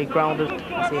certainly grounded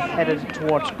as he headed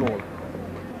towards goal.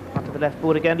 Onto the left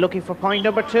boot again, looking for point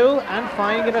number 2 and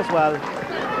finding it as well.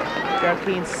 Ger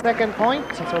Keane's second point,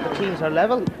 and so the teams are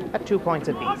level at 2 points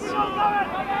apiece.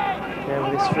 There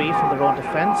with his free from their own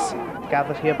defence,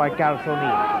 gathered here by Gareth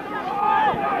O'Neill.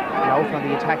 Louth on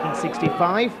the attacking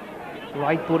 65.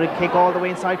 Right booted kick all the way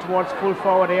inside towards full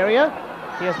forward area.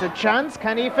 Here's the chance.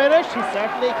 Can he finish? He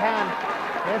certainly can.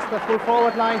 Yes, the full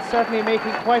forward line certainly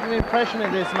making quite an impression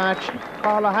in this match.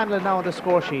 Carl O'Hanlon now on the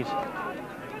score sheet.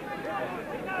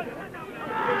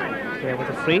 There with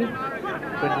the free.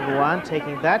 Brendan Ruan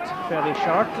taking that fairly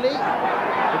shortly.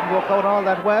 Didn't work out all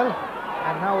that well.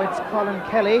 And now it's Colin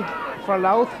Kelly for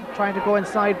Louth, trying to go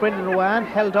inside Brendan Ruan,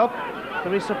 held up.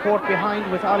 There is support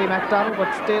behind with Ollie MacDonald,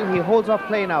 but still he holds up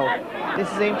play now.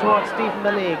 This is aimed towards Stephen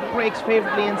Malay. Breaks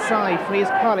favourably inside for his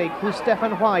colleague, who's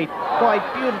Stephen White. White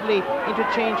beautifully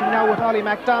interchanging now with Ollie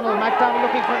MacDonald. MacDonald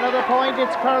looking for another point.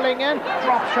 It's curling in.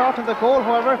 Dropped short of the goal,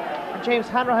 however. And James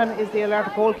Hanrahan is the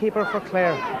alert goalkeeper for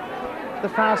Clare. The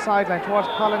far sideline towards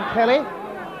Colin Kelly,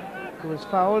 who was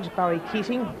fouled. Barry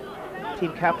Keating,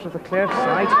 team captain of the Clare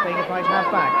side, playing at right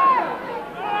half back.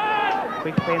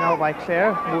 Quick play now by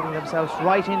Clare, moving themselves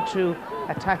right into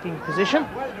attacking position.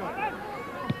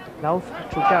 Louth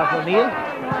through Gareth O'Neill,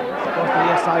 goes to the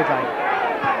near sideline.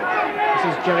 This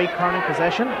is Jerry Corning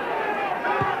possession.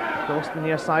 Close to the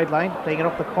near sideline, playing it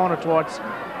up the corner towards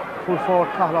full forward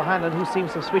Cathal O'Hanlon, who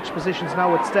seems to have switched positions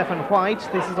now with Stephen White.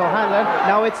 This is O'Hanlon,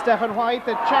 now it's Stephen White,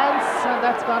 the chance, and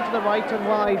that's gone to the right and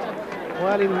wide.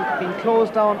 Well, he's been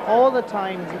closed down all the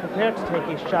time as he prepared to take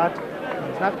his shot.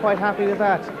 He's not quite happy with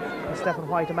that. And Stephen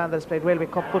White, a man that has played Railway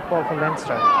Cup football for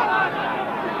Leinster.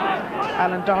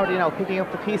 Alan Doherty now picking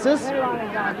up the pieces.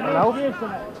 Louth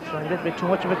showing a little bit too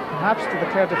much of it perhaps to the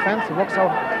Clare defence. He works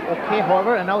out okay,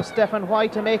 however, and now Stephen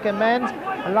White to make amends.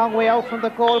 A long way out from the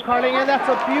goal, curling in. That's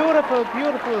a beautiful,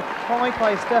 beautiful point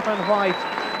by Stephen White.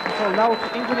 And so Louth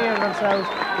engineering themselves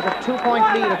with a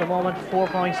 2-point lead at the moment, 4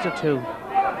 points to 2.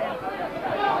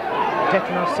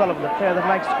 Declan O'Sullivan, the player that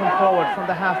likes to come forward from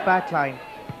the half-back line.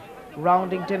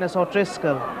 Rounding Dennis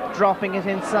O'Driscoll, dropping it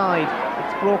inside.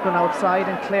 It's broken outside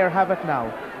and Clare have it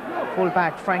now. Full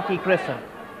back Frankie Griffin.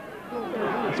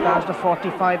 As far as the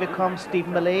 45 it comes,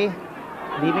 Stephen Malay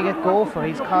leaving it go for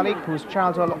his colleague, who's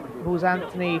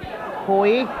Anthony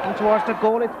Hoey. In towards the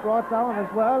goal, it's brought down as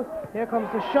well. Here comes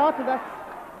the shot, and that's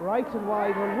right and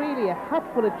wide. Well, really a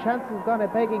hatful of chances gone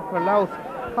begging for Louth.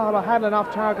 Cathal O'Hanlon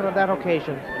off target on that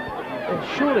occasion.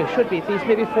 It surely should be at least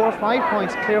maybe 4 or 5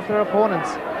 points clear for their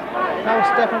opponents. Now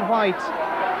Stephen White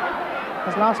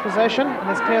has lost possession, and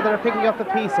it's clear they're picking up the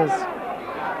pieces.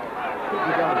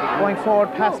 Going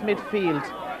forward past midfield.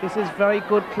 This is very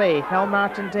good play. Now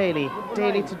Martin Daly.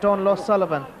 Daly to Donal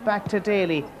O'Sullivan. Back to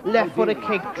Daly. Left footed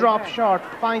kick. Drop short.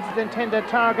 Finds the intended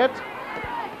target.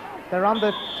 They're on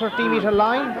the 30-metre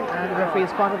line, and the referee has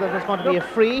spotted that there's going to be a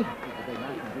free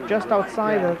just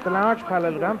outside the large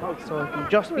parallelogram, so it will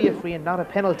just be a free and not a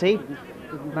penalty.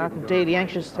 Martin Daly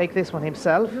anxious to take this one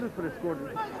himself.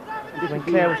 When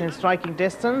Clare within striking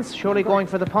distance, surely going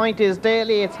for the point is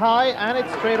Daly. It's high and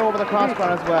it's straight over the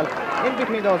crossbar as well, in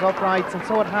between those uprights. And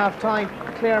so at half time,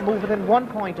 Clare move within 1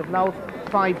 point of Louth,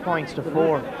 5 points to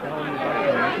 4. Into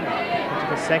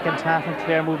the second half, and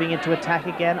Clare moving into attack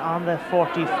again on the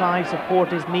 45.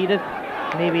 Support is needed.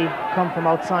 Maybe come from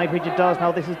outside, which it does.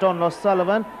 Now this is Donal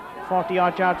O'Sullivan,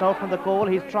 40-odd yards out from the goal.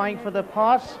 He's trying for the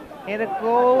pot. In it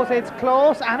goes, it's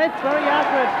close, and it's very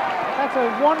accurate. That's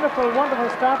a wonderful, wonderful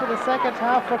start to the second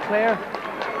half for Clare.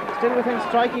 Still within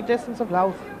striking distance of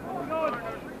Louth.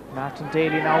 Martin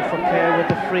Daly now for Clare with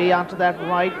the free onto that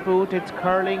right boot. It's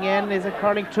curling in. Is it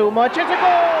curling too much? It's a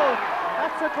goal!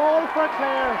 That's a goal for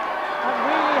Clare. And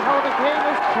really how the game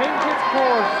has changed its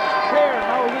course. Clare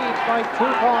now lead by 2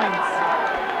 points.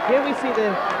 Here we see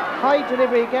the high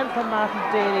delivery again from Martin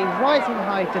Daly, rising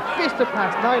high to fist it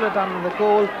past Niall O'Donnell in the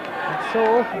goal. And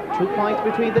so 2 points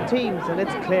between the teams, and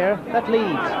it's Clare that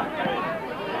leads.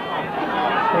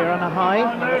 Clare on a high,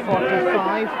 number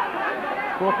 45.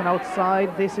 Broken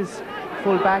outside. This is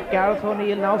full-back Gareth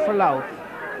O'Neill now for Louth.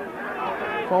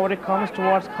 Forward it comes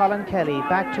towards Colin Kelly.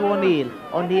 Back to O'Neill.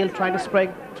 O'Neill trying to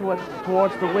spread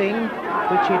towards the wing,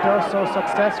 which he does so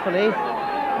successfully.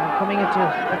 And coming into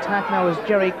attack now is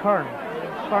Jerry Kern.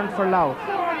 Kern for Louth.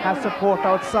 Has support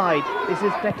outside. This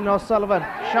is Declan O'Sullivan.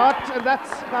 Shot, and that's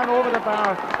gone over the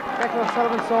bar. Declan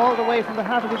O'Sullivan saw all the way from the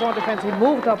heart of his own defence. He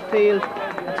moved upfield,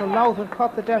 and so Louth would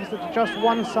cut the deficit to just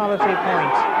 1 solitary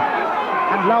point.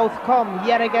 And Louth come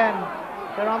yet again.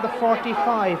 They're on the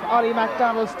 45. Ollie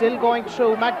MacDonald still going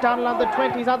through. MacDonald on the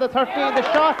 20s, on the 13. The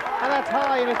shot, and that's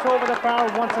high, and it's over the bar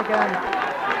once again.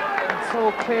 And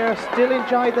so Clare still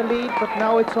enjoy the lead, but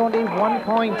now it's only 1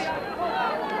 point.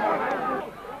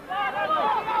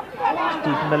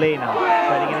 Stephen Millay now,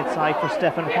 threading it inside for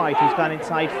Stephen White, who's gone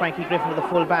inside Frankie Griffin to the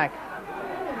full back.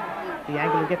 The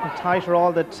angle is getting tighter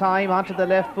all the time. Onto the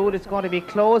left boot, it's going to be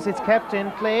close. It's kept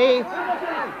in play.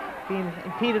 Being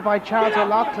impeded by Charles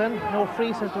O'Loughlin. No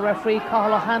free, says the referee.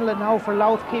 Cathal O'Hanlon now for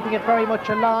Louth, keeping it very much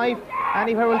alive.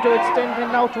 Anywhere will do it.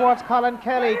 Stendon now towards Colin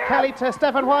Kelly. Kelly to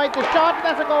Stephen White. The shot,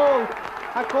 that's a goal.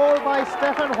 A goal by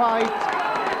Stephen White.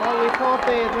 Well, we thought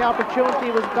the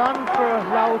opportunity was gone for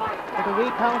Louth. But the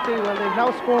Wee County, well, they've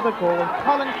now scored a goal.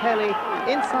 Colin Kelly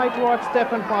inside towards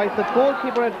Stephen White. The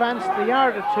goalkeeper advanced a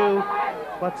yard or two,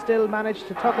 but still managed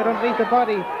to tuck it underneath the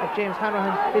body of James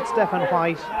Hanrahan. It's Stephen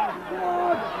White.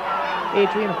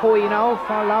 Adrian Hoey now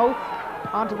for Louth.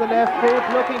 Onto the left boot,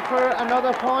 looking for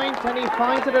another point, and he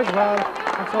finds it as well.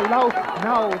 And so Louth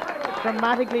now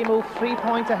dramatically move 3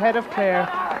 points ahead of Clare.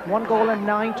 1 goal and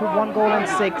 9 to 1 goal and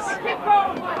 6.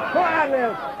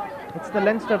 It's the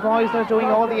Leinster boys that are doing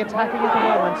all the attacking at the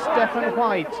moment. Stephen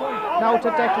White now to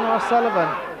Declan O'Sullivan.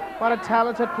 What a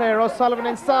talented player. O'Sullivan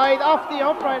inside, off the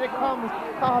upright it comes.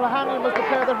 Cathal O'Hanlon was the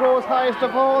player that rose highest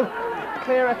of all.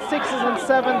 Clare at 6s and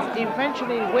 7s,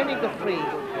 eventually winning the free.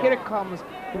 Here it comes.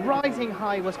 Rising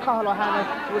high was Cathal O'Hanlon.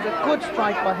 It was a good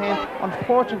strike by him.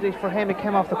 Unfortunately for him, it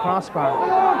came off the crossbar.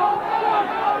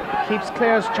 Keeps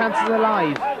Clare's chances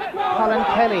alive. Colin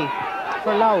Kelly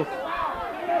for Louth.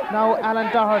 Now Alan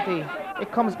Doherty.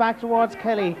 It comes back towards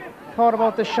Kelly. Thought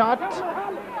about the shot.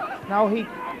 Now he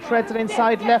shreds it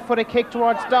inside, left foot, a kick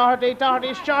towards Doherty.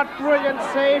 Doherty's shot, brilliant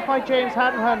save by James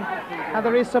Hanrahan. And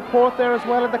there is support there as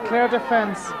well in the Clare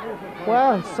defence.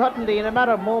 Well, suddenly, in a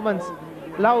matter of moments,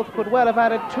 Louth could well have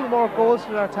added 2 more goals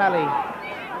to their tally.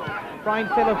 Brian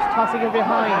Phillips tossing it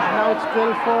behind. Now it's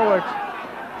drilled forward.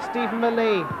 Stephen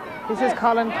Millay. This is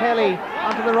Colin Kelly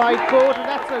onto the right boot, and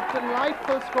that's a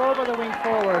delightful score by the wing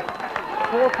forward.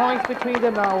 4 points between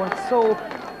them now, and so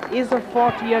is the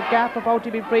 40-year gap about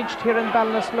to be bridged here in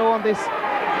Ballinasloe on this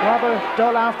rather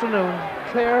dull afternoon.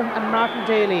 Clare and Martin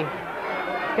Daly.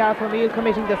 Gareth O'Neill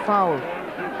committing the foul.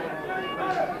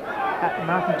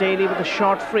 Martin Daly with a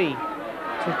short free.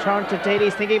 It's returned to Daly.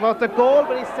 He's thinking about the goal,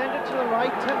 but he sent it to the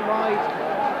right and wide.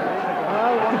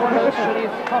 Well, one else should he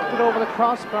have popped it over the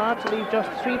crossbar to leave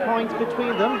just 3 points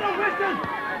between them.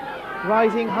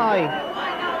 Rising high.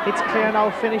 It's Clare now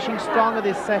finishing strong in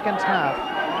this second half.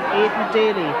 Aidan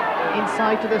Daly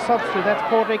inside to the substitute. That's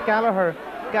Padraig Gallagher.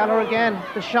 Gallagher again.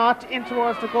 The shot in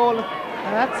towards the goal.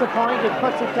 And that's the point. It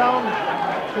cuts it down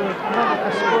to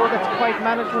a score that's quite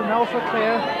manageable now for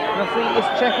Clare. The referee is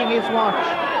checking his watch.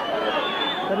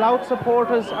 The Louth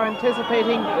supporters are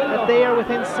anticipating that they are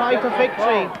within sight of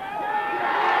victory.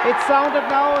 It sounded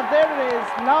now, and there it is.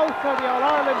 Louth are the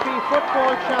All-Ireland B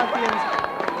football champions.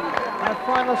 And a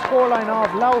final scoreline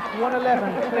of Louth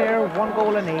 111, Clare 1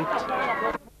 goal and 8.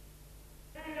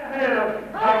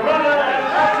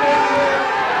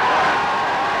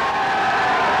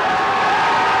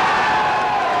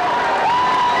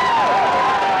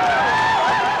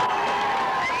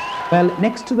 Well,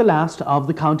 next to the last of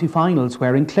the county finals,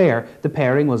 where in Clare the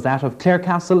pairing was that of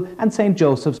Clarecastle and St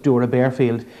Joseph's Dura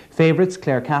Bearfield. Favourites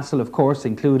Clarecastle, of course,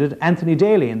 included Anthony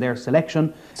Daly in their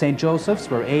selection. St Joseph's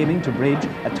were aiming to bridge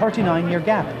a 39-year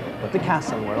gap, but the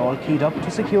Castle were all keyed up to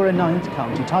secure a 9th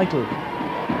county title.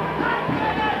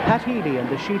 Pat Healy and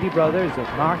the Sheedy brothers of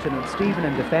Martin and Stephen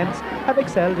in defence have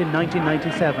excelled in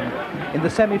 1997. In the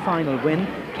semi-final win,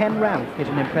 Ken Ralph hit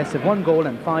an impressive 1 goal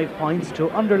and 5 points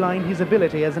to underline his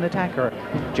ability as an attacker.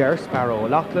 Ger Sparrow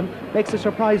O'Loughlin makes a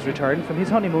surprise return from his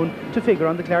honeymoon to figure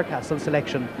on the Clarecastle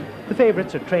selection. The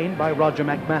favourites are trained by Roger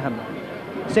McMahon.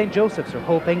 St Joseph's are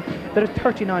hoping that a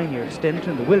 39-year stint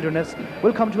in the wilderness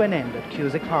will come to an end at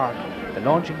Cusack Park. The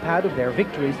launching pad of their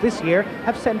victories this year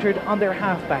have centred on their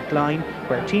half-back line,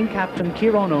 where team captain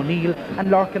Kieran O'Neill and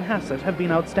Larkin Hassett have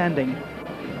been outstanding.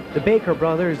 The Baker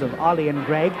brothers of Ollie and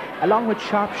Greg, along with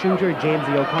sharpshooter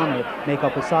Jamesy O'Connor, make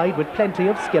up a side with plenty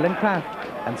of skill and craft.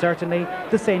 And certainly,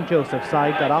 the St Joseph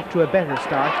side got off to a better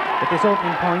start with this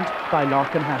opening point by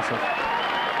Larkin Hassett.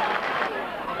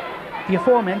 The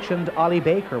aforementioned Ollie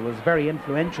Baker was very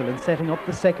influential in setting up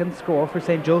the second score for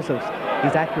St Joseph's.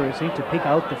 His accuracy to pick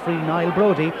out the free Niall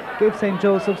Brodie gave St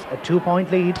Joseph's a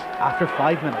 2-point lead after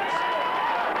 5 minutes.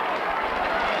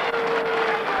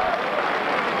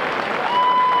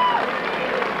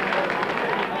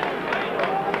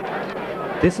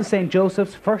 This is St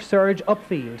Joseph's first surge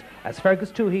upfield. As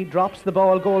Fergus Toohey drops the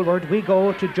ball goalward, we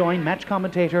go to join match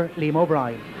commentator Liam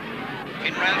O'Brien.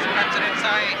 Kinrell spreads it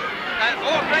inside. And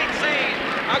great save!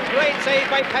 A great save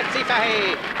by Patsy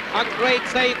Fahey. A great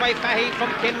save by Fahey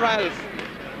from Kinralph.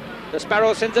 The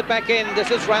Sparrow sends it back in.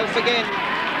 This is Ralph again.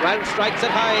 Ralph strikes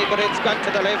it high, but it's gone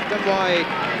to the left and wide.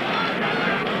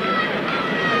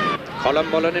 Colin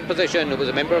Mullen in position, who was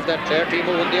a member of that Clare team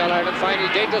who won the All-Ireland final.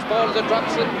 Dangerous ball as it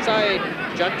drops inside.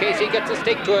 John Casey gets a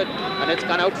stick to it, and it's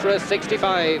gone out for a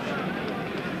 65.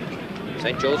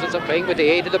 St Joseph's are playing with the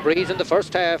aid of the breeze in the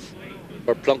first half.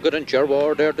 For Plunkett and Ger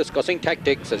Ward, they're discussing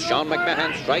tactics as Sean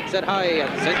McMahon strikes it high and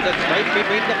sends it right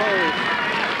between the poles.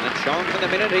 And Sean, from the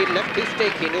minute he left his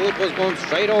stick, he knew it was going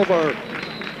straight over.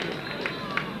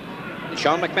 And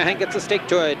Sean McMahon gets a stick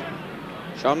to it.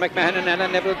 Sean McMahon and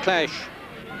Alan Neville clash.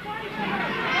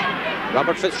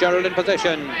 Robert Fitzgerald in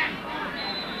possession.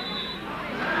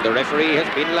 The referee has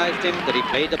penalised him that he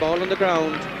played the ball on the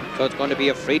ground, so it's going to be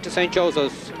a free to St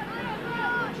Joseph's.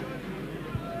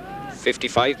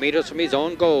 55 metres from his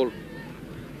own goal.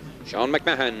 Sean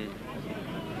McMahon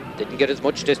didn't get as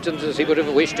much distance as he would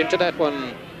have wished into that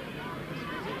one.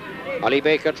 Ollie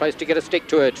Baker tries to get a stick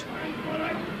to it.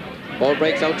 Ball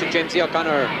breaks out to Jamesy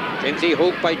O'Connor. Jamesy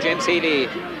hooked by James Healy.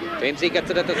 Jamesy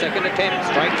gets it at the second attempt,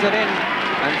 strikes it in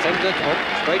and sends it up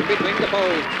straight between the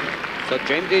poles. So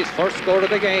Jamesy's first score of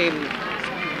the game.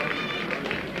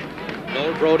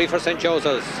 Noel Brodie for St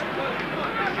Joseph's.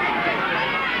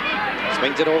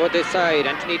 Swings it over this side.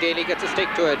 Anthony Daly gets a stick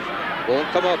to it. Won't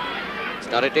come up. It's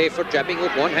not a day for jabbing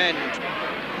with one hand.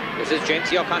 This is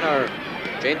Jamesy O'Connor.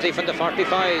 Jamesy from the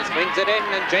 45 swings it in,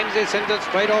 and Jamesy sends it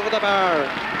straight over the bar.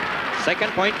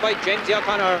 Second point by Jamesy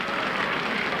O'Connor.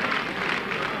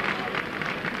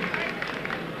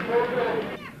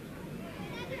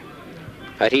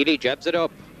 Pat Healy jabs it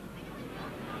up.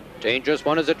 Dangerous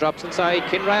one as it drops inside.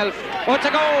 Kinralph. Oh, it's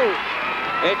a goal!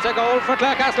 It's a goal for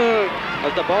Clarecastle.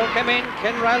 As the ball came in,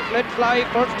 Kinralph let fly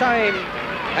first time.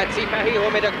 Patsy Fahey, who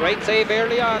made a great save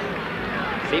early on,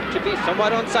 seemed to be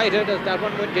somewhat unsighted as that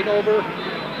one went in over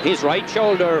his right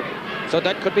shoulder. So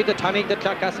that could be the tonic that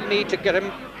Clarecastle need to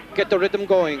get the rhythm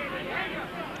going.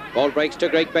 Ball breaks to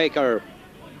Greg Baker.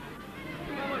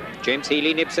 James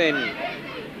Healy nips in.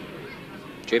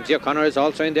 Jamesy O'Connor is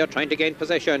also in there trying to gain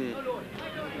possession.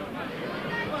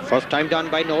 First time done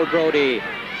by Noel Brodie.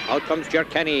 Out comes Ger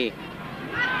Kenny.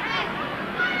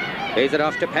 Plays it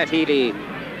off to Pat Healy.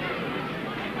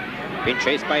 Been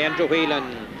chased by Andrew Whelan.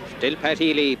 Still Pat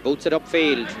Healy. Boots it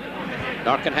upfield.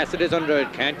 Larkin Hassett is under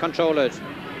it. Can't control it.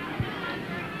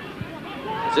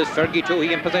 This is Fergie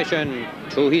Toohey in possession.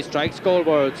 Toohey strikes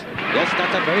goalwards. Yes,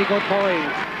 that's a very good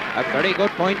point. A very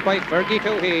good point by Fergie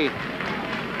Toohey.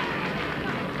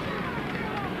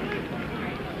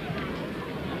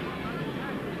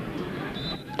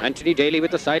 Anthony Daly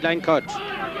with the sideline cut.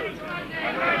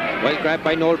 Well grabbed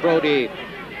by Noel Brodie.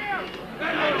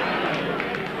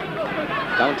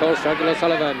 Down towards Fergal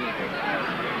O'Sullivan.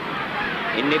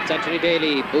 In nips Anthony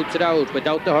Daly. Boots it out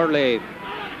without the hurley.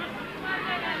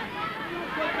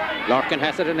 Larkin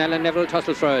Hassett and Alan Neville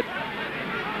tussle for it.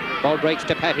 Ball breaks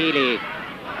to Pat Healy.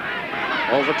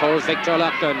 Over towards Victor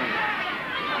O'Loughlin.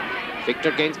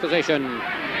 Victor gains possession.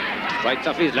 Strikes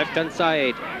off his left hand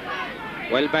side.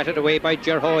 Well batted away by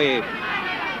Ger Hoy.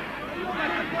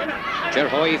 Ger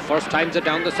Hoy first times it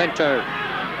down the centre.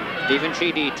 Stephen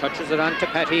Sheedy touches it on to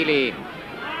Pat Healy.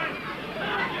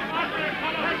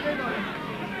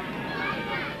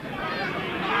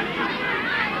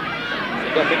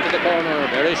 Up into the corner.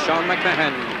 There is Sean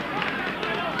McMahon.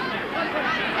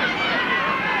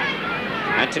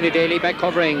 Anthony Daly back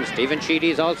covering. Stephen Sheedy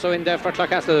is also in there for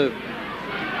Clarecastle.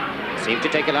 Seemed to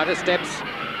take a lot of steps.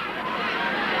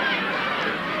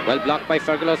 Well blocked by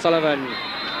Fergal O'Sullivan.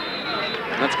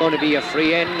 That's going to be a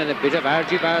free end and a bit of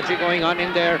argy-bargy going on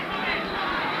in there.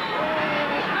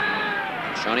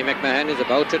 Shawnee McMahon is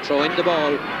about to throw in the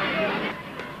ball.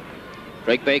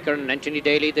 Greg Baker and Anthony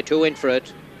Daly, the two in for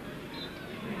it.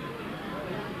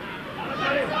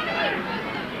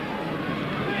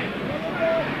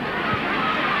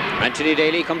 Anthony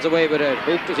Daly comes away with it.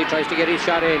 Hooped as he tries to get his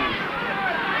shot in.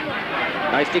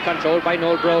 Nicely controlled by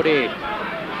Noel Brodie.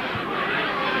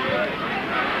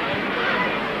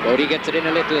 Brodie gets it in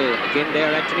a little. Again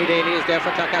there, Anthony Daly is there for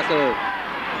Clarecastle.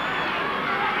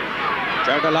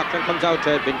 Gerard O'Loughlin comes out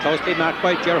to it. Been closely marked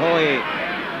by Ger Hoy.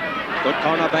 Good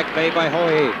cornerback play by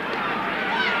Hoy.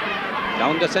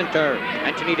 Down the centre.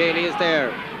 Anthony Daly is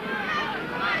there.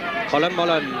 Colin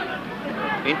Mullen.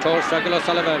 In towards Fergal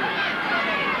O'Sullivan.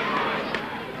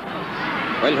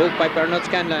 Well hooked by Bernard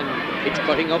Scanlon. Pitch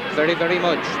cutting up very, very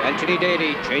much. Anthony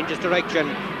Daly changes direction.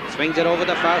 Swings it over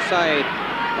the far side.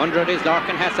 Under it is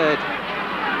Larkin Hassett.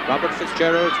 Robert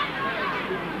Fitzgerald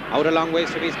out a long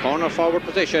ways from his corner forward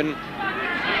position.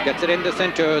 Gets it in the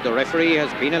centre. The referee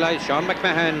has penalised Sean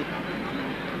McMahon.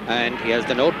 And he has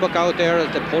the notebook out there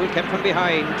as the pull came from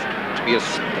behind.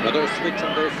 Yes, another switch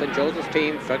on the St. Joseph's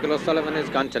team. Fergal O'Sullivan has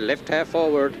gone to left half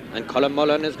forward and Colin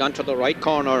Mullen has gone to the right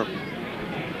corner.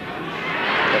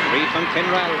 The free from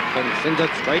Ken Ralph and sends it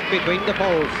straight between the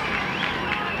posts.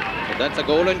 So that's a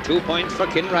goal and 2 points for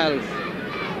Ken Ralph.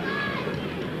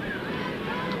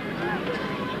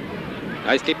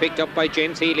 Nicely picked up by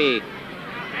James Healy.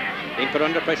 Being put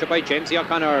under pressure by James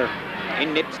O'Connor.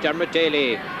 In nips Dermot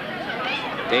Daly.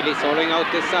 Daly soling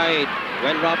out this side.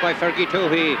 Well robbed by Fergie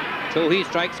Toohey. Toohey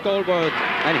strikes Goldwood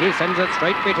and he sends it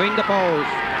straight between the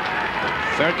posts.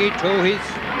 Fergie Toohey's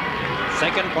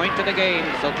second point of the game,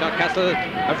 so Clarecastle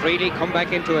have really come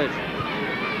back into it.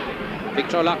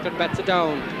 Victor O'Loughlin bats it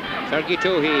down. Fergie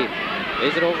Toohey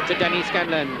lays it over to Danny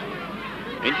Scanlon.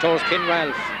 In towards Ken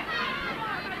Ralph.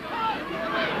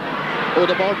 Oh,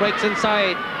 the ball breaks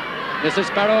inside. This is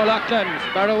Sparrow O'Loughlin.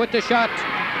 Sparrow with the shot.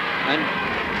 And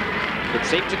it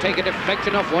seemed to take a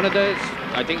deflection off one of those.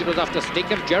 I think it was off the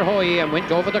stick of Ger Hoy and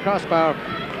went over the crossbar.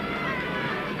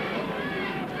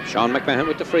 Sean McMahon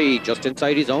with the free, just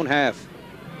inside his own half.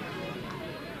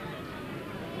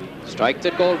 Strikes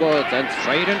at Goldwood and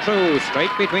straight and true,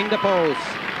 straight between the posts.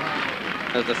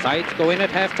 As the sides go in at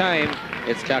half-time,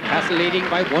 it's Clarecastle leading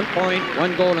by 1 point,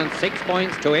 1 goal and 6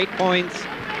 points to 8 points.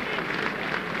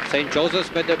 St.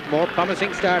 Joseph's made a more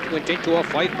promising start, went into a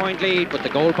 5-point lead, but the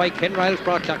goal by Ken Riles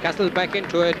brought Clarecastle back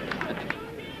into it.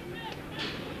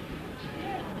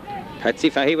 Patsy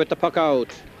Fahey with the puck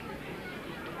out.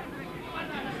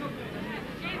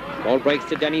 Ball breaks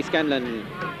to Denny Scanlon.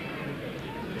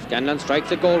 Scanlon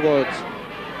strikes at Goldwoods.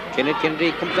 Kenneth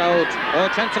Kennedy comes out. Oh,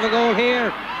 chance of a goal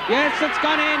here. Yes, it's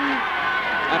gone in.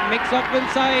 A mix-up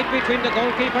inside between the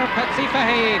goalkeeper, Patsy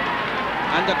Fahey,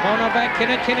 and the cornerback,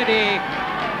 Kenneth Kennedy.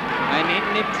 And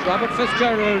in nips Robert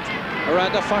Fitzgerald. A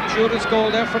rather fortuitous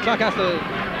goal there for Clarecastle.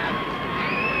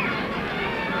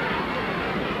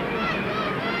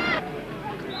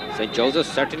 St.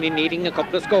 Joseph's certainly needing a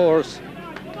couple of scores.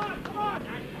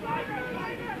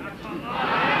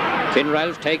 Ken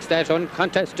Ralph takes that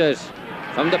uncontested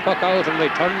from the puck out and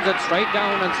returns it straight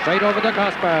down and straight over the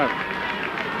crossbar.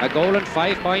 A goal and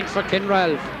 5 points for Ken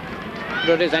Ralph.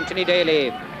 It is Anthony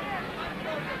Daly.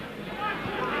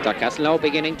 Clarecastle now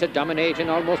beginning to dominate in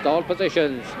almost all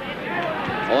positions.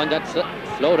 Oh, and that's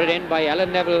floated in by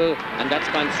Alan Neville, and that's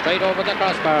gone straight over the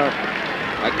crossbar.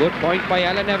 A good point by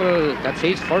Alan Neville. That's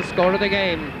his first score of the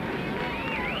game.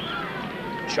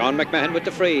 Sean McMahon with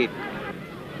the free.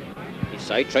 His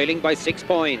side trailing by 6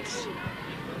 points.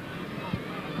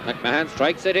 McMahon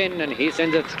strikes it in and he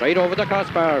sends it straight over the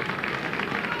crossbar.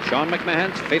 Sean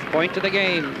McMahon's 5th point of the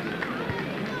game.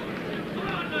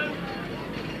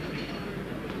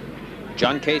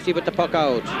 John Casey with the puck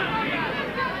out.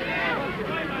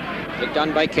 Picked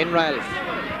on by Ken Ralph.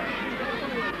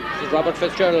 This is Robert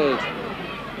Fitzgerald.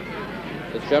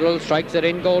 Fitzgerald strikes it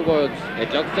in Goldwoods.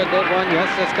 It looks a good one. Yes,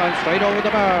 it's gone straight over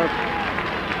the bar.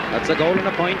 That's a goal and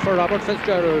a point for Robert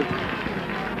Fitzgerald.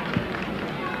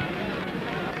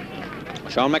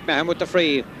 Sean McMahon with the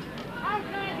free.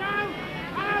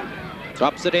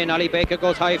 Drops it in. Ollie Baker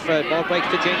goes high for it. Ball breaks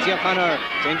to Jamesy O'Connor.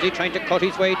 Jamesy trying to cut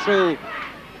his way through.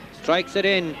 Strikes it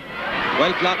in.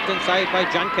 Well blocked inside by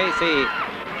John Casey.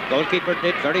 Goalkeeper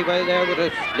did very well there with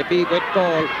a slippy wet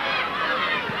ball.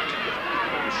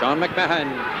 Sean McMahon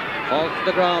falls to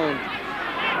the ground,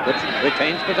 but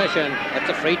retains possession. That's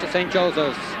a free to St.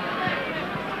 Joseph's.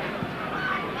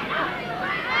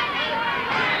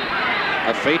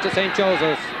 A free to St.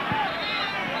 Joseph's.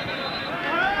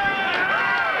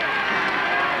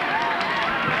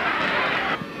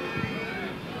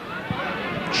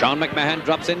 Sean McMahon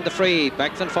drops in the free.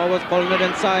 Backs and forwards, pulling it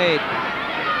inside.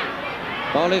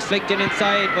 Ball is flicked in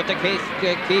inside, but the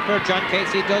keeper, John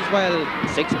Casey, does well.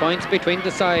 6 points between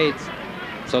the sides.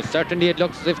 So certainly it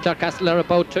looks as if Clarecastle are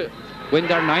about to win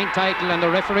their 9th title, and the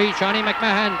referee, Johnny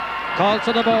McMahon, calls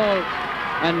for the ball.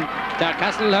 And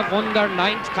Clarecastle have won their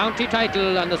 9th county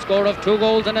title on the score of 2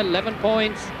 goals and 11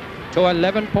 points to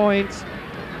 11 points.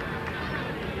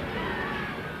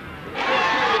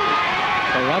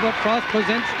 So Robert Frost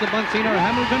presents the Monsignor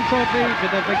Hamilton Trophy to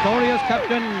the victorious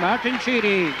captain, Martin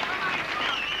Sheedy.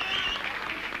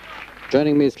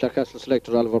 Joining me is Clarecastle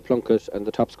selector Oliver Plunkett and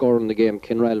the top scorer in the game,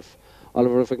 Ken Ralph.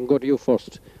 Oliver, if I can go to you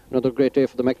first. Another great day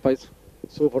for the Magpies.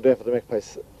 Super day for the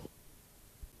Magpies.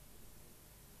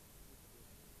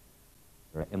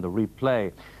 In the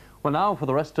replay. Well, now for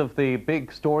the rest of the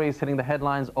big stories hitting the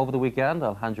headlines over the weekend,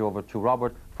 I'll hand you over to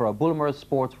Robert for a Bulmers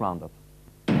Sports Roundup.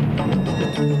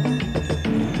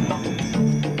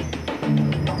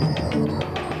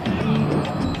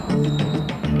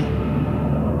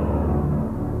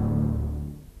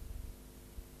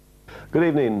 Good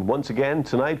evening. Once again,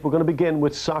 tonight we're going to begin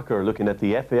with soccer, looking at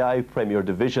the FAI Premier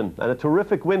Division. And a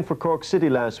terrific win for Cork City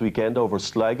last weekend over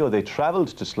Sligo. They travelled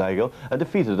to Sligo and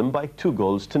defeated them by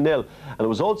 2-0. And it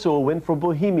was also a win for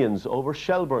Bohemians over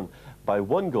Shelbourne by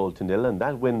 1-0, and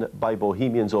that win by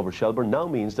Bohemians over Shelbourne now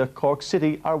means that Cork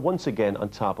City are once again on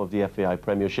top of the FAI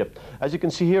Premiership. As you can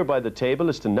see here by the table,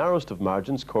 it's the narrowest of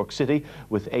margins, Cork City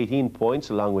with 18 points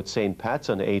along with St.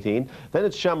 Pat's on 18. Then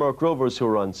it's Shamrock Rovers who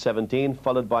are on 17,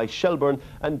 followed by Shelbourne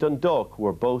and Dundalk who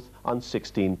are both on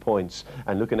 16 points.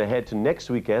 And looking ahead to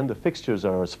next weekend, the fixtures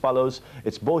are as follows.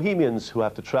 It's Bohemians who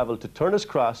have to travel to Turner's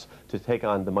Cross to take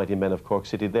on the mighty men of Cork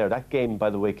City there. That game, by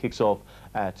the way, kicks off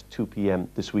at 2 p.m.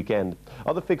 this weekend.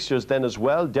 Other fixtures then as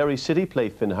well: Derry City play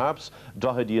Finn Harps,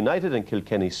 Drogheda United and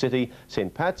Kilkenny City,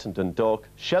 St. Pat's and Dundalk,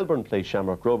 Shelbourne play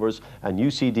Shamrock Rovers and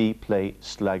UCD play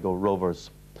Sligo Rovers.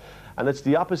 And it's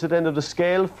the opposite end of the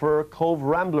scale for Cove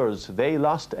Ramblers. They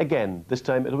lost again. This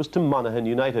time it was to Monaghan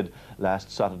United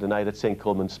last Saturday night at St.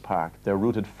 Coleman's Park. They're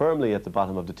rooted firmly at the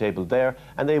bottom of the table there,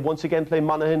 and they once again play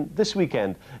Monaghan this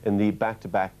weekend in the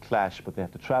back-to-back clash, but they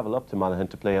have to travel up to Monaghan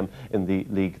to play them in the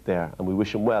league there, and we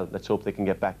wish them well. Let's hope they can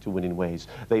get back to winning ways.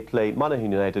 They play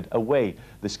Monaghan United away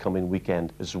this coming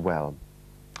weekend as well.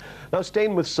 Now,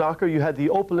 staying with soccer, you had the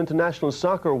Opal International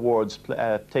Soccer Awards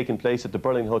taking place at the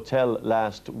Burlington Hotel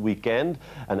last weekend.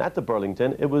 And at the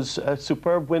Burlington, it was a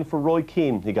superb win for Roy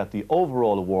Keane. He got the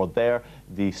overall award there,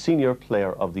 the Senior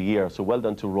Player of the Year. So well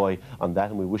done to Roy on that,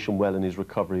 and we wish him well in his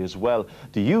recovery as well.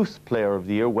 The Youth Player of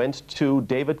the Year went to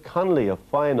David Connolly of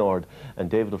Feyenoord. And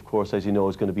David, of course, as you know,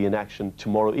 is going to be in action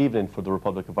tomorrow evening for the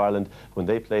Republic of Ireland when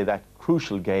they play that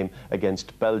crucial game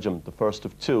against Belgium, the first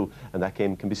of two, and that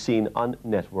game can be seen on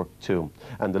Network 2.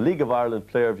 And the League of Ireland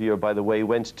Player of the Year, by the way,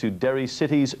 went to Derry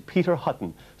City's Peter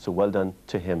Hutton, so well done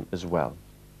to him as well.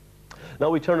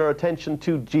 Now we turn our attention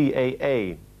to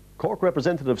GAA. Cork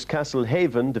representatives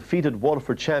Castlehaven defeated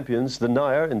Waterford champions the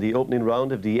Nair in the opening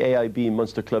round of the AIB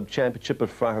Munster Club Championship at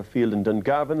Fraherfield in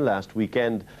Dungarvan last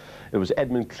weekend. It was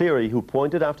Edmund Cleary who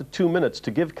pointed after 2 minutes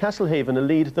to give Castlehaven a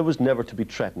lead that was never to be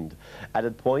threatened.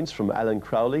 Added points from Alan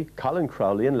Crowley, Colin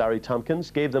Crowley and Larry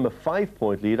Tompkins gave them a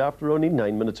 5-point lead after only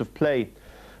 9 minutes of play.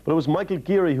 But it was Michael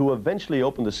Geary who eventually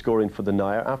opened the scoring for the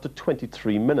Nair after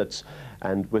 23 minutes.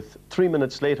 And with 3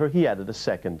 minutes later, he added a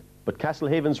second. But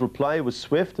Castlehaven's reply was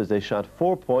swift as they shot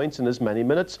 4 points in as many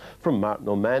minutes from Martin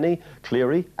O'Mahony,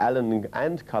 Cleary, Allen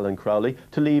and Colin Crowley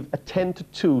to leave a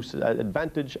 10-2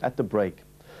 advantage at the break.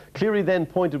 Cleary then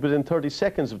pointed within 30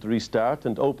 seconds of the restart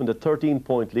and opened a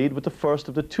 13-point lead with the first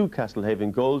of the 2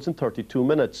 Castlehaven goals in 32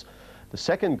 minutes. The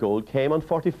second goal came on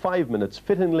 45 minutes,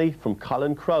 fittingly from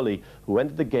Colin Crowley, who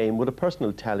ended the game with a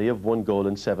personal tally of 1 goal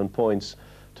and 7 points.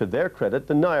 To their credit,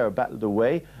 the Nair battled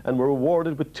away and were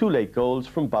rewarded with 2 late goals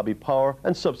from Bobby Power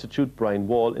and substitute Brian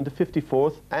Wall in the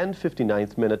 54th and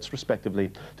 59th minutes,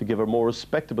 respectively, to give a more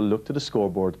respectable look to the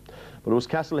scoreboard. But it was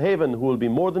Castlehaven who will be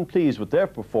more than pleased with their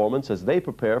performance as they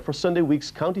prepare for Sunday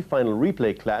week's county final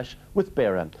replay clash with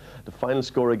Beara. The final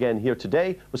score again here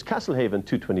today was Castlehaven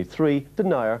 223, the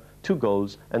Nair 2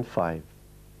 goals and 5.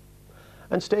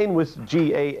 And staying with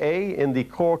GAA in the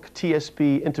Cork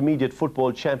TSP Intermediate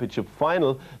Football Championship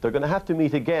final, they're going to have to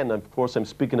meet again. Of course, I'm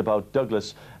speaking about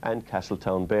Douglas and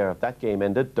Castletown Bear. That game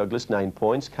ended, Douglas 9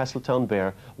 points, Castletown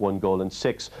Bear 1 goal and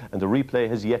 6. And the replay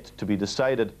has yet to be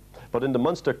decided. But in the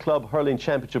Munster Club Hurling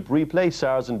Championship replay,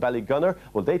 Sars and Ballygunner,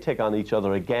 well, they take on each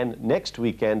other again next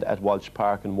weekend at Walsh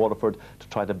Park in Waterford to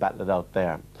try to battle it out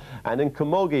there. And in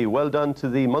Camogie, well done to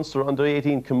the Munster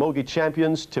Under-18 Camogie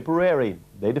champions, Tipperary.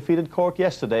 They defeated Cork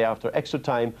yesterday after extra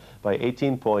time by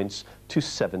 18 points to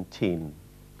 17.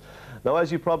 Now,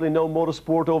 as you probably know,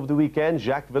 motorsport over the weekend,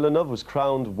 Jacques Villeneuve was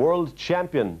crowned world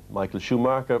champion. Michael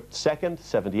Schumacher second,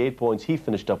 78 points he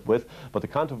finished up with. But the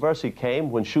controversy came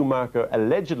when Schumacher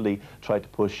allegedly tried to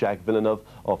push Jacques Villeneuve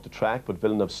off the track, but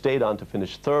Villeneuve stayed on to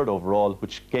finish third overall,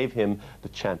 which gave him the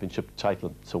championship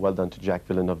title. So well done to Jacques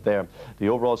Villeneuve there. The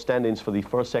overall standings for the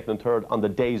first, second and third on the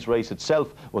day's race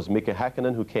itself was Mika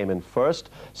Hakkinen, who came in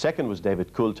first. Second was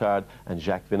David Coulthard, and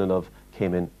Jacques Villeneuve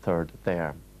came in third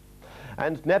there.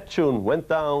 And Neptune went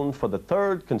down for the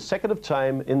third consecutive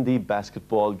time in the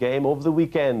basketball game over the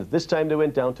weekend. This time they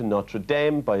went down to Notre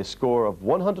Dame by a score of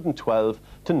 112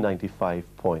 to 95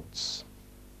 points.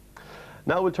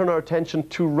 Now we'll turn our attention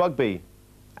to rugby.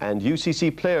 And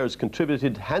UCC players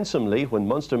contributed handsomely when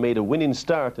Munster made a winning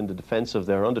start in the defence of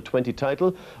their under-20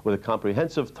 title with a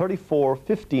comprehensive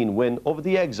 34-15 win over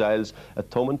the Exiles at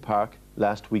Thomond Park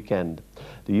last weekend.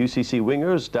 The UCC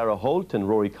wingers Dara Holt and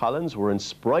Rory Collins were in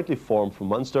sprightly form for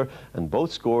Munster and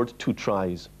both scored 2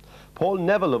 tries. Paul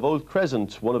Neville of Old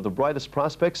Crescent, one of the brightest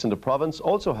prospects in the province,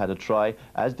 also had a try,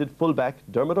 as did fullback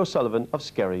Dermot O'Sullivan of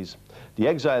Skerries. The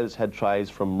Exiles had tries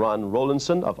from Ron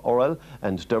Rowlandson of Orrell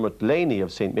and Dermot Laney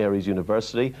of St Mary's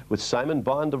University, with Simon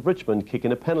Bond of Richmond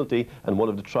kicking a penalty, and one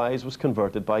of the tries was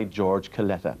converted by George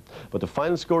Coletta. But the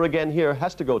final score again here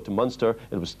has to go to Munster.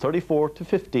 It was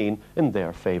 34-15 in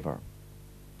their favour.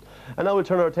 And now we'll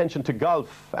turn our attention to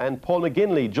golf, and Paul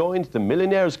McGinley joined the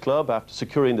Millionaires Club after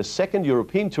securing the second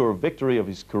European Tour victory of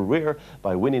his career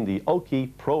by winning the Oki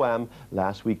Pro-Am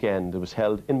last weekend. It was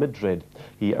held in Madrid.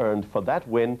 He earned for that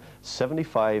win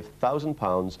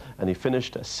 £75,000 and he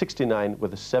finished 69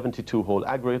 with a 72-hole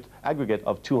aggregate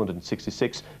of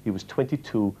 266. He was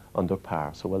 22 under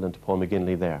par, so well done to Paul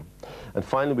McGinley there. And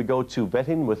finally we go to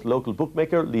betting with local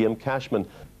bookmaker Liam Cashman.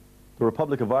 The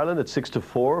Republic of Ireland at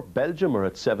 6-4, Belgium are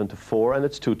at 7-4, and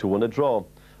it's 2-1 a draw.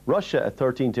 Russia at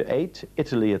 13-8,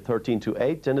 Italy at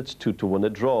 13-8, and it's 2-1 a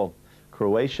draw.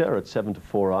 Croatia are at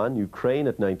 7-4 on, Ukraine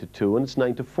at 9-2, and it's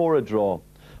 9-4 a draw.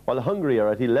 While Hungary are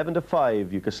at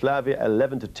 11-5, Yugoslavia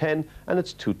 11-10, and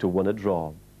it's 2-1 a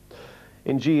draw.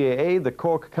 In GAA, the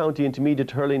Cork County Intermediate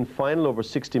Hurling Final over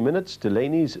 60 minutes,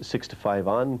 Delaney's 6-5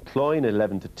 on, Cloyne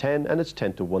 11-10, and it's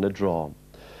 10-1 a draw.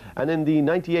 And in the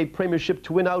 98 Premiership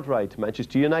to win outright,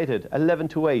 Manchester United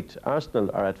 11-8, Arsenal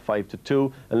are at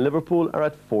 5-2, and Liverpool are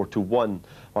at 4-1.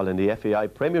 While in the FAI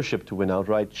Premiership to win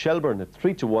outright, Shelbourne at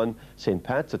 3-1, St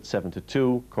Pat's at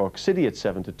 7-2, Cork City at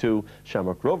 7-2,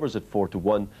 Shamrock Rovers at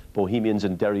 4-1, Bohemians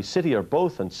and Derry City are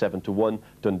both on 7-1,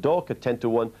 Dundalk at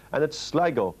 10-1, and it's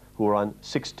Sligo who are on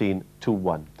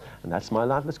 16-1. And that's my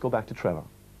lot. Let's go back to Trevor.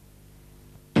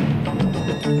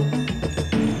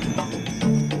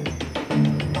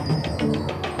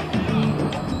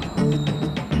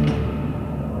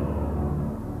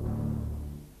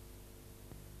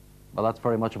 Well, that's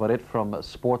very much about it from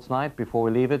Sports Night. Before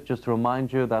we leave it, just to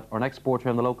remind you that our next sport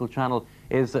here on the local channel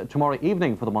is tomorrow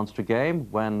evening for the Munster game.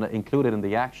 When included in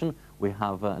the action, we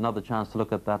have another chance to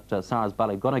look at that Sars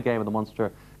Ballygunner game in the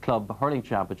Munster Club Hurling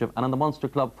Championship. And in the Munster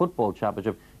Club Football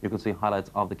Championship, you can see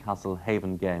highlights of the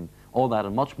Castlehaven game. All that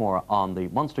and much more on the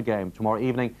Munster game tomorrow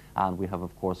evening. And we have,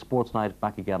 of course, Sports Night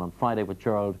back again on Friday with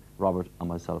Gerald, Robert and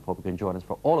myself. Hope you can join us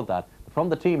for all of that. From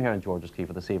the team here in George's Quay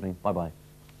for this evening, bye-bye.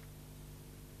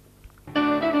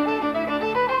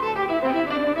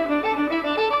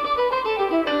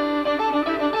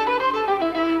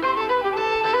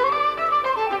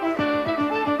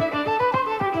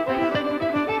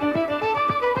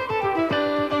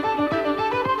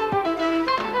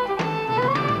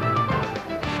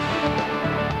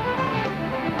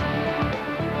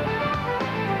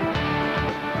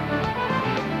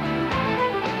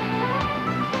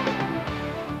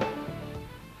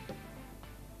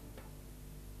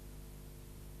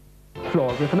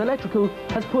 Griffin Electrical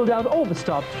has pulled out all the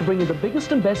stops to bring in the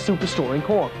biggest and best superstore in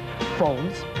Cork.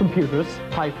 Phones, computers,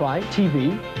 hi-fi,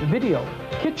 TV, video,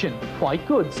 kitchen, white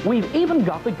goods. We've even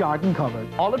got the garden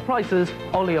covered. All at prices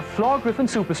only a Floor Griffin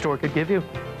superstore could give you,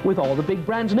 with all the big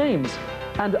brand names.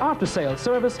 And after-sales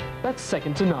service that's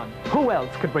second to none. Who else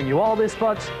could bring you all this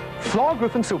but Floor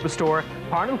Griffin Superstore,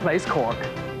 Parnell Place, Cork.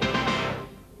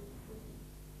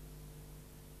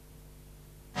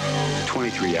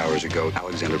 23 hours ago,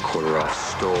 Alexander Kordarov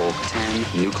stole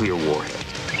 10 nuclear warheads.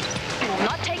 You will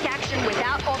not take action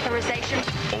without authorization.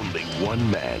 Only one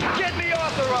man Get me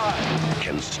authorized!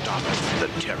 can stop the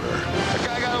terror. The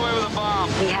guy got away with a bomb.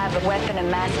 We have a weapon of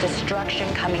mass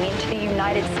destruction coming into the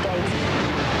United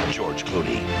States. George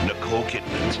Clooney, Nicole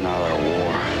Kidman. It's not our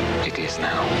war. It is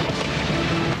now.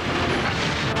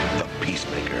 The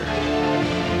Peacemaker.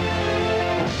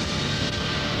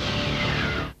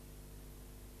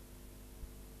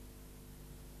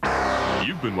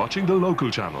 You've been watching the local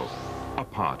channel, a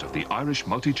part of the Irish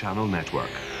multi-channel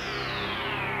network.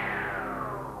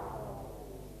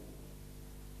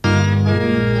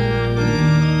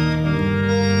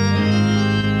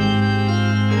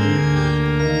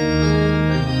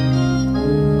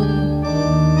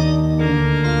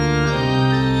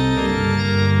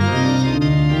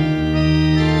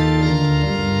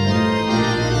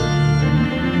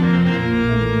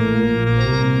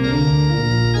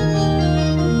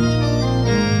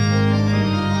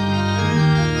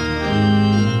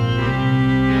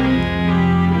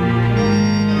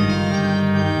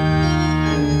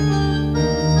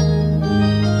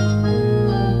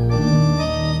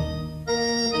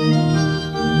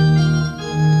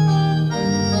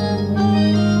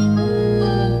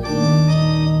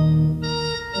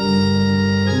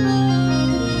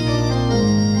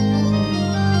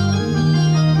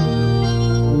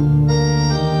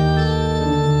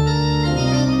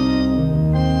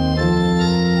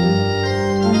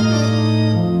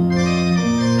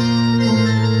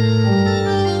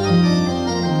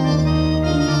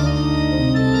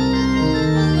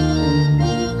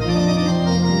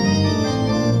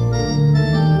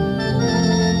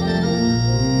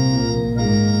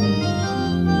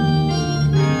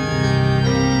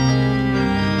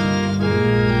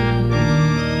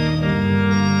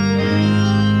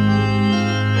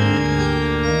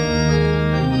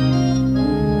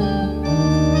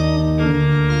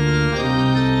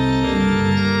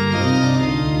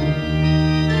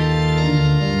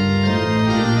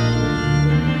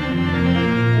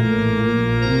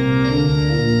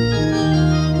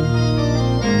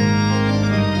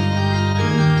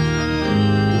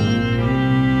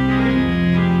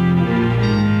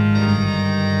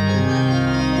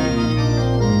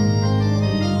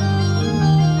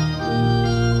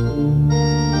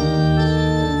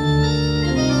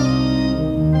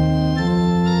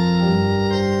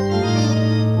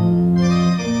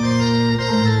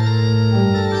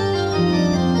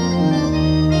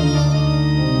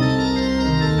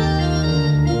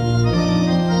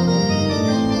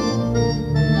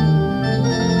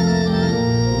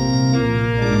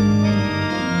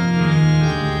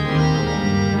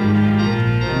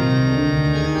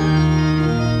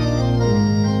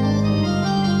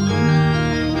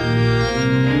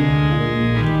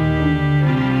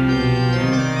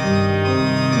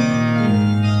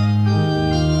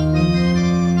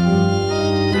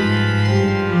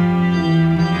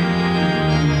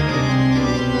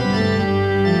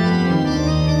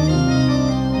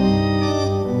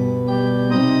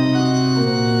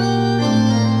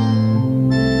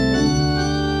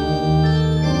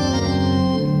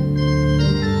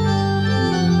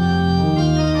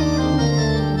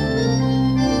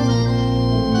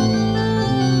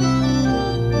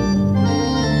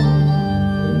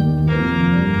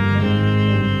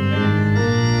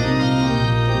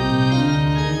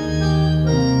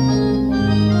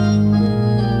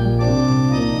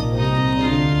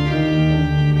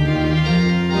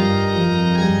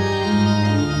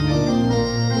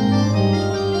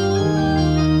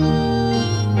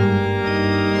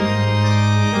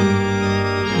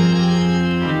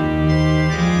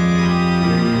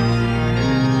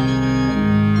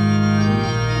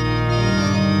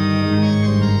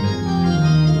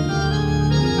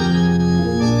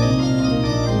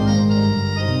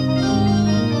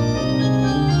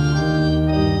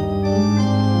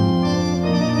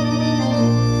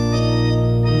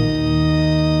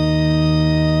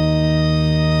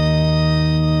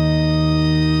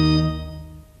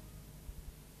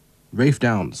 Rafe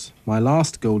Downs, my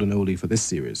last golden oldie for this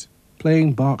series,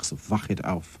 playing Bach's Wach it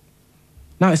auf.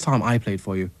 Now it's time I played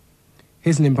for you.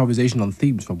 Here's an improvisation on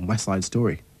themes from West Side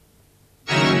Story.